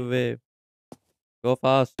 Giveaway? giveaway. Go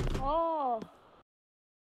fast. Oh.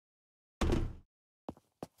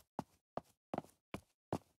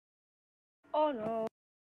 Oh no.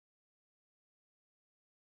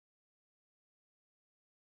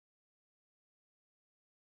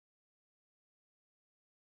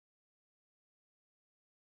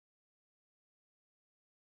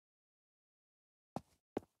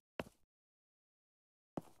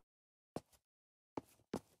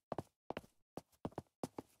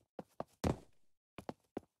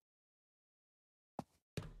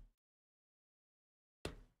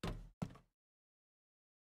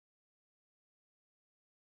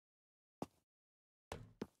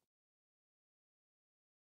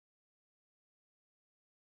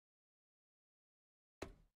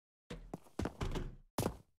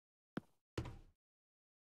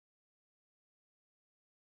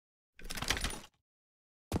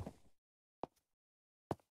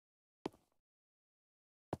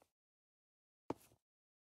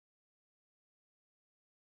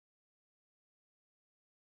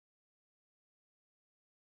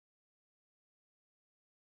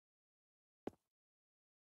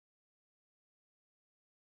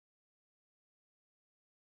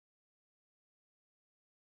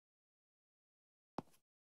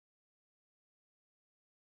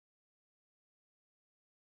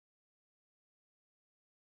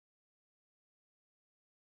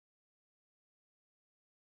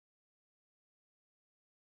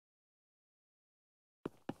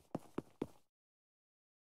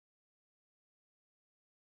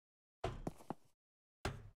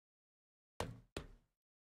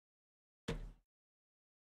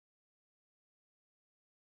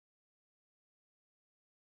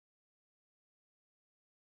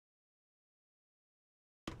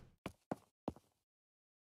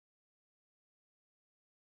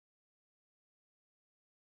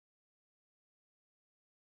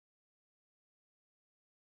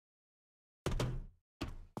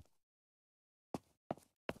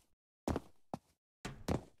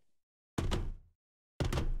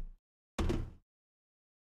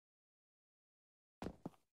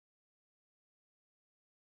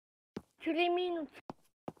 Three minutes.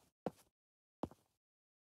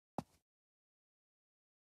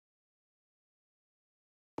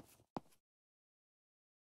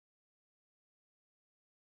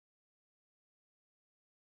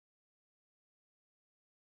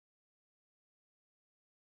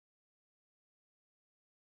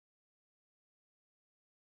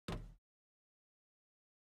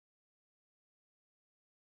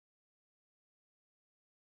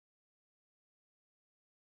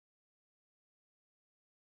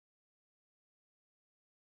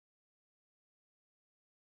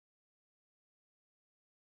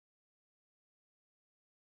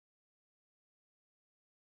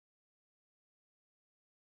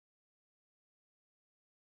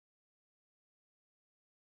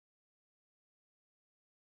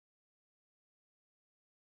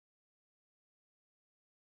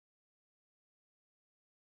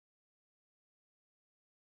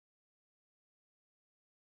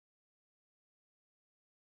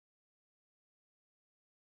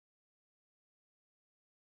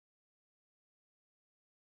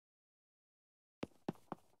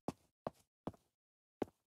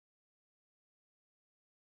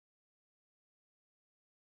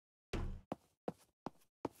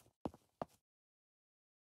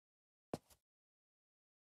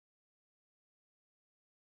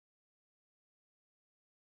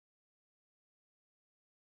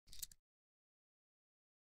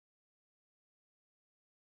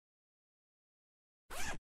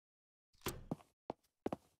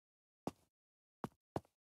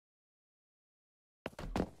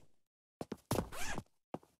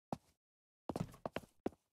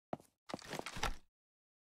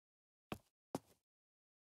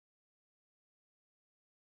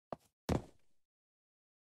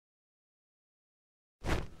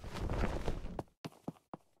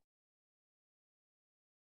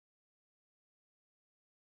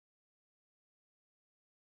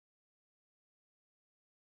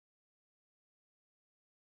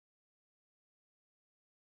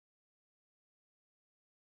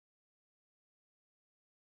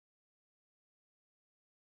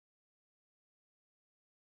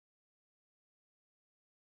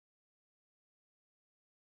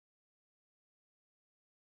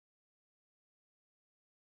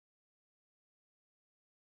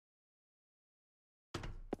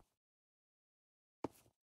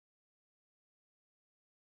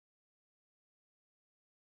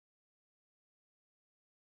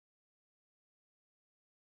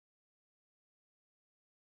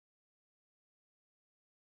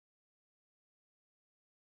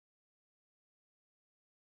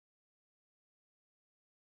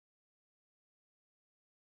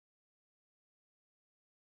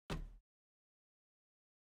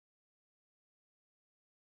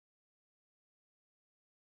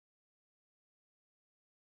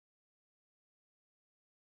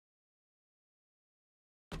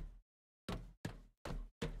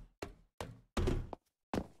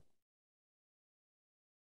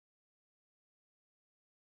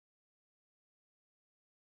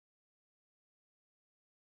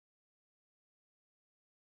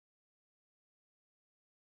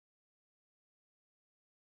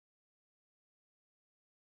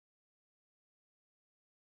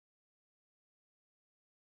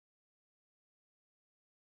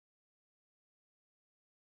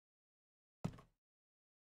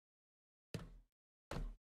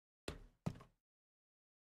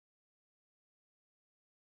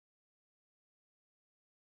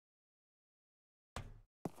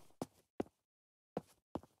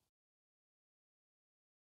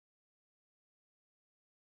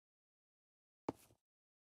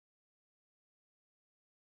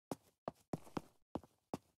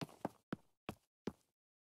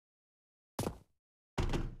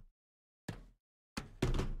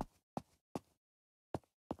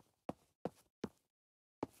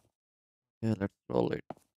 Yeah, let's roll it.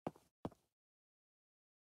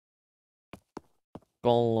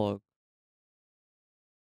 Call log.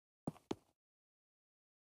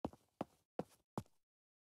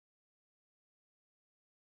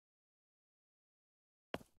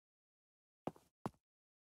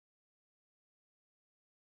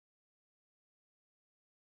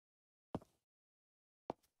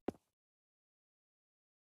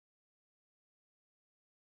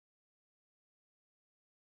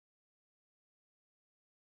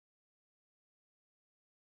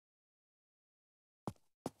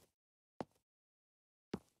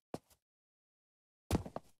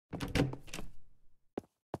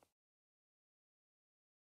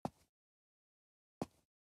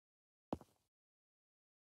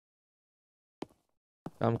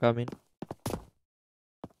 Come in.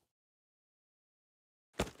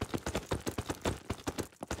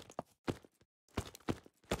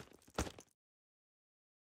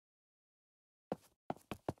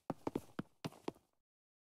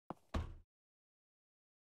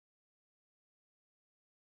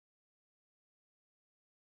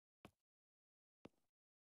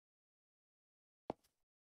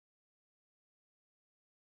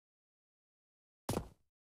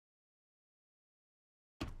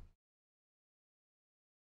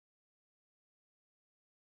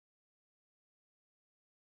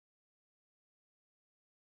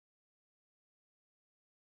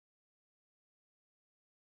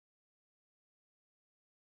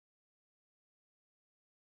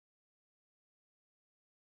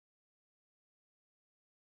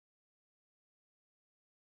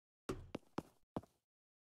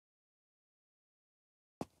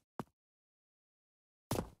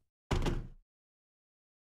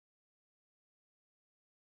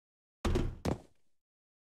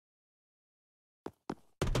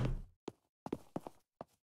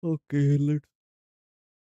 Okay, let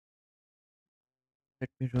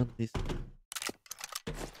me run this.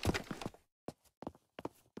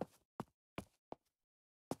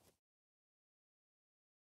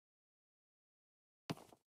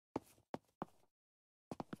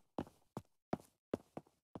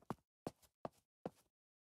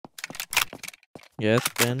 Yes,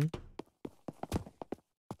 Ben.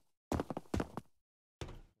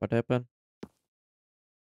 What happened?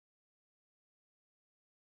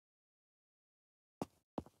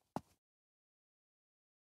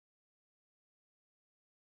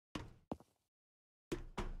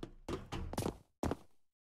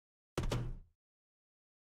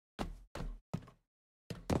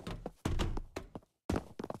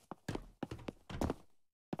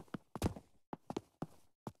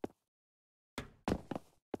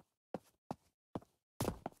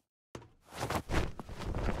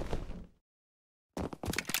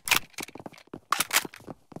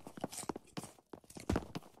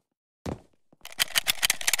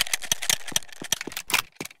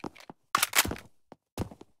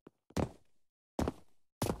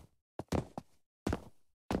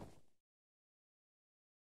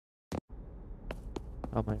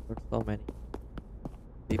 Oh my god, so many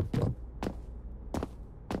people.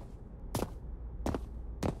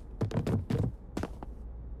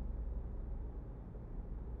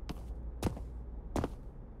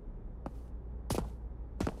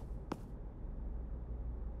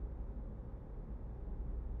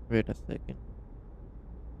 Wait a second.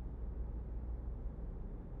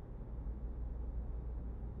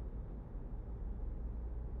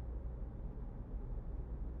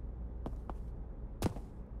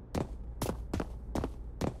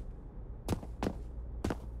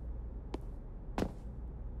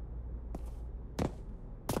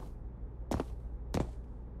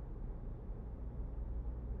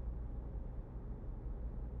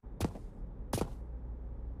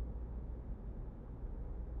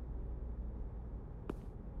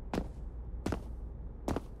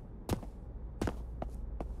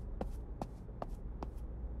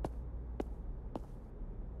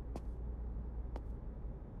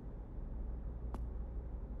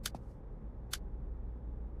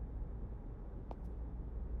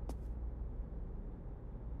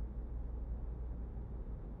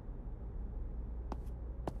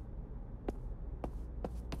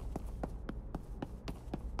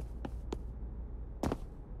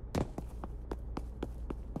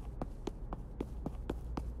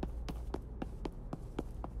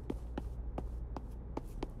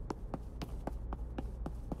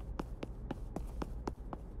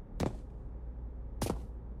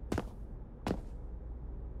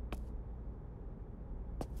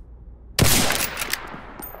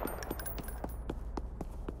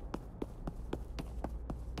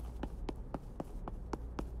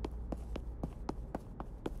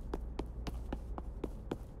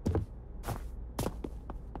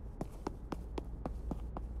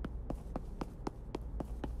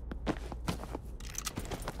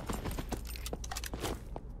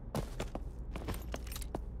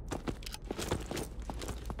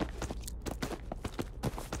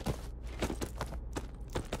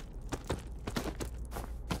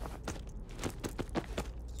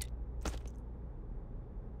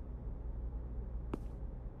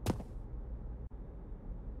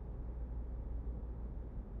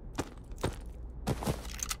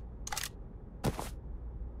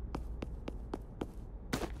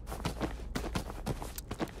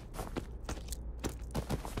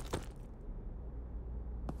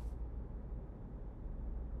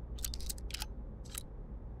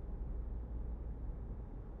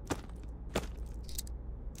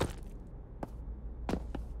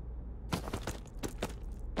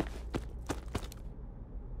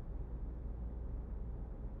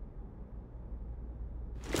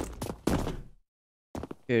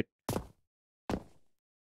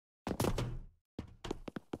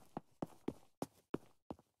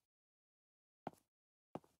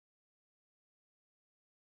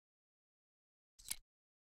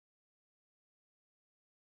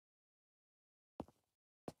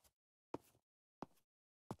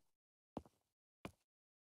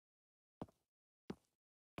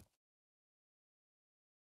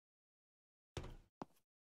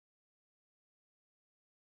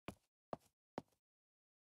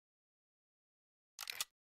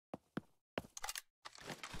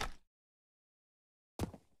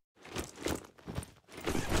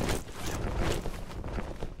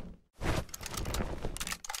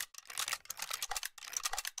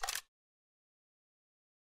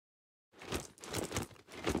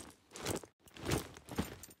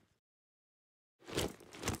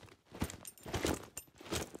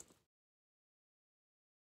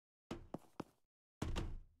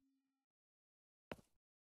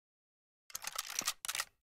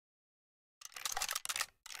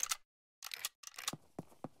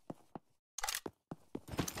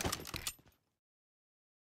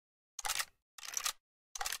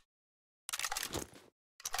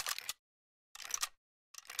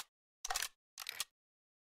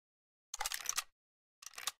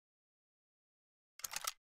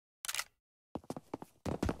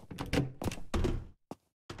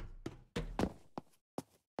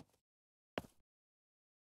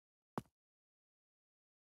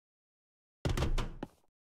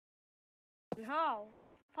 No.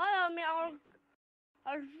 Follow me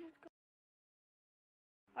or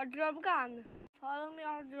drop gun. Follow me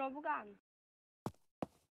or drop gun.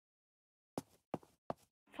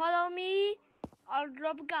 Follow me or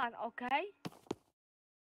drop gun, okay?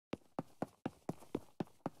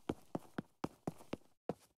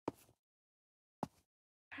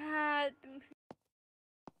 Help me.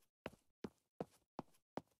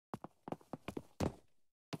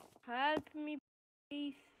 Help me,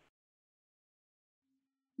 please.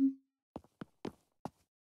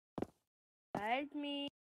 Help me.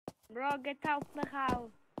 Bro, get out the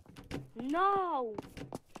house. No!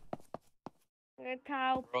 Get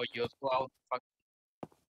out. Bro, just go out fuck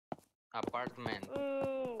apartment.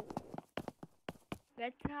 Oh.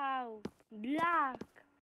 Get out. Black.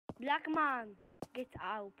 Black man. Get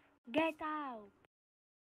out. Get out.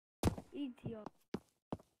 Idiot.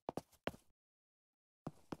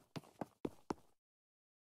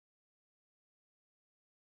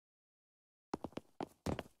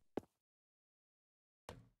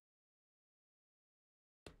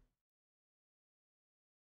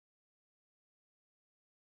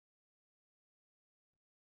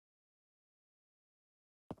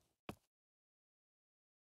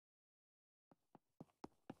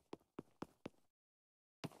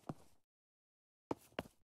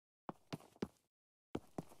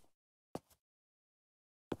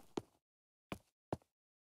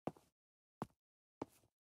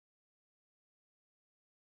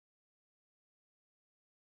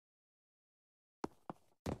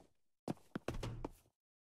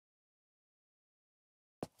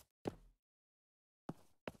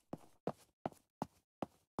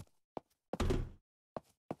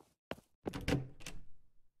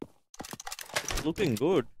 It's looking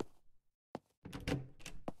good.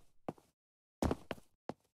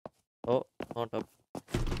 Oh, not up.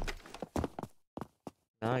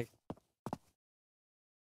 Nice.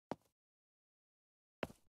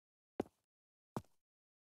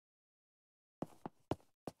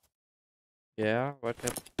 Yeah, what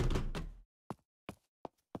happened?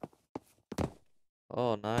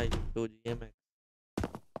 Oh, nice. 2GMX.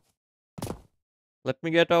 Let me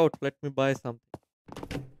get out. Let me buy something.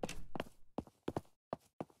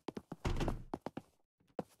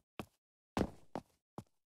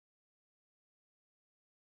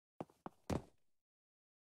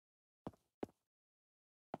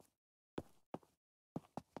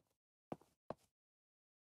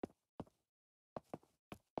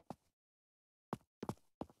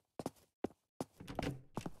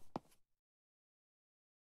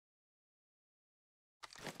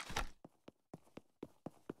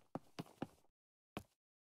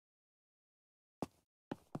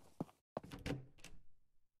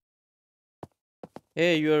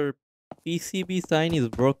 Hey, your PCB sign is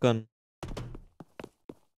broken.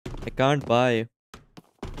 I can't buy.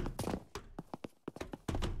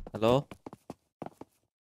 Hello?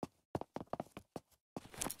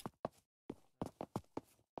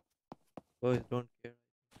 Boys don't care.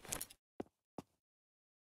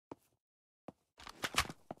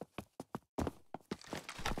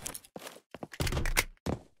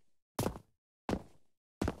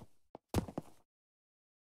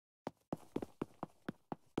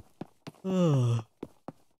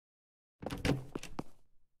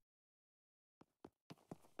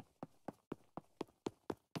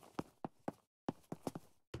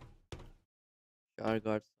 Car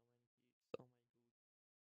got so many.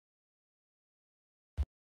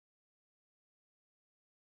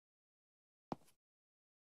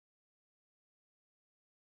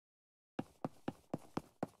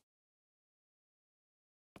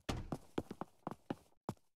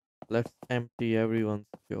 Let's empty everyone's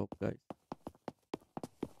job, guys.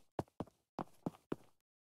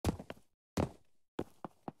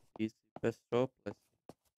 Easy best stop. Let's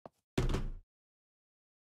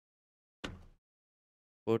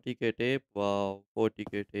 40k tape. Wow,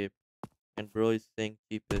 40k tape. And bro is saying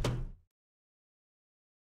cheapest.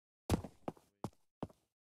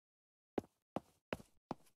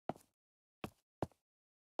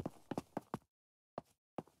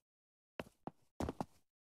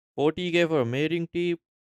 $40k for mating tape.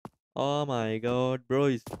 Oh my god, bro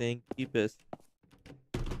is saying cheapest.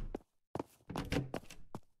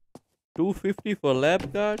 $250 for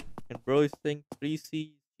lab card, and bro is saying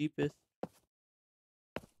 3C cheapest.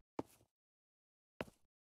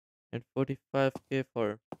 And 45k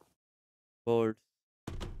for boards.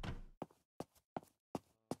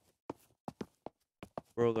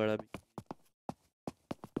 Bro gotta be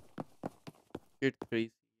shit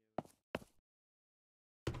 3C.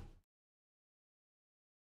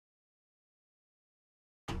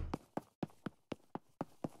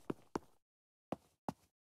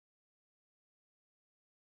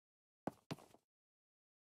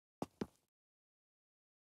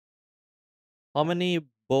 How many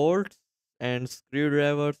bolts and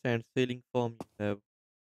screwdrivers and ceiling foam you have?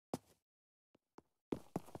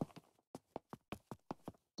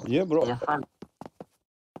 Yeah, bro. Yeah, fun.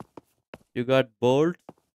 You got bolts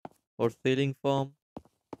or ceiling foam?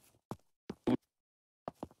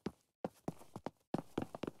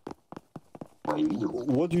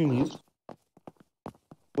 What do you need?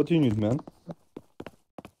 What do you need, man?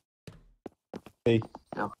 Hey.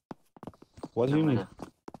 Yeah. What do you need?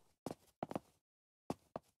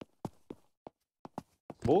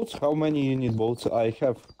 Bolts? How many you need bolts? I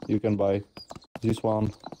have. You can buy this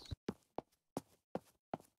one.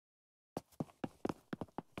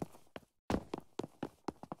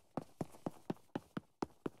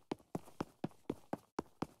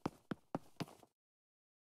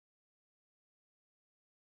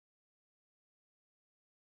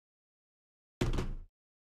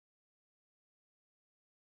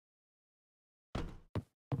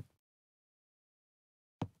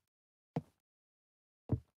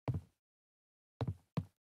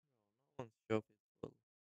 One's shop is full.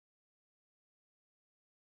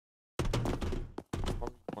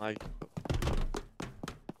 Only my shop.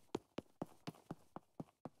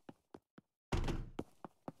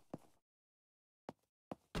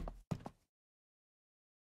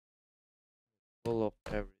 Full of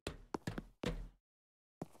everything.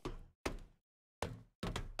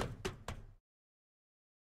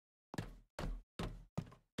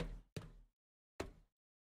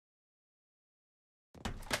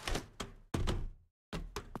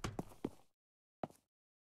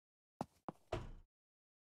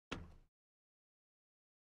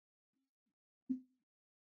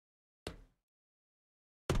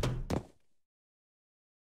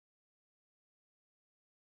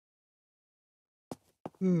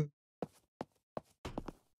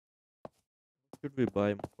 Should we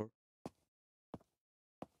buy more?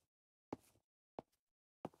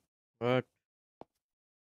 But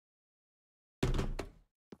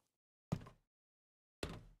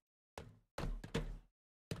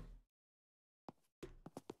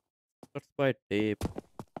let's buy tape.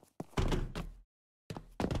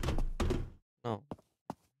 No.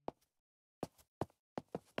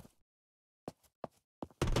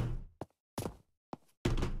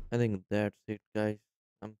 I think that's it, guys.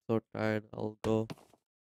 I'm so tired. I'll go.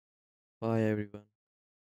 Bye, everyone.